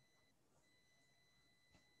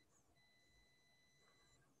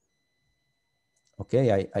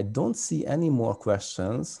 Okay, I don't see any more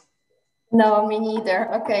questions. No, me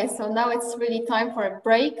neither. Okay, so now it's really time for a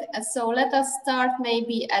break. So let us start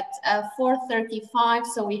maybe at 4:35.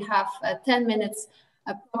 So we have 10 minutes,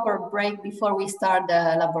 a proper break before we start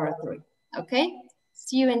the laboratory. Okay,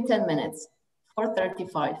 see you in 10 minutes,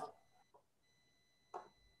 4:35.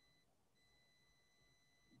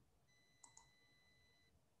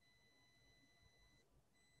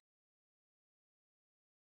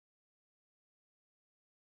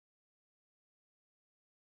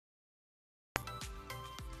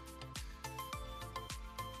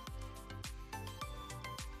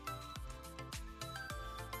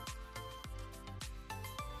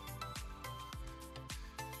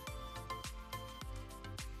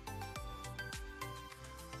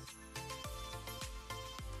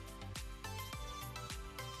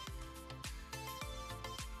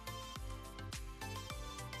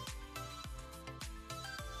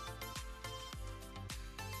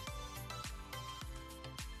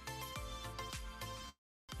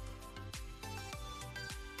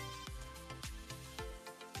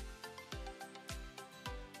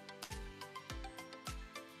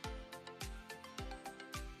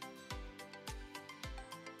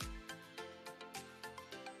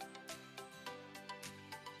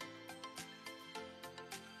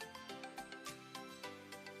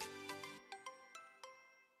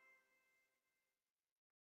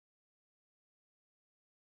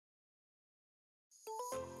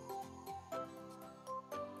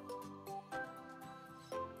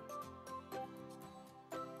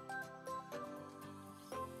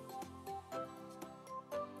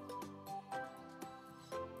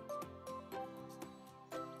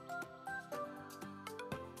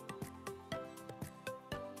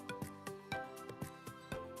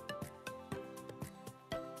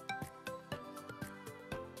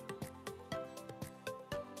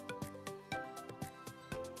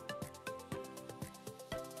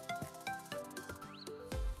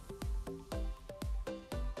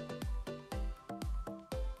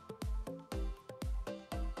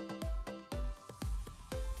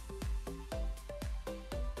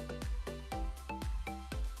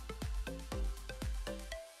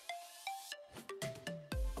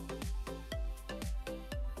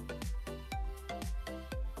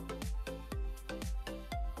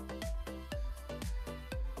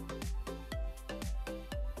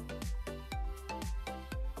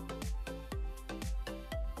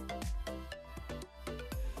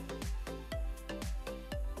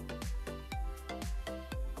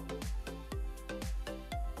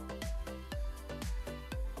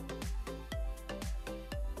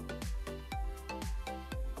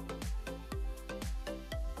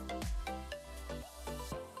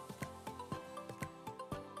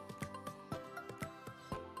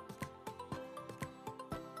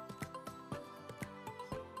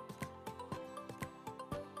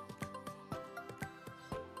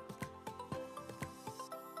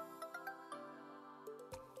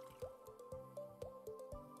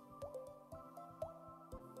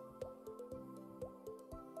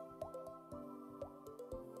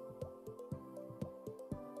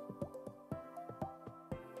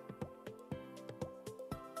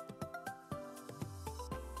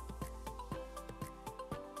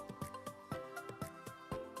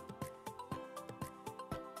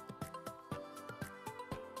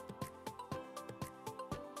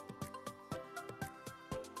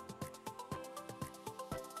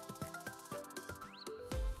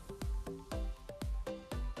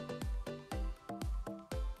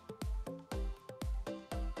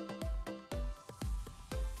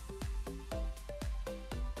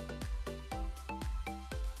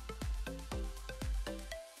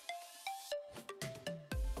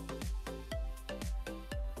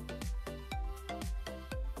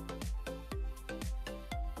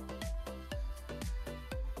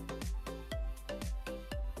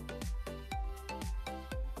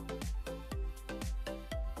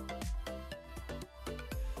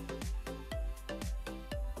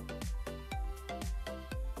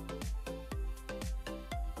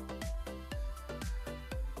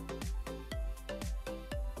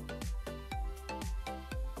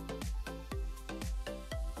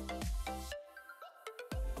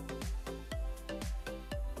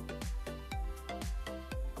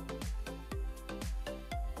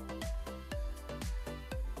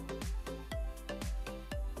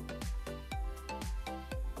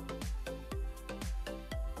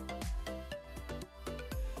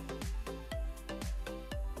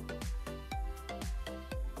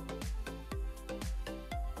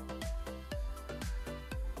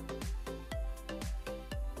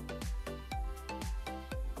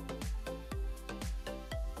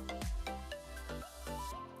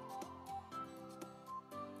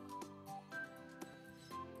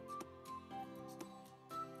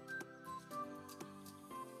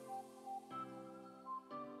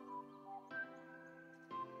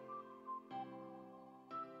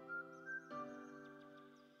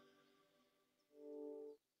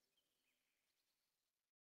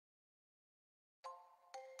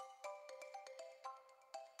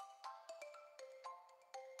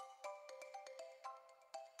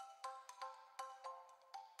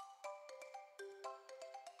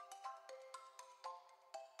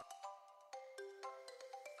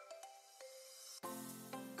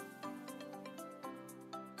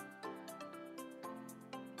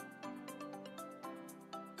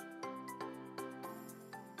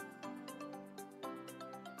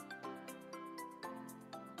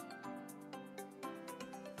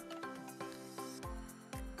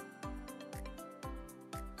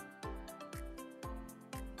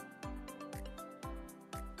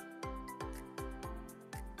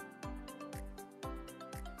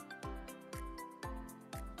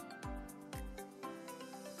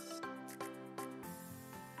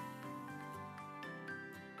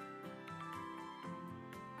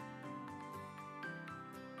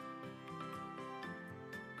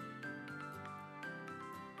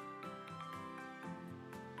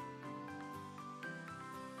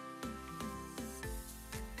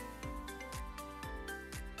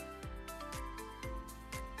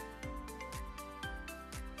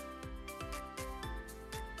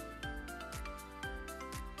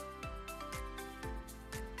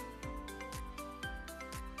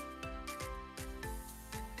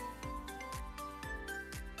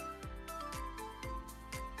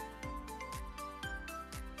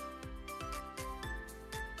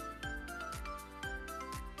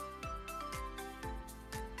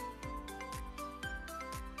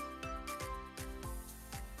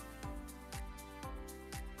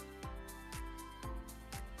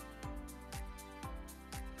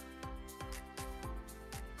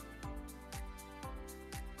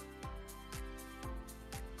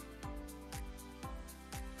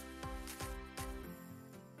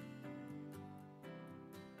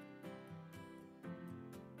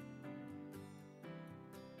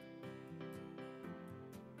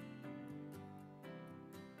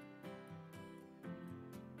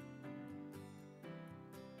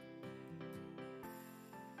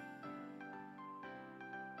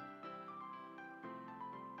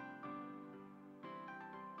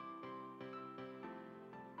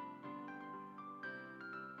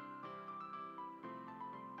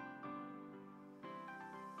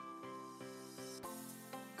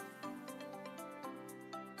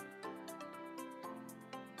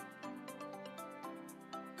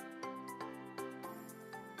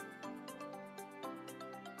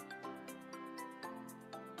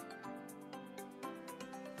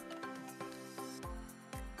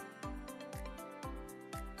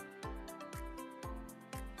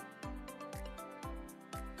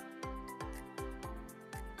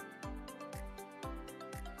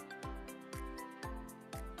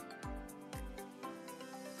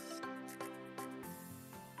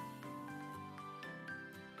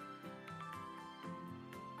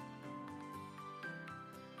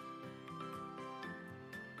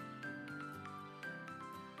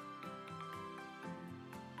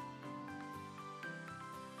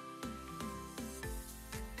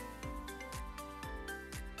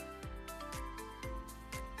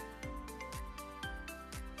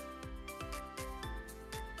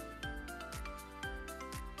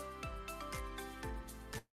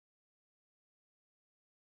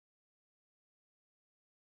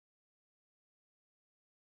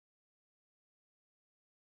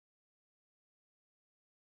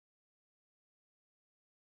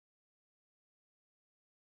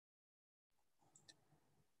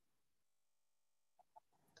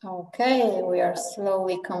 Okay, we are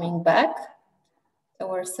slowly coming back to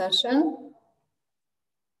our session.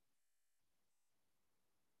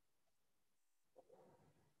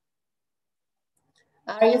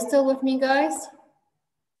 Are you still with me, guys?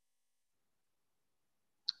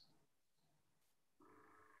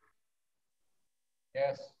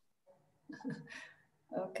 Yes.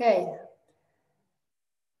 Okay.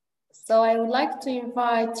 So I would like to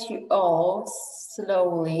invite you all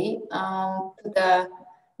slowly to the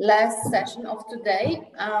last session of today,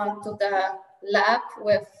 to the lab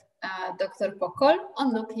with Dr. Pokol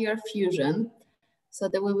on nuclear fusion. So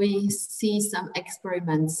that we will see some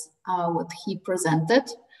experiments what he presented,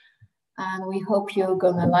 and we hope you're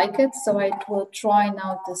gonna like it. So I will try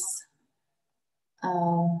now this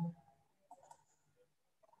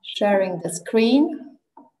sharing the screen.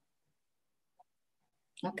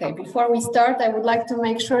 Okay, before we start, I would like to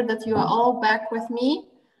make sure that you are all back with me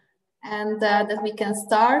and that we can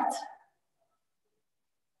start.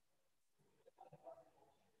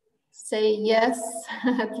 Say yes,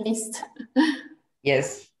 at least.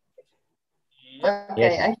 Yes. Okay,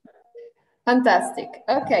 Yes. Fantastic.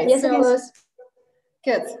 Okay, Yes, so yes.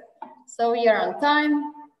 Good. So we are on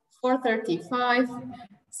time, 4:35.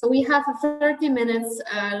 So we have a 30 minutes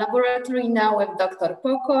laboratory now with Dr.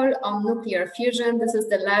 Pokol on nuclear fusion. This is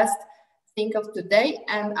the last thing of today.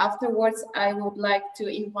 And afterwards, I would like to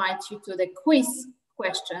invite you to the quiz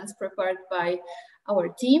questions prepared by our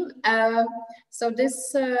team. So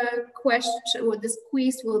this this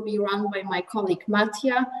quiz will be run by my colleague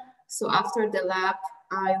Mattia. So after the lab,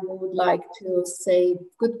 I would like to say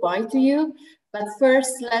goodbye to you. But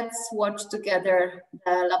first, let's watch together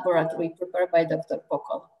the laboratory prepared by Dr.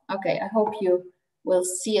 Pokol. Okay, I hope you will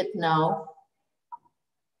see it now.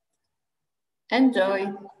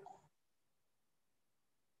 Enjoy.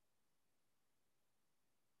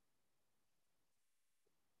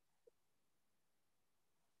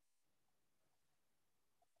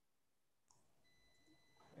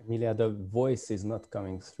 Emilia, the voice is not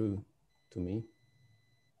coming through to me.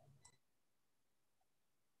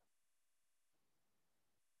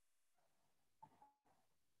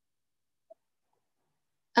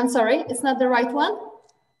 I'm sorry, it's not the right one?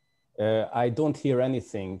 I don't hear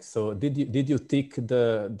anything. So did you tick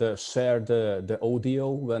the share the audio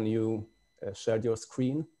when you shared your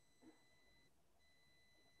screen?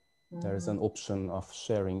 There's an option of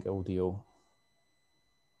sharing audio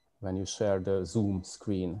when you share the Zoom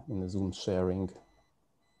screen in the Zoom sharing.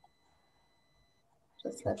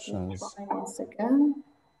 Just let options. me try once again.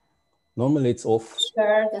 Normally it's off.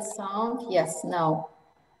 Share the sound. Yes, now.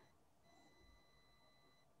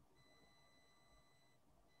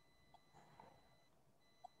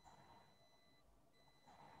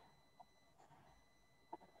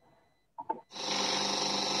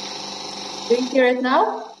 Do you hear it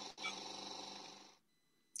now?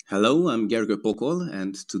 Hello, I'm Gergő Pokol,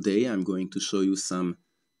 and today I'm going to show you some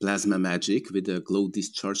plasma magic with a glow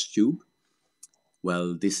discharge tube.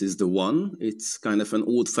 Well, this is the one. It's kind of an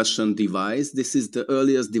old-fashioned device. This is the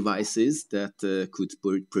earliest devices that could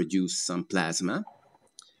produce some plasma.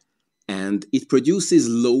 And it produces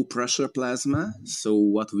low-pressure plasma, so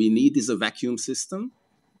what we need is a vacuum system.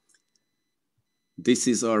 This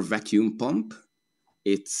is our vacuum pump.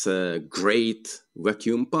 It's a great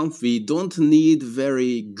vacuum pump. We don't need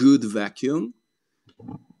very good vacuum,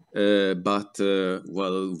 but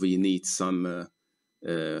well, we need some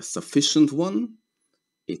sufficient one.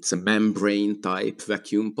 It's a membrane type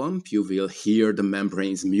vacuum pump. You will hear the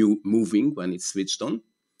membranes moving when it's switched on.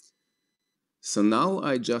 So now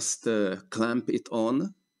I just clamp it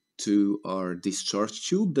on to our discharge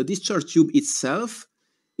tube. The discharge tube itself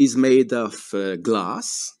is made of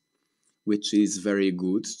glass, which is very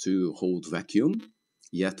good to hold vacuum.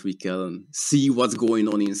 Yet we can see what's going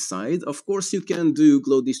on inside. Of course, you can do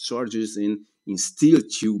glow discharges in steel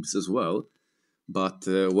tubes as well, but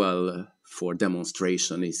well, for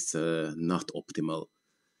demonstration, it's not optimal.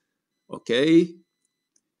 Okay,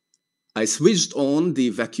 I switched on the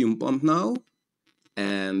vacuum pump now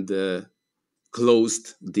and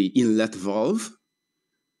closed the inlet valve.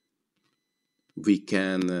 We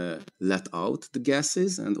can let out the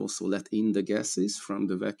gases and also let in the gases from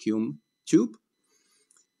the vacuum tube.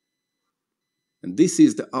 And this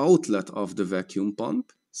is the outlet of the vacuum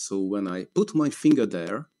pump. So when I put my finger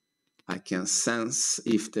there, I can sense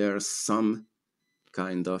if there's some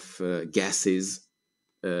kind of gases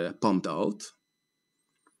pumped out.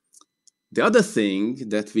 The other thing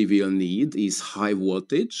that we will need is high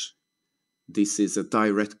voltage. This is a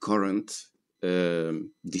direct current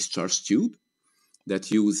discharge tube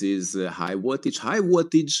that uses high voltage. High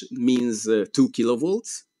voltage means 2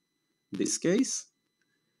 kilovolts in this case.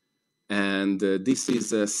 And this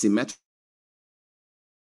is a symmetric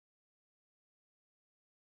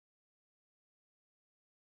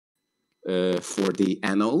for the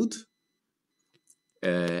anode.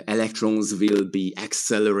 Electrons will be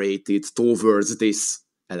accelerated towards this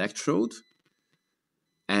electrode.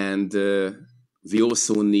 And we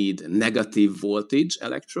also need negative voltage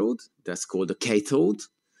electrode. That's called a cathode.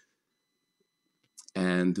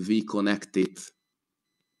 And we connect it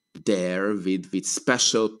there with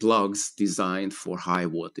special plugs designed for high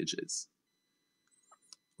voltages.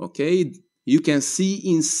 Okay, you can see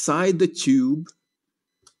inside the tube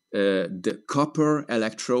the copper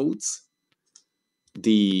electrodes,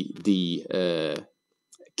 the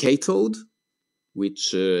cathode,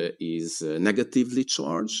 which is negatively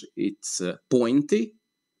charged. It's pointy,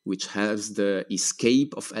 which has the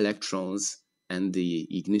escape of electrons and the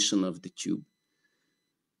ignition of the tube.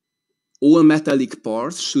 All metallic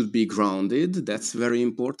parts should be grounded. That's very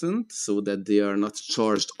important, so that they are not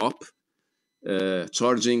charged up.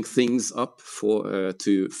 Charging things up for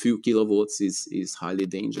to few kilovolts is highly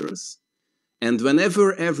dangerous. And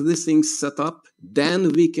whenever everything's set up,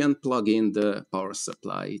 then we can plug in the power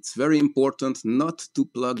supply. It's very important not to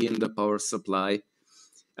plug in the power supply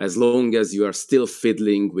as long as you are still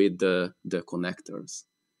fiddling with the connectors.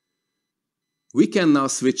 We can now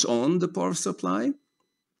switch on the power supply.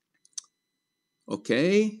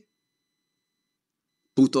 Okay.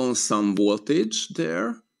 Put on some voltage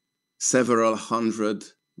there, several hundred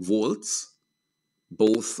volts,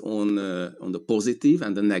 both on the positive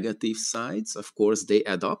and the negative sides. Of course, they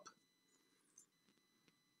add up.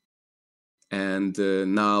 And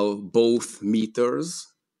now both meters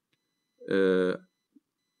were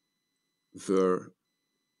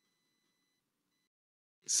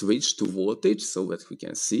switched to voltage so that we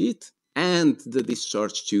can see it. And the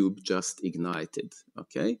discharge tube just ignited,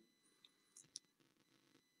 okay?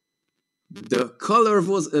 The color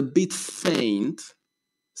was a bit faint,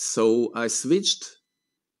 so I switched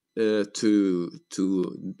to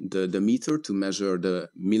the meter to measure the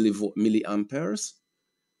milliamperes,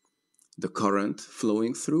 the current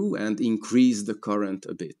flowing through, and increase the current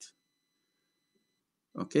a bit.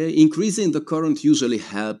 Okay, increasing the current usually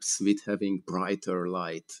helps with having brighter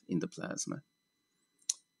light in the plasma.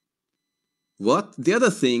 The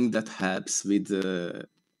other thing that helps with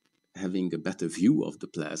having a better view of the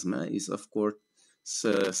plasma is, of course,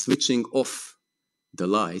 switching off the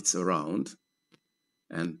lights around.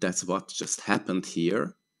 And that's what just happened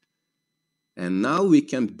here. And now we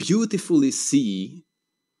can beautifully see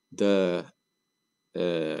the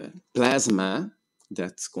plasma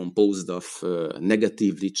that's composed of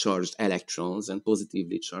negatively charged electrons and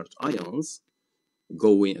positively charged ions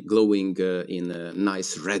glowing in a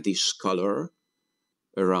nice reddish color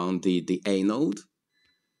around the anode.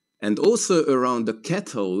 And also around the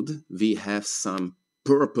cathode, we have some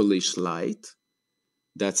purplish light.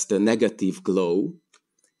 That's the negative glow.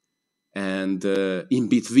 And in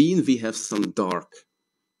between, we have some dark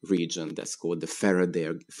region that's called the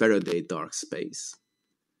Faraday dark space.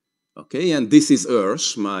 Okay, and this is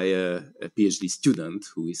Urs, my PhD student,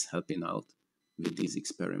 who is helping out with these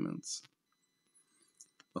experiments.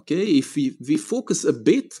 Okay, if we focus a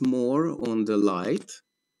bit more on the light,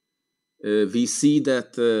 we see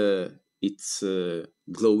that it's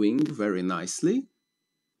glowing very nicely.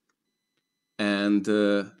 And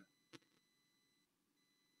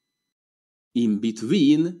in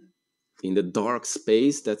between, in the dark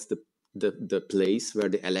space, that's the place where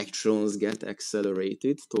the electrons get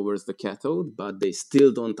accelerated towards the cathode, but they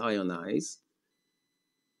still don't ionize.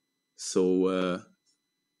 So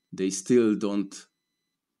they still don't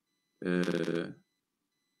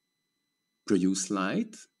produce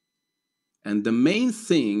light. And the main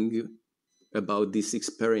thing about this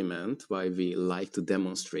experiment, why we like to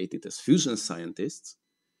demonstrate it as fusion scientists,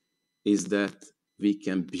 is that we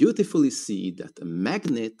can beautifully see that a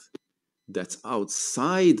magnet that's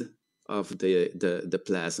outside of the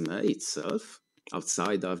plasma itself,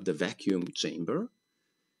 outside of the vacuum chamber,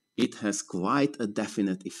 it has quite a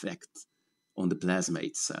definite effect on the plasma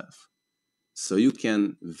itself. So you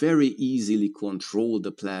can very easily control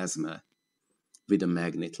the plasma with a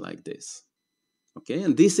magnet like this. Okay,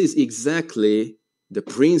 and this is exactly the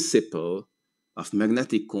principle of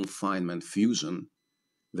magnetic confinement fusion,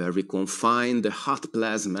 where we confine the hot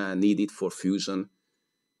plasma needed for fusion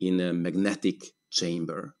in a magnetic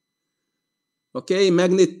chamber. Okay,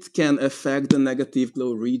 magnet can affect the negative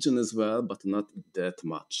glow region as well, but not that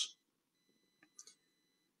much.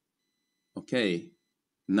 Okay,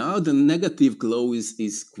 now the negative glow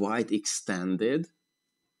is quite extended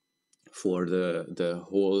for the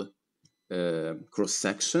whole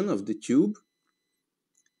cross-section of the tube.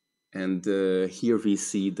 And here we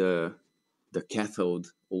see the cathode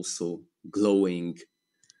also glowing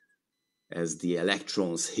as the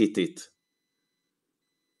electrons hit it.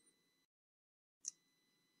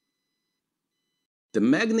 The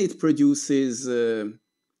magnet produces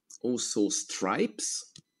also stripes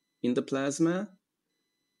in the plasma.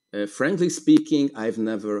 Frankly speaking, I've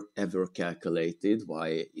never ever calculated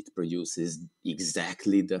why it produces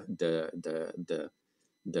exactly the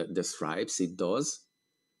stripes it does.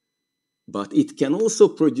 But it can also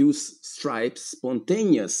produce stripes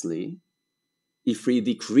spontaneously if we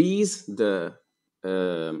decrease the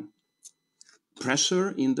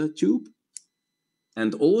pressure in the tube,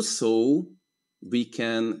 and also we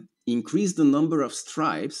can increase the number of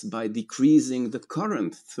stripes by decreasing the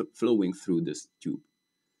current flowing through this tube.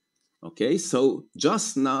 Okay, so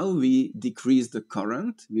just now we decrease the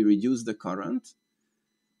current, we reduce the current,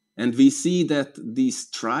 and we see that these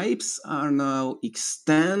stripes are now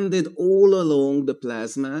extended all along the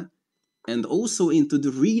plasma and also into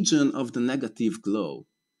the region of the negative glow,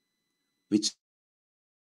 which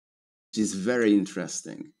is very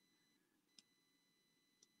interesting.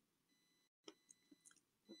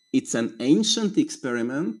 It's an ancient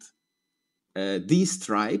experiment. These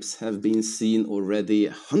stripes have been seen already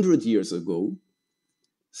 100 years ago.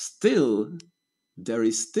 Still, there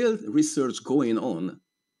is still research going on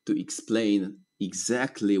to explain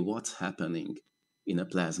exactly what's happening in a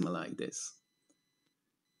plasma like this.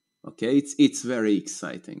 Okay, it's very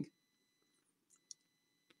exciting.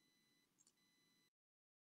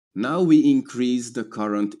 Now we increase the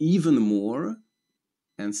current even more,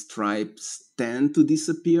 and stripes tend to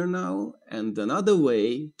disappear now. And another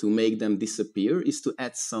way to make them disappear is to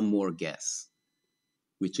add some more gas,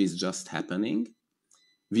 which is just happening.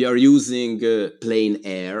 We are using plain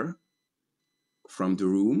air from the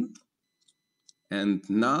room. And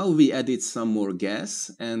now we added some more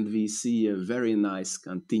gas, and we see a very nice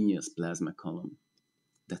continuous plasma column.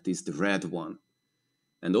 That is the red one.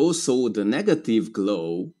 And also the negative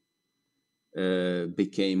glow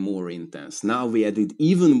became more intense. Now we added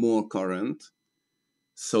even more current.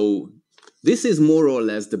 So this is more or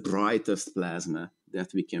less the brightest plasma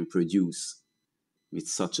that we can produce with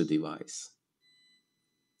such a device.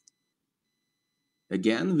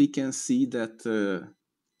 Again, we can see that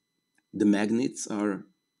the magnets are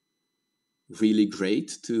really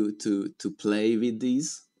great to play with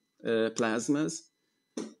these plasmas.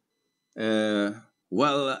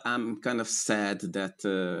 Well, I'm kind of sad that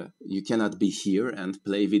you cannot be here and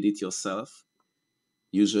play with it yourself.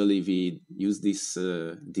 Usually we use this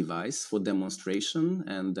device for demonstration,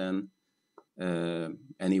 and then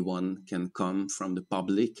anyone can come from the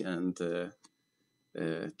public and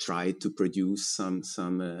try to produce some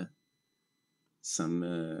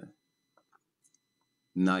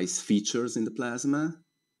nice features in the plasma.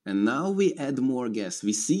 And now we add more gas.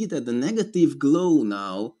 We see that the negative glow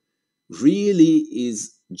now really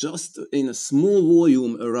is just in a small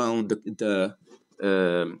volume around the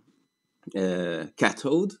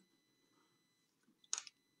cathode.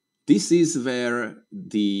 This is where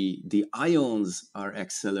the ions are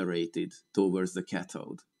accelerated towards the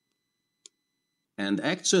cathode. And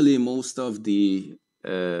actually most of the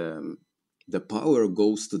power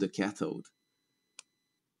goes to the cathode.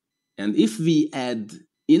 And if we add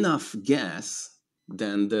enough gas,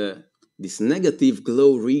 then this negative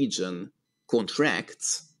glow region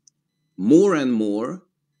contracts more and more.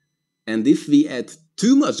 And if we add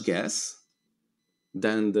too much gas,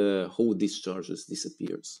 then the whole discharges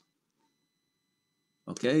disappears.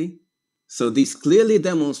 Okay? So this clearly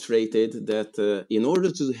demonstrated that in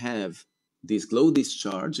order to have this glow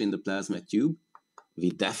discharge in the plasma tube, we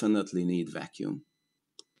definitely need vacuum.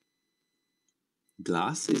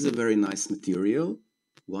 Glass is a very nice material.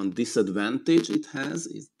 One disadvantage it has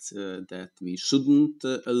is that we shouldn't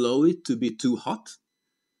allow it to be too hot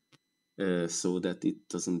so that it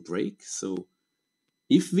doesn't break. So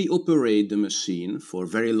if we operate the machine for a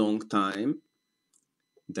very long time,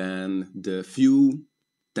 then the few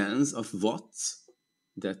tens of watts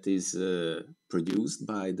that is produced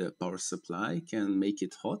by the power supply can make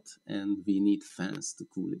it hot, and we need fans to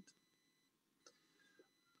cool it.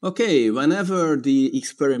 Okay, whenever the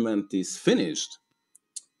experiment is finished,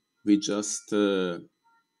 we just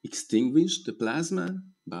extinguish the plasma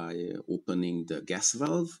by opening the gas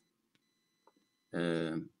valve,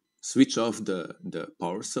 switch off the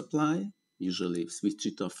power supply, usually switch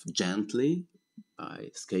it off gently by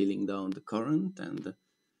scaling down the current and the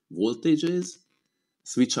voltages,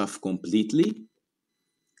 switch off completely.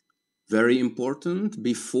 Very important,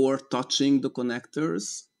 before touching the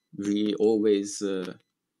connectors, we always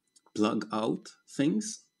plug out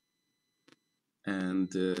things.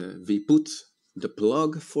 and we put the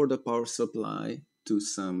plug for the power supply to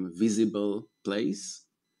some visible place.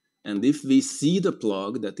 And if we see the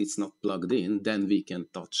plug that it's not plugged in, then we can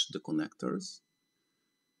touch the connectors.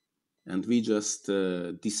 And we just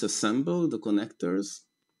disassemble the connectors.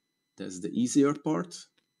 That's the easier part.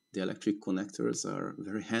 The electric connectors are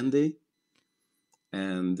very handy.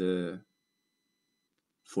 And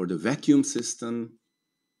for the vacuum system,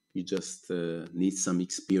 you just need some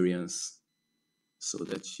experience so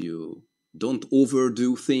that you don't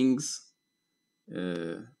overdo things,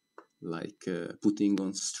 like putting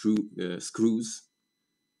on screws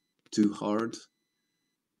too hard.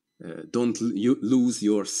 Don't lose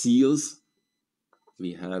your seals.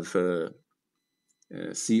 We have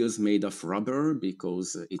seals made of rubber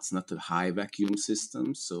because it's not a high vacuum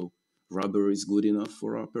system, so rubber is good enough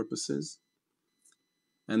for our purposes.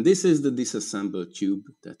 And this is the disassembled tube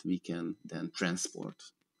that we can then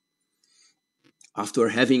transport. After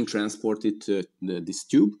having transported this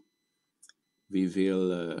tube, we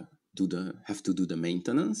will have to do the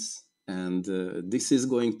maintenance. And this is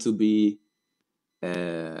going to be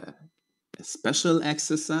a special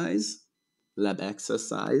exercise, lab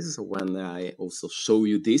exercise, when I also show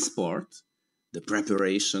you this part, the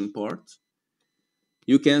preparation part.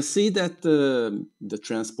 You can see that the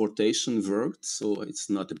transportation worked, so it's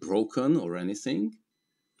not broken or anything,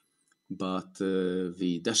 but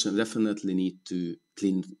we definitely need to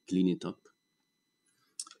clean it up.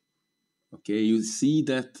 Okay, you see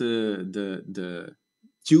that the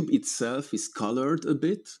tube itself is colored a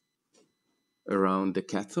bit around the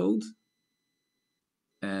cathode,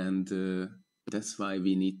 and that's why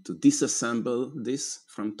we need to disassemble this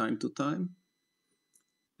from time to time.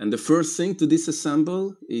 And the first thing to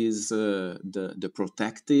disassemble is the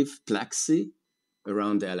protective plexi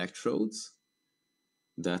around the electrodes.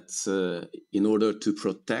 That's in order to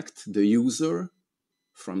protect the user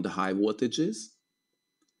from the high voltages.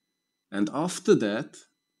 And after that,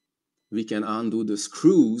 we can undo the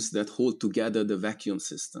screws that hold together the vacuum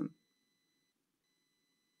system.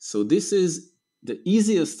 So this is the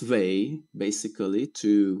easiest way, basically,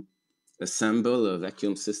 to assemble a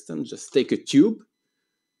vacuum system. Just take a tube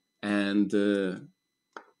and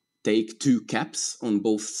take two caps on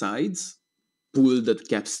both sides, pull the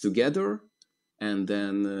caps together, and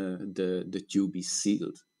then the tube is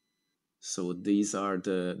sealed. So these are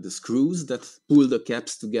the screws that pull the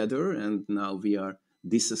caps together, and now we are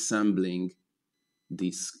disassembling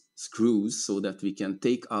these screws so that we can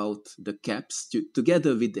take out the caps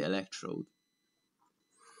together with the electrode.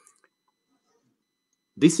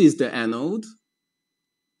 This is the anode.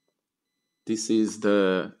 This is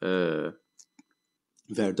the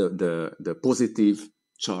where the positive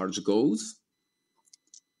charge goes.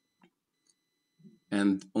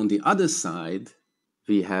 And on the other side,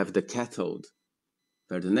 we have the cathode,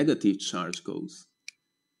 where the negative charge goes.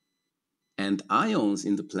 And ions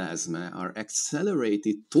in the plasma are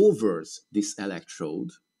accelerated towards this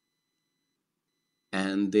electrode,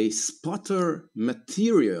 and they sputter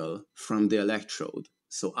material from the electrode.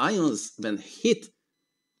 So ions, when hit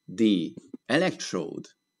the electrode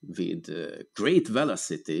with great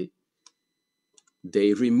velocity,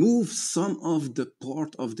 they remove some of the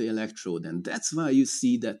part of the electrode, and that's why you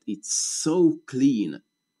see that it's so clean,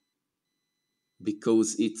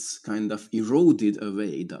 because it's kind of eroded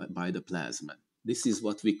away by the plasma. This is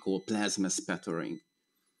what we call plasma spattering.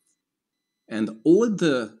 And all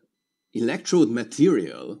the electrode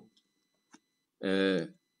material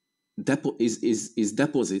is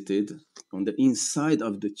deposited on the inside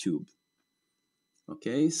of the tube.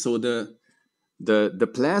 Okay, so the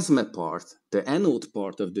plasma part, the anode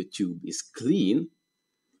part of the tube is clean,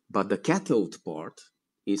 but the cathode part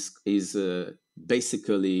is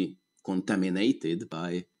basically contaminated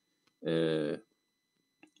by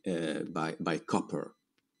copper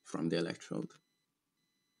from the electrode.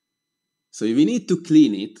 So we need to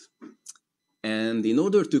clean it, and in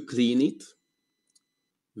order to clean it,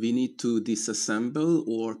 we need to disassemble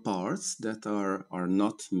all parts that are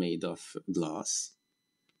not made of glass.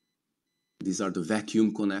 These are the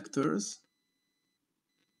vacuum connectors.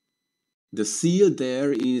 The seal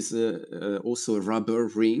there is also a rubber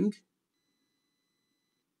ring,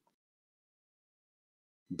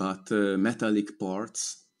 but metallic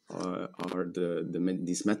parts are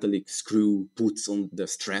this metallic screw puts on the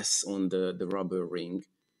stress on the rubber ring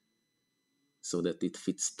so that it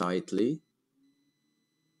fits tightly.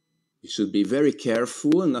 You should be very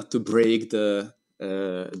careful not to break the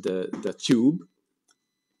tube.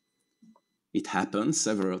 It happened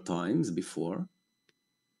several times before.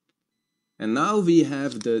 And now we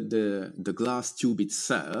have the glass tube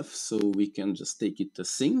itself, so we can just take it to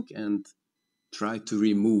sink and try to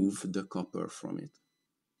remove the copper from it.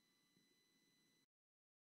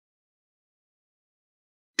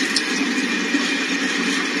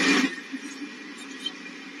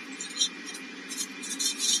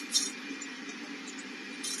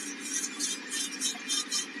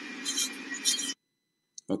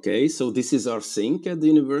 Okay, so this is our sink at the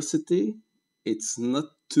university. It's not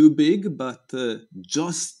too big, but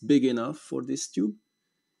just big enough for this tube.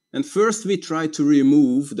 And first we tried to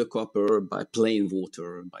remove the copper by plain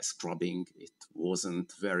water, by scrubbing. It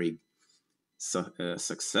wasn't very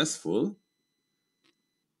successful.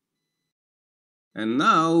 And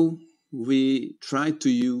now we try to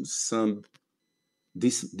use some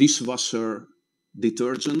dishwasher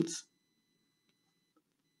detergent.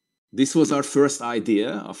 This was our first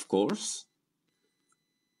idea, of course.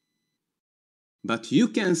 But you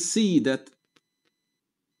can see that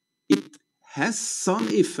it has some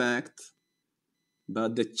effect,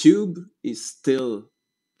 but the tube is still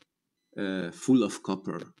full of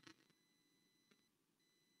copper.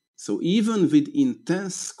 So even with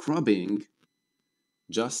intense scrubbing,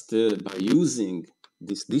 just by using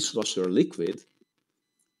this dishwasher liquid,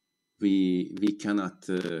 we cannot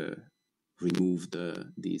remove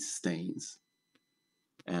these stains.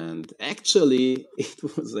 And actually, it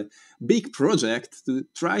was a big project to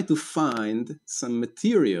try to find some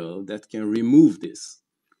material that can remove this.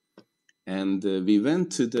 And we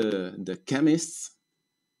went to the chemists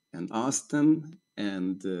and asked them,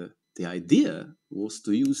 and the idea was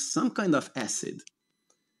to use some kind of acid.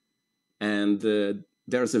 And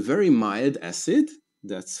there's a very mild acid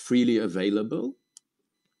that's freely available.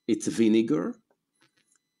 It's vinegar.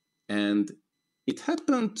 And it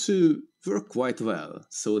happened to work quite well.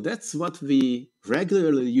 So that's what we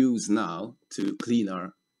regularly use now to clean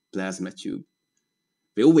our plasma tube.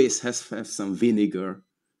 We always have some vinegar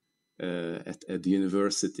at the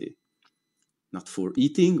university. Not for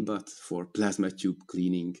eating, but for plasma tube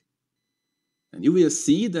cleaning. And you will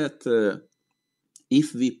see that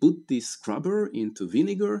if we put this scrubber into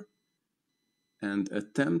vinegar and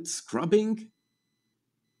attempt scrubbing,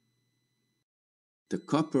 the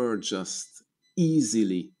copper just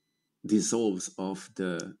easily dissolves off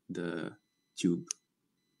the tube.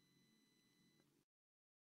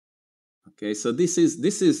 Okay, so this is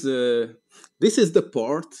the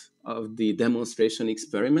part of the demonstration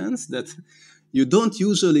experiments that you don't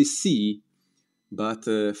usually see, but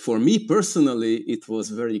for me personally, it was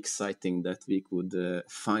very exciting that we could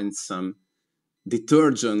find some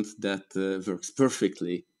detergent that works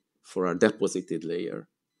perfectly for our deposited layer.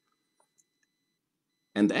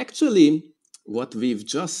 And actually, what we've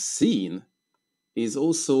just seen is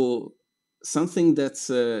also something that's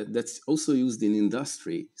also used in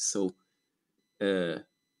industry. So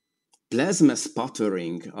plasma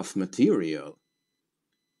sputtering of material,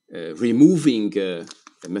 removing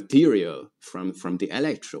material from the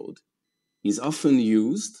electrode, is often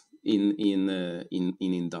used in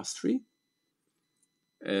industry.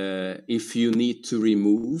 If you need to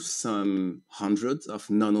remove some hundreds of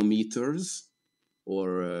nanometers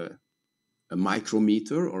or a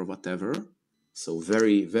micrometer or whatever, so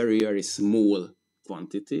very, very, very small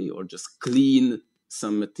quantity, or just clean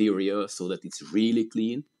some material so that it's really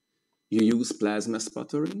clean, you use plasma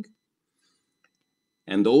sputtering.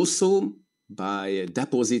 And also by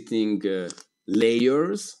depositing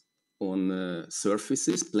layers on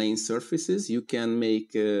surfaces, plane surfaces, you can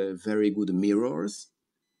make very good mirrors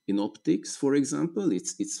in optics, for example.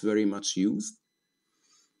 It's very much used.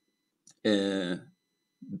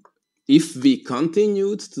 If we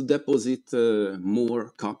continued to deposit more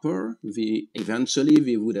copper, eventually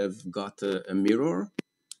we would have got a mirror,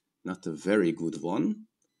 not a very good one,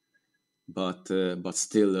 but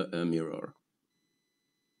still a mirror.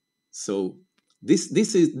 So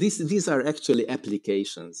these are actually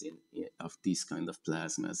applications of these kind of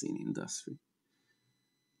plasmas in industry.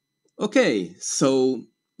 Okay, so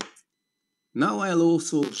now I'll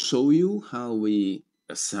also show you how we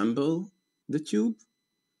assemble the tube.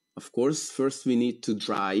 Of course, first we need to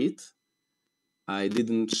dry it. I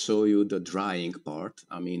didn't show you the drying part.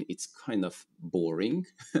 I mean, it's kind of boring.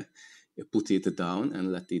 You put it down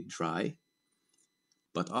and let it dry.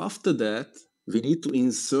 But after that, we need to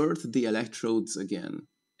insert the electrodes again.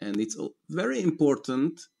 And it's very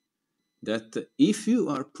important that if you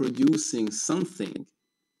are producing something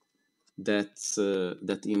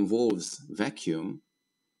that involves vacuum,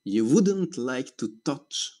 you wouldn't like to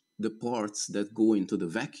touch the parts that go into the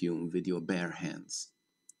vacuum with your bare hands.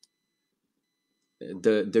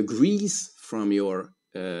 The grease from your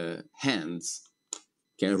hands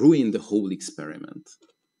can ruin the whole experiment.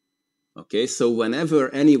 Okay, so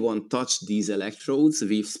whenever anyone touched these electrodes,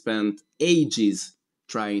 we've spent ages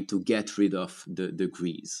trying to get rid of the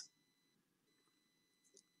grease.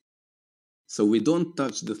 So we don't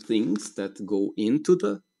touch the things that go into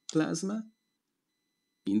the plasma,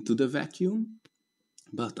 into the vacuum,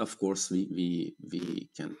 but of course we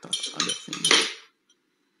can touch other things.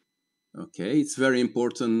 Okay, it's very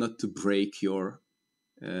important not to break your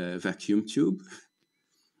vacuum tube.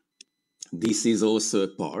 This is also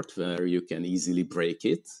a part where you can easily break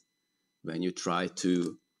it when you try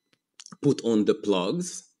to put on the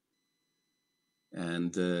plugs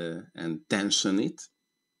and tension it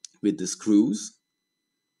with the screws.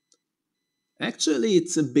 Actually,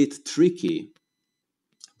 it's a bit tricky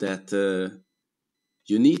that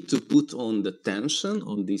you need to put on the tension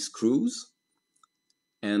on these screws,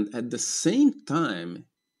 and at the same time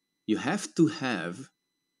you have to have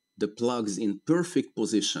the plugs in perfect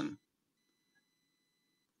position.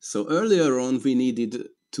 So earlier on we needed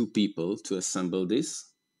 2 people to assemble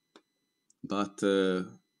this, but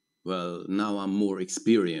well, now I'm more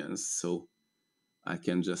experienced, so I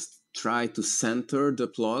can just try to center the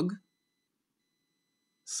plug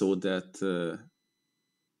so that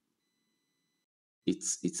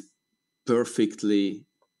it's perfectly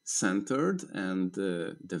centered, and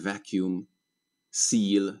the vacuum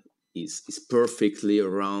seal is perfectly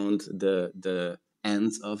around the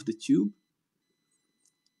ends of the tube,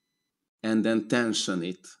 and then tension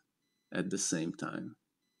it at the same time.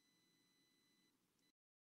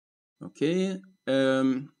 Okay,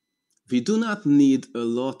 we do not need a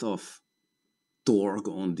lot of torque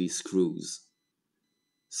on these screws.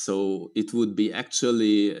 So it would be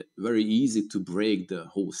actually very easy to break the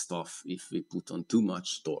whole stuff if we put on too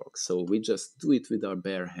much torque. So we just do it with our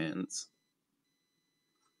bare hands.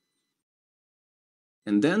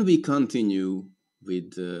 And then we continue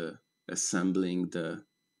with assembling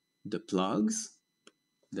the plugs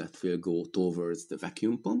that will go towards the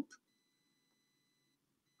vacuum pump.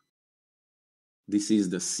 This is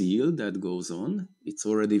the seal that goes on. It's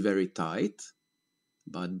already very tight,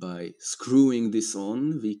 but by screwing this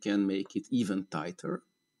on, we can make it even tighter.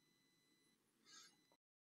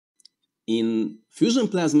 In fusion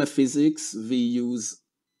plasma physics, we use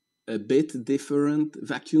a bit different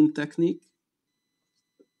vacuum technique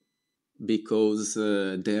because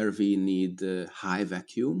there we need high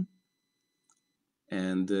vacuum.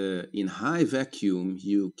 And in high vacuum,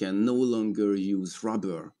 you can no longer use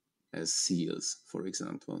rubber as seals, for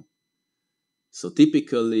example. So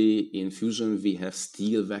typically in fusion, we have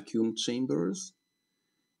steel vacuum chambers,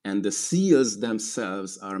 and the seals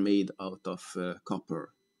themselves are made out of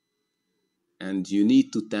copper. And you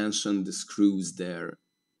need to tension the screws there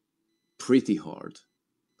pretty hard.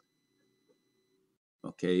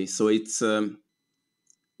 Okay, so it's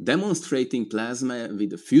demonstrating plasma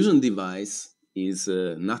with a fusion device is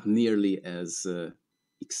not nearly as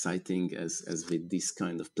exciting as with this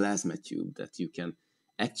kind of plasma tube that you can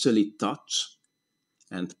actually touch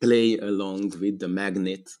and play along with the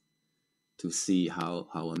magnet to see how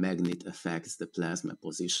a magnet affects the plasma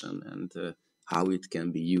position and how it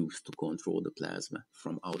can be used to control the plasma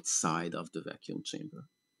from outside of the vacuum chamber.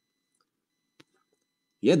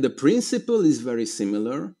 Yet the principle is very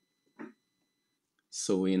similar.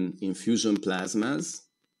 So in fusion plasmas,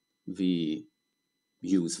 we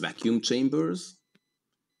use vacuum chambers,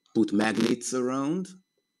 put magnets around.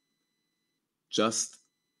 Just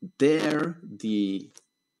there, the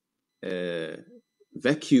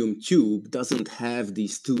vacuum tube doesn't have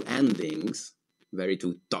these 2 endings where it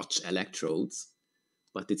would touch electrodes,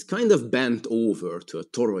 but it's kind of bent over to a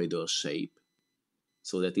toroidal shape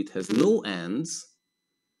so that it has no ends,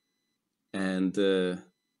 and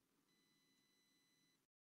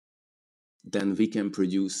then we can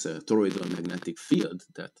produce a toroidal magnetic field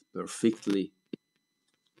that perfectly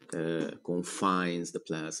confines the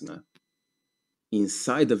plasma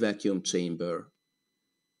inside the vacuum chamber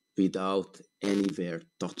without anywhere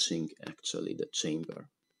touching actually the chamber.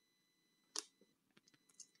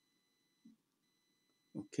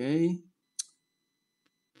 Okay,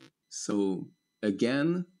 so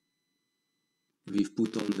again, we've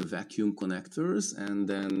put on the vacuum connectors, and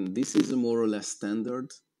then this is a more or less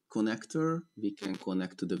standard connector we can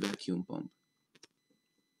connect to the vacuum pump.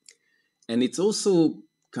 And it's also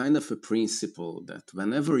kind of a principle that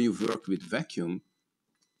whenever you work with vacuum,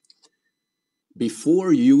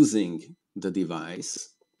 before using the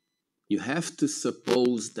device, you have to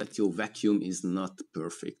suppose that your vacuum is not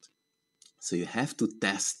perfect. So you have to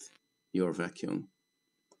test your vacuum.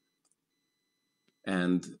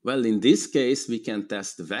 And well, in this case, we can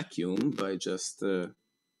test the vacuum by just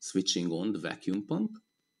switching on the vacuum pump.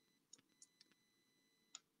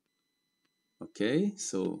 Okay,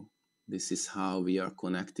 so this is how we are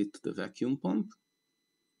connected to the vacuum pump.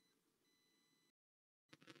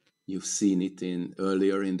 You've seen it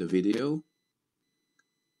earlier in the video.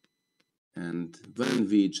 And when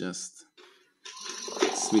we just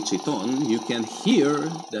switch it on, you can hear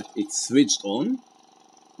that it's switched on.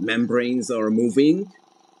 Membranes are moving.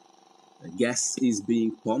 Gas is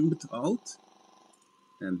being pumped out.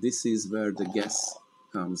 And this is where the gas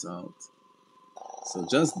comes out. So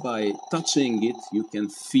just by touching it, you can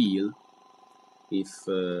feel if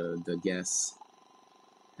the gas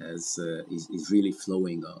is really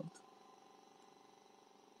flowing out.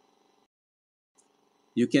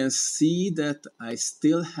 You can see that I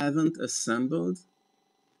still haven't assembled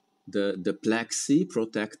the plexi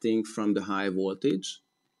protecting from the high voltage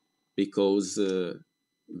because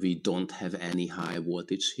we don't have any high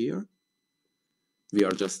voltage here. We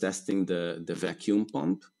are just testing the vacuum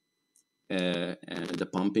pump and the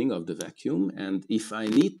pumping of the vacuum. And if I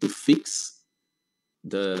need to fix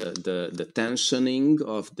the tensioning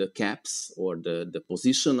of the caps or the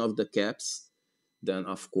position of the caps, then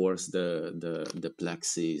of course the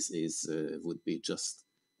plexi would be just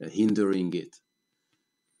hindering it.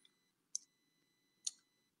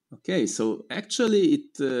 Okay, so actually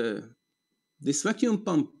this vacuum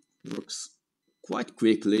pump works quite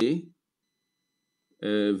quickly.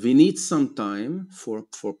 We need some time for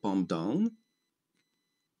pump down.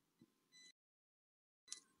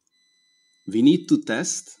 We need to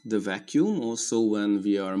test the vacuum also when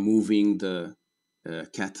we are moving the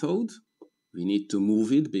cathode. We need to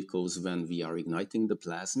move it because when we are igniting the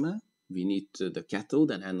plasma, we need the cathode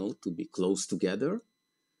and anode to be close together.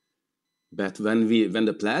 But when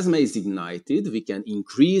the plasma is ignited, we can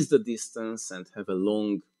increase the distance and have a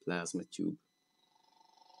long plasma tube.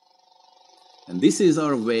 And this is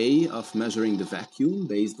our way of measuring the vacuum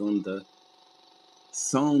based on the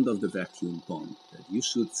sound of the vacuum pump that you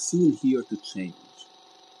should soon hear to change.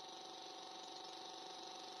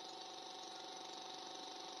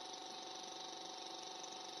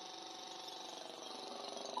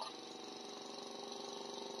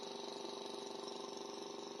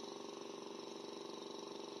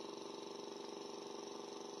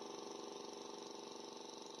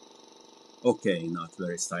 Okay, not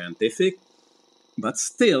very scientific, but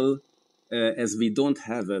still, as we don't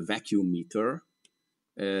have a vacuum meter,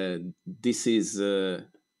 this is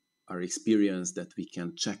our experience that we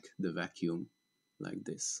can check the vacuum like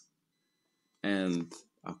this. And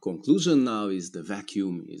our conclusion now is the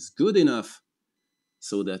vacuum is good enough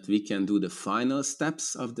so that we can do the final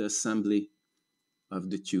steps of the assembly of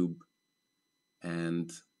the tube.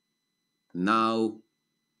 And now,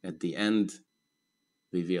 at the end,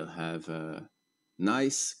 we will have a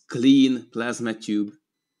nice, clean plasma tube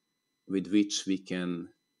with which we can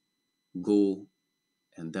go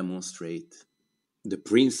and demonstrate the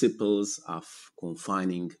principles of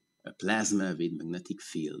confining a plasma with magnetic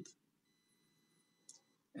field.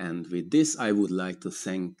 And with this, I would like to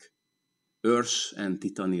thank Urs and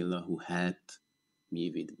Titanilla who helped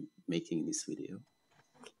me with making this video.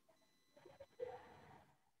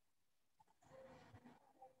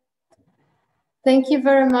 Thank you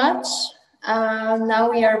very much. Now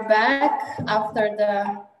we are back after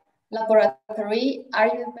the laboratory. Are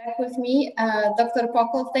you back with me? Dr.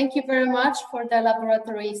 Pupils, thank you very much for the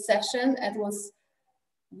laboratory session. It was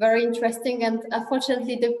very interesting, and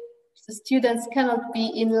unfortunately the students cannot be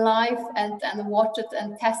in live and watch it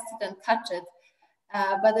and test it and touch it.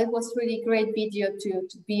 But it was really great video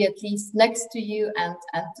to be at least next to you and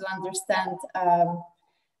to understand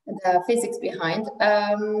the physics behind.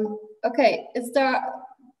 Okay, is there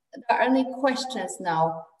any questions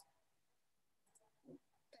now?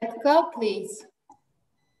 Go, please.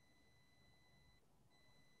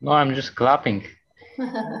 No, I'm just clapping.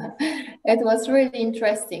 It was really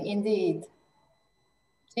interesting indeed.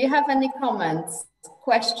 Do you have any comments,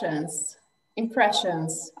 questions,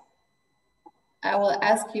 impressions? I will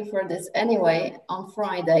ask you for this anyway on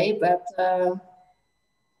Friday, but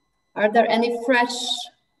are there any fresh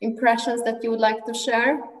impressions that you would like to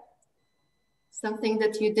share? Something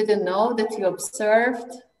that you didn't know, that you observed,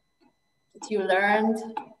 that you learned,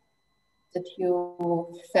 that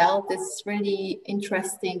you felt is really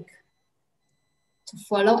interesting to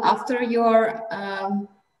follow after your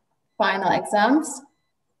final exams?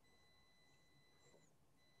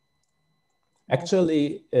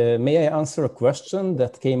 Actually, may I answer a question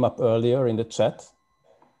that came up earlier in the chat?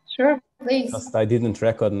 Sure, please. Just I didn't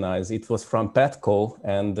recognize. It was from Petko,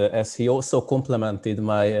 and as he also complimented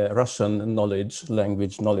my Russian knowledge,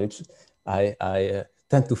 language knowledge, I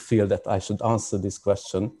tend to feel that I should answer this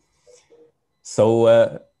question.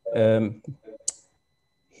 So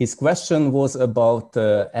his question was about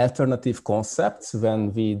alternative concepts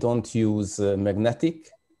when we don't use magnetic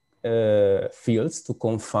fields to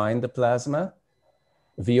confine the plasma.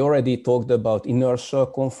 We already talked about inertial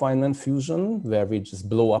confinement fusion, where we just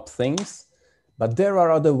blow up things, but there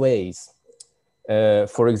are other ways.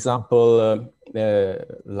 For example,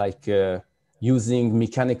 using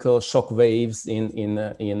mechanical shock waves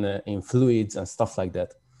in fluids and stuff like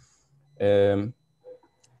that.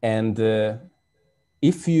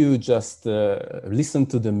 If you just listen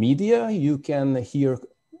to the media, you can hear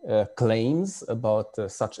claims about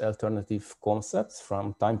such alternative concepts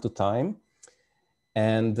from time to time.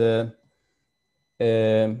 And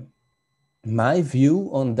my view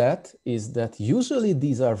on that is that usually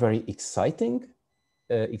these are very exciting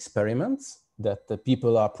experiments that the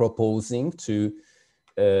people are proposing to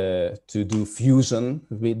do fusion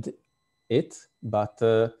with it, but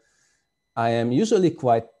I am usually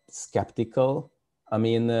quite skeptical. I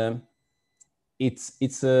mean,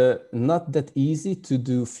 it's not that easy to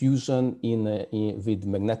do fusion with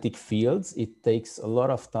magnetic fields. It takes a lot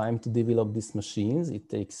of time to develop these machines. It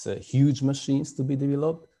takes huge machines to be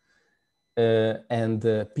developed. And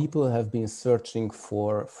people have been searching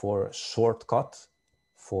for shortcut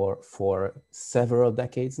for several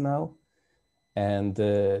decades now, and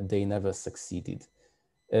they never succeeded.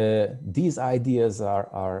 These ideas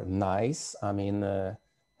are nice. I mean,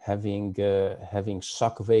 having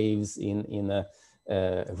shock waves in a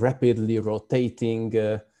rapidly rotating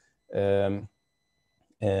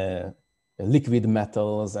liquid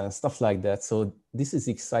metals and stuff like that. So this is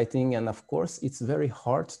exciting, and of course it's very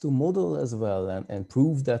hard to model as well and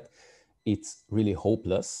prove that it's really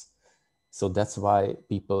hopeless. So that's why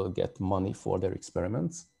people get money for their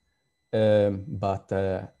experiments. But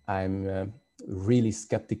I'm really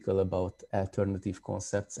skeptical about alternative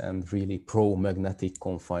concepts and really pro-magnetic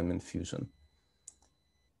confinement fusion.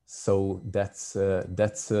 So that's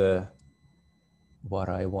what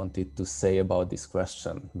I wanted to say about this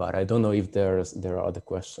question, but I don't know if there are other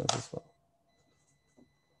questions as well.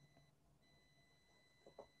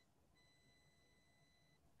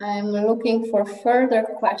 I'm looking for further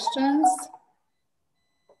questions.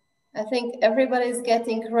 I think everybody's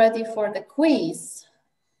getting ready for the quiz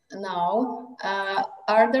now.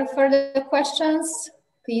 Are there further questions?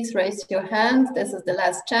 Please raise your hand. This is the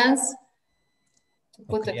last chance.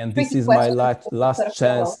 Okay, and this is my last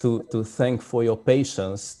chance to thank for your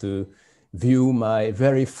patience to view my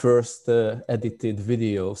very first edited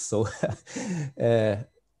video. So,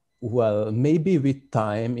 well, maybe with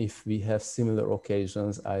time, if we have similar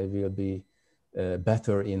occasions, I will be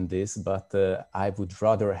better in this, but I would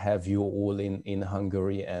rather have you all in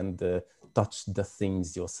Hungary and touch the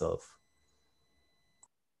things yourself.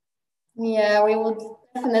 Yeah, we would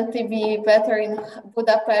definitely be better in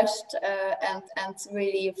Budapest and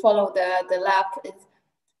really follow the lab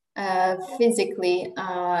physically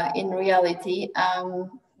in reality.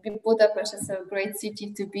 Budapest is a great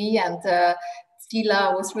city to be, and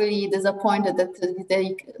Stila was really disappointed that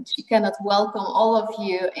she cannot welcome all of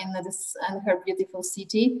you in her beautiful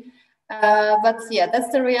city. But yeah,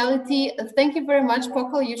 that's the reality. Thank you very much,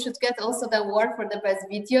 Poco. You should get also the award for the best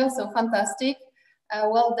video. So fantastic.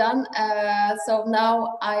 Well done. So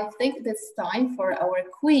now I think it's time for our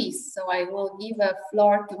quiz. So I will give a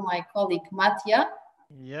floor to my colleague Mattia.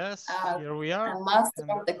 Yes, here we are. Master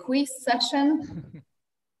of the quiz session.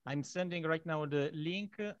 I'm sending right now the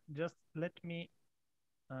link. Just let me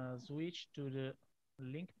switch to the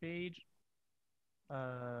link page.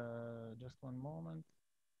 Just one moment.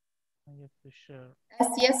 I have to share. As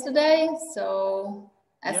yesterday, so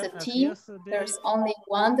as a team, there's only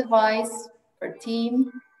one device per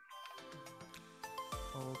team.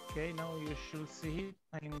 Okay, now you should see it.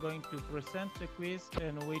 I'm going to present the quiz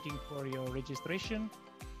and waiting for your registration.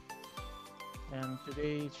 And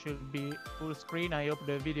today it should be full screen. I hope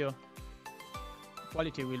the video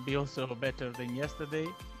quality will be also better than yesterday.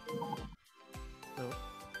 So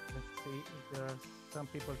let's see if there are some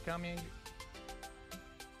people coming.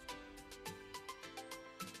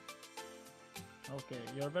 Okay,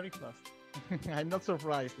 you're very fast. I'm not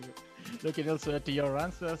surprised. Looking also at your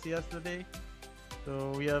answers yesterday.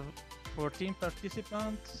 So we have 14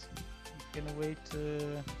 participants. You can wait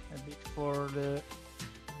a bit for the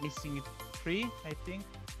missing 3, I think.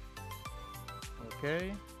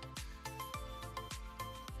 Okay.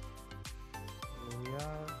 Here we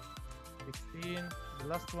are. 16, the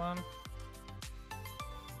last one.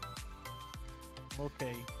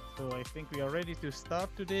 Okay, so I think we are ready to start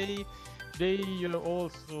today. Today you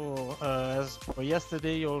also, as for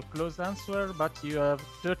yesterday, you'll close answer, but you have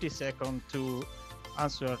 30 seconds to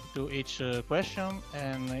answer to each question.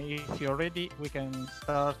 And if you're ready, we can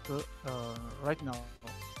start right now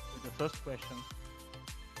with the first question.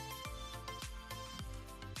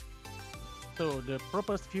 So the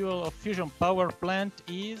proposed fuel of fusion power plant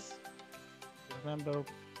is, remember,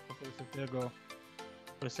 Professor Diego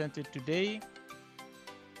presented today.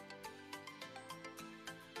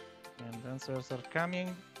 And answers are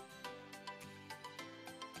coming.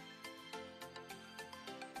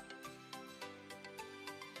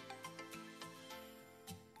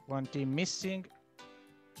 One team missing.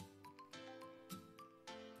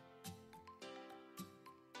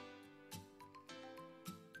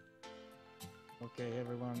 Okay,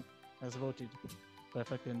 everyone has voted.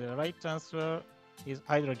 Perfect. And the right answer is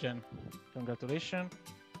hydrogen. Congratulations.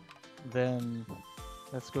 Then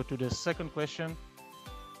let's go to the second question.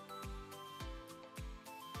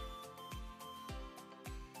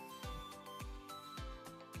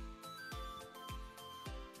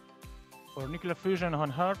 For nuclear fusion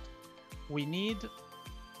on Earth, we need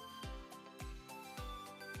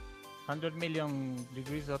 100 million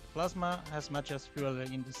degrees of plasma, as much as fuel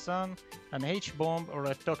in the sun, an H-bomb or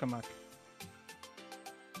a tokamak.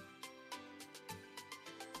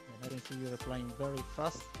 I can see you replying very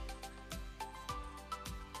fast.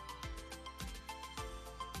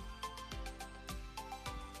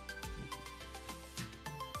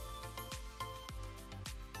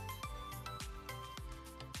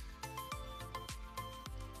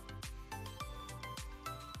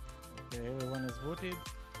 Okay, everyone has voted,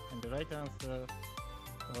 and the right answer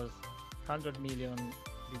was 100 million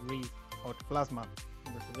degrees hot plasma.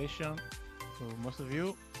 Congratulations to most of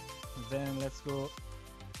you. And then let's go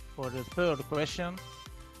for the third question.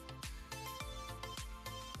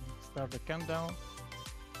 Start the countdown.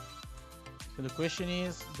 So the question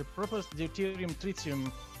is, the proposed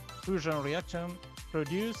deuterium-tritium fusion reaction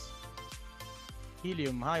produce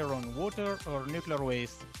helium, iron, water, or nuclear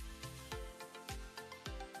waste?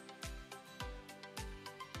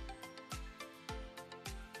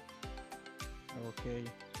 Okay,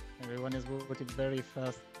 everyone is voted very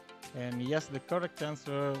fast. And yes, the correct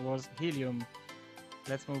answer was helium.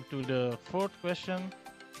 Let's move to the fourth question.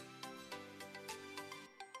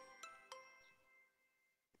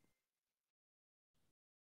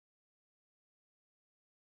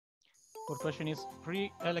 Fourth question is,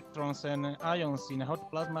 free electrons and ions in a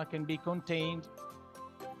hot plasma can be contained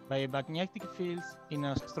by magnetic fields in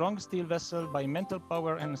a strong steel vessel by mental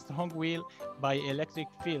power and strong will by electric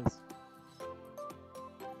fields.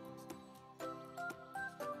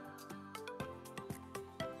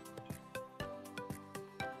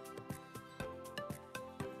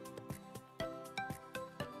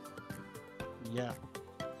 Yeah,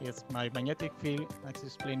 it's my magnetic field, as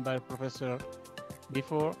explained by Professor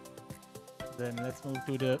before. Then let's move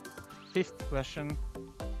to the fifth question.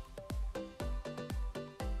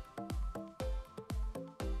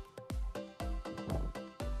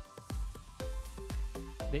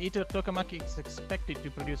 The heater tokamak is expected to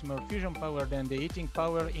produce more fusion power than the heating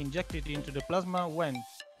power injected into the plasma when?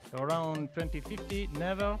 Around 2050,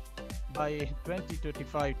 never, by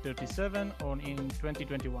 2035-37, or in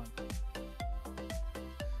 2021.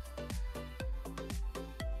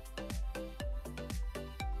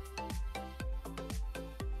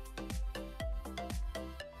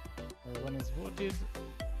 Everyone is voted,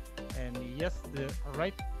 and yes, the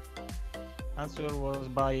right answer was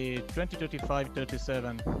by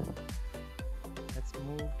 2035-37. Let's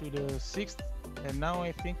move to the sixth, and now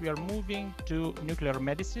I think we are moving to nuclear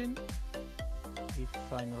medicine, if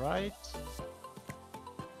I'm right.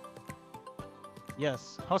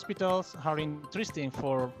 Yes, hospitals are interesting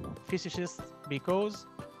for physicists because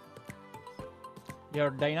they are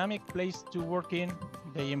a dynamic place to work in.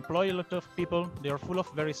 They employ a lot of people. They are full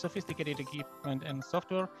of very sophisticated equipment and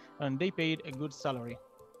software, and they paid a good salary.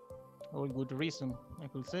 All good reason, I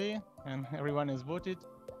could say, and everyone has voted.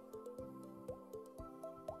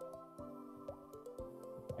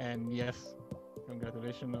 And yes,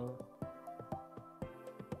 congratulations.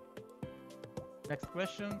 Next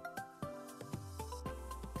question,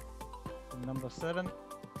 number 7.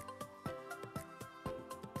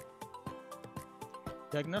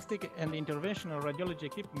 Diagnostic and interventional radiology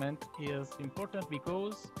equipment is important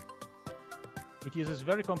because it uses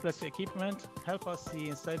very complex equipment, help us see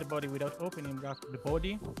inside the body without opening up the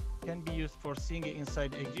body, can be used for seeing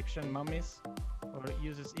inside Egyptian mummies, or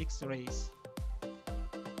uses X-rays.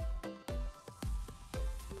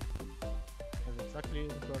 That's exactly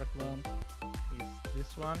the correct one is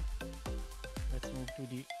this one. Let's move to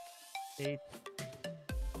the 8th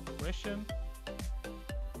question.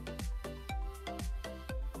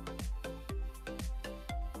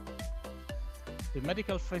 the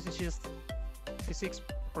medical physics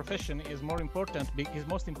profession is most important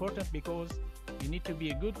because you need to be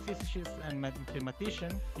a good physicist and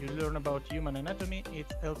mathematician. You learn about human anatomy.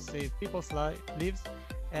 It helps save people's lives,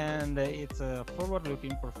 and it's a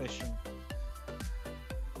forward-looking profession.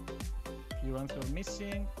 Few answers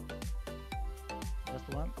missing. Just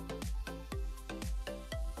one.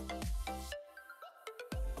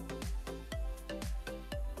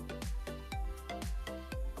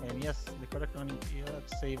 And yes, the correct one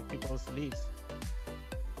is save people's lives.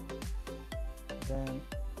 Then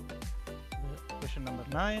question number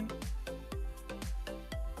 9.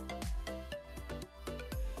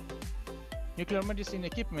 Nuclear medicine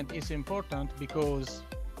equipment is important because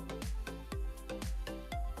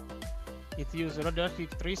it uses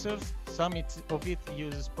radioactive tracers. Some of it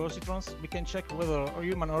uses positrons. We can check whether our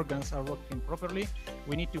human organs are working properly.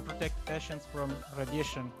 We need to protect patients from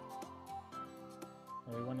radiation.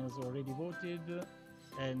 Everyone has already voted,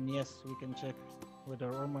 and yes, we can check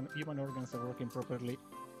whether human organs are working properly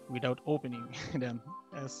without opening them,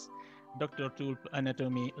 as Dr. Tulp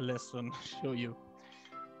anatomy lesson show you.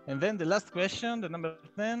 And then the last question, the number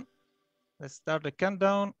 10. Let's start the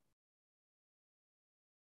countdown.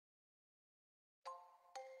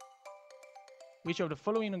 Which of the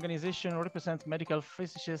following organizations represent medical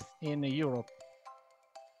physicists in Europe?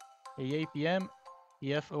 AAPM,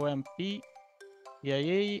 EFOMP,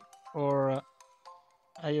 EIA, or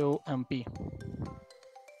IOMP?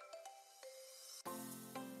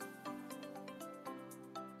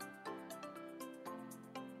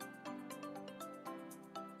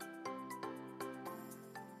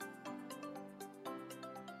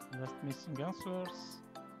 Just missing answers.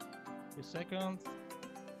 2 seconds.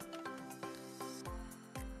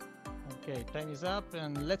 Okay, time is up,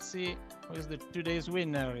 and let's see who is the today's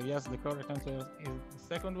winner. Yes, the correct answer is the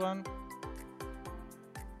second one.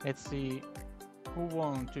 Let's see who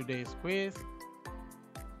won today's quiz.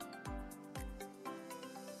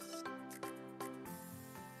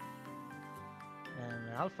 And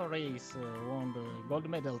Alpha Race won the gold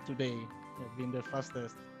medal today. You've been the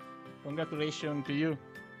fastest. Congratulations to you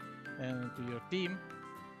and to your team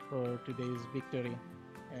for today's victory.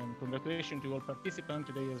 And congratulations to all participants.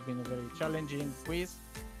 Today has been a very challenging quiz.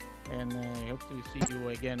 And I hope to see you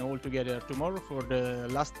again all together tomorrow for the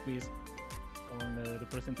last quiz on the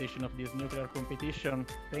presentation of this nuclear competition.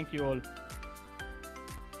 Thank you all.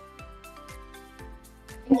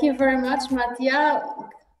 Thank you very much, Mattia.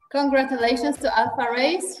 Congratulations to Alpha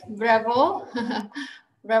Race. Bravo.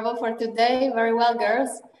 Bravo for today. Very well,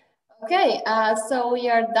 girls. Okay, so we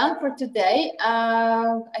are done for today.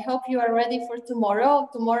 I hope you are ready for tomorrow.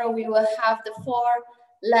 Tomorrow we will have the 4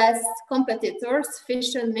 last competitors: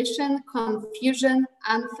 fission, mission, confusion,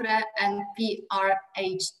 ANFRE, and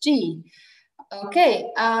PRHG. Okay,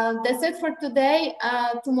 that's it for today.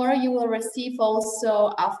 Tomorrow you will receive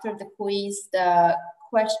also, after the quiz, the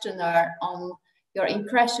questionnaire on your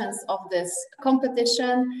impressions of this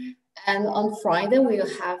competition. And on Friday, we will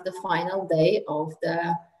have the final day of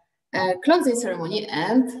the closing ceremony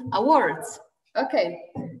and awards. Okay,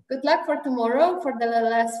 good luck for tomorrow for the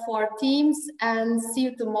last 4 teams, and see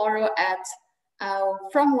you tomorrow at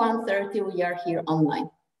from 1:30. We are here online.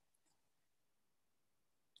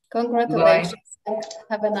 Congratulations. Bye.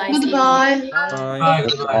 Have a nice evening. Bye.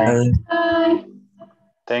 Bye. Bye.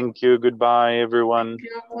 Thank you. Goodbye, everyone.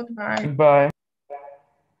 Goodbye. Goodbye.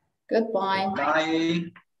 Goodbye.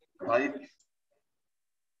 Bye. Bye.